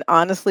really and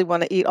honestly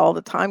want to eat all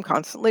the time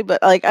constantly.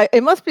 But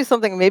it must be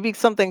maybe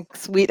something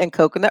sweet and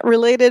coconut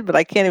related, but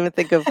I can't even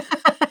think of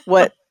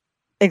what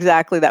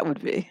exactly that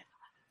would be.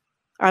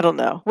 I don't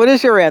know. What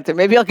is your answer?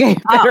 Maybe I'll get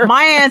you better.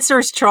 My answer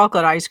is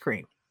chocolate ice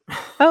cream.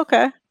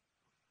 Okay.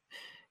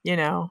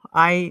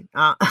 I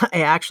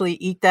actually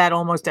eat that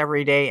almost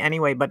every day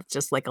anyway, but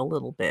just like a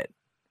little bit.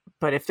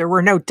 But if there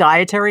were no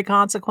dietary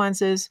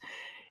consequences,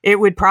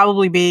 it would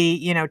probably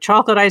be,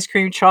 chocolate ice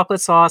cream,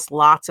 chocolate sauce,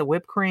 lots of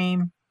whipped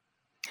cream.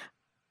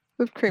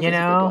 Whipped cream is a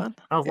good one.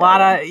 A lot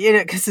of,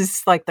 because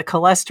it's like the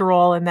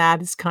cholesterol in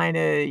that is kind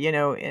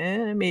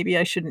of, maybe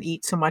I shouldn't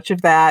eat so much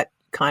of that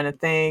kind of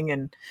thing.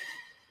 And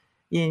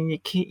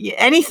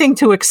anything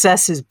to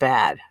excess is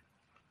bad.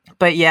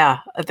 But yeah,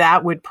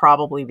 that would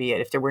probably be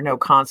it if there were no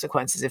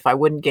consequences. If I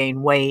wouldn't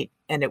gain weight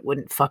and it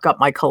wouldn't fuck up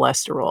my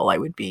cholesterol, I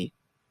would be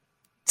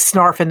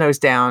snarfing those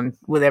down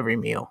with every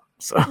meal.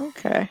 So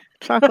okay,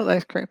 chocolate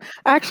ice cream.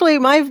 Actually,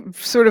 my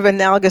sort of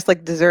analogous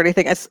like desserty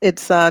thing,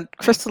 it's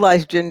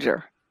crystallized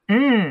ginger.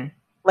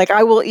 Like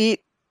I will eat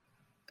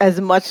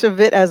as much of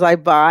it as I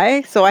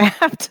buy, so I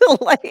have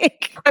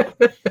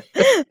to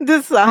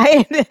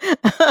decide.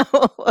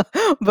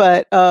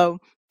 But I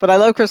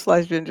love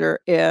crystallized ginger,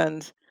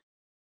 and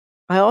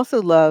I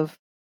also love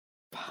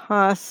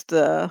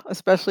pasta,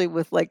 especially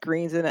with like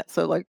greens in it.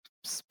 So like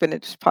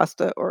spinach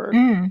pasta or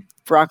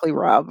broccoli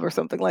rabe or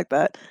something like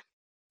that.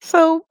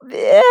 So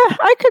yeah,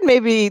 I could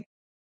maybe eat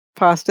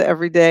pasta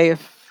every day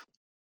if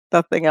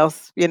nothing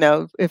else,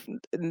 if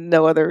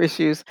no other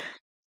issues.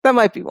 That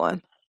might be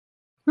one.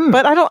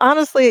 But I don't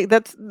honestly,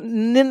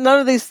 none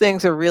of these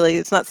things are really,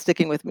 it's not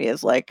sticking with me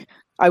as like,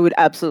 I would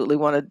absolutely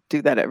want to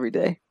do that every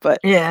day. But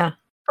yeah,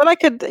 but I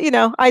could,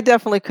 I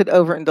definitely could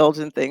overindulge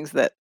in things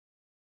that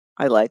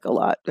I like a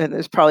lot. And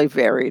there's probably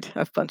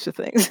a bunch of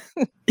things.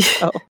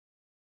 So,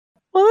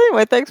 well,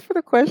 anyway, thanks for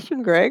the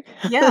question, Greg.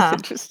 Yeah. That's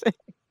interesting.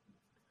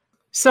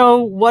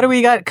 So what do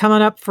we got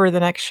coming up for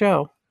the next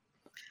show?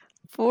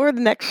 For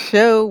the next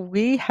show,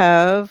 we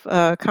have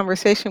a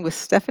conversation with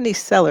Stephanie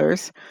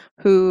Sellers,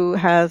 who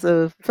has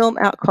a film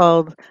out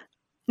called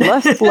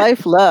Lust,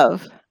 Life,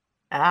 Love.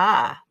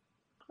 Ah.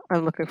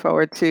 I'm looking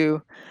forward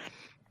to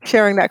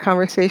sharing that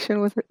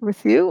conversation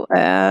with you.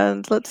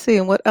 And let's see,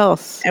 and what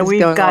else And is we've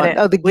going got on? it.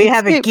 Oh, the we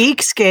have a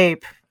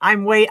Geekscape. Geekscape.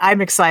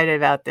 I'm excited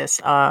about this.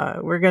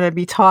 We're going to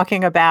be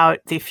talking about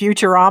the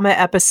Futurama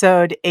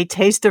episode, A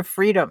Taste of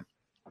Freedom.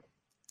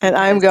 And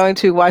I'm going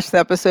to watch the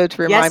episode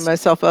to remind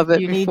myself of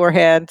it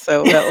beforehand.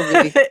 So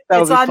that'll be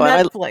on fun.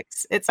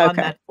 Netflix. It's on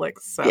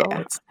Netflix. So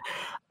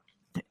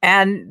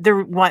and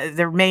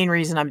the main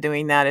reason I'm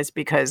doing that is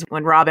because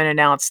when Robin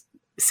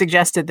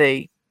suggested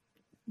the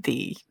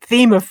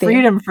theme of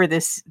freedom for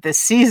this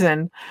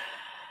season,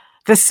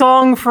 the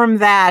song from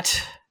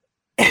that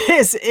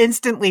is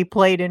instantly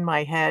played in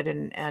my head,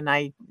 and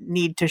I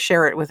need to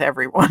share it with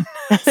everyone.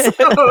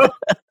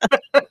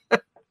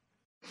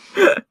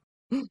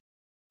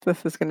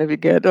 This is going to be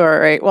good. All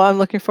right. Well, I'm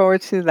looking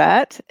forward to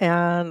that.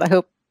 And I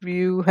hope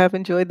you have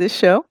enjoyed this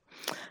show.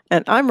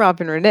 And I'm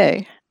Robin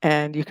Renee.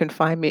 And you can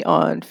find me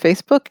on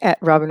Facebook at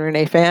Robin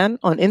Renee Fan,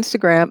 on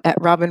Instagram at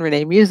Robin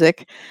Renee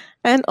Music,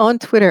 and on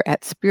Twitter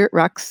at Spirit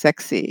Rock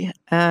Sexy.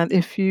 And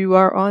if you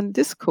are on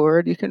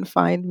Discord, you can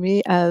find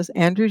me as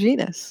Andrew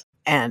Genus.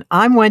 And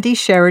I'm Wendy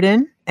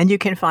Sheridan. And you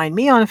can find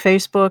me on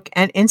Facebook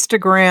and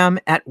Instagram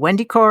at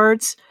Wendy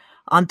Cards,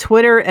 on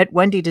Twitter at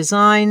Wendy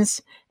Designs,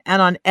 and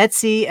on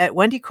Etsy at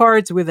Wendy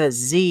Cards with a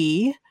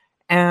Z.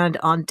 And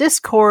on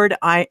Discord,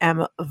 I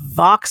am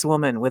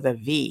Voxwoman with a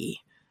V.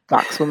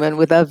 Voxwoman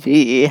with a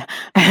V.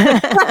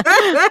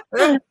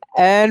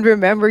 And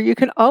remember, you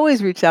can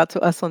always reach out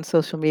to us on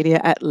social media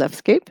at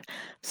Leftscape.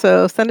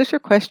 So send us your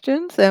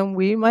questions and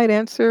we might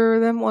answer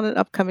them on an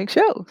upcoming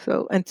show.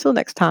 So until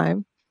next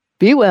time,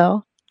 be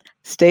well,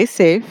 stay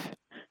safe,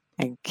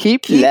 and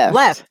keep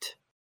left.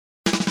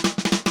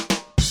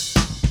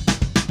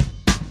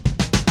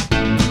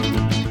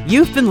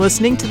 You've been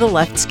listening to the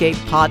Leftscape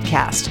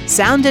podcast.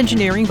 Sound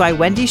engineering by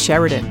Wendy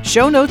Sheridan.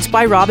 Show notes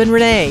by Robin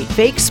Renee.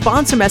 Fake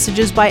sponsor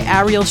messages by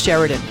Ariel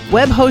Sheridan.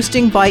 Web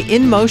hosting by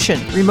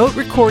InMotion. Remote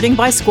recording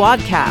by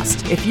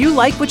Squadcast. If you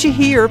like what you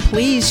hear,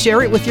 please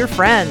share it with your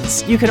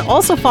friends. You can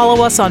also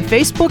follow us on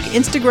Facebook,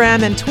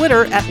 Instagram, and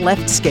Twitter at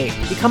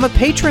Leftscape. Become a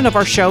patron of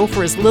our show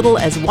for as little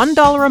as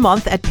 $1 a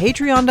month at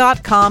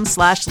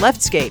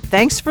patreon.com/Leftscape.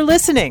 Thanks for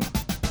listening.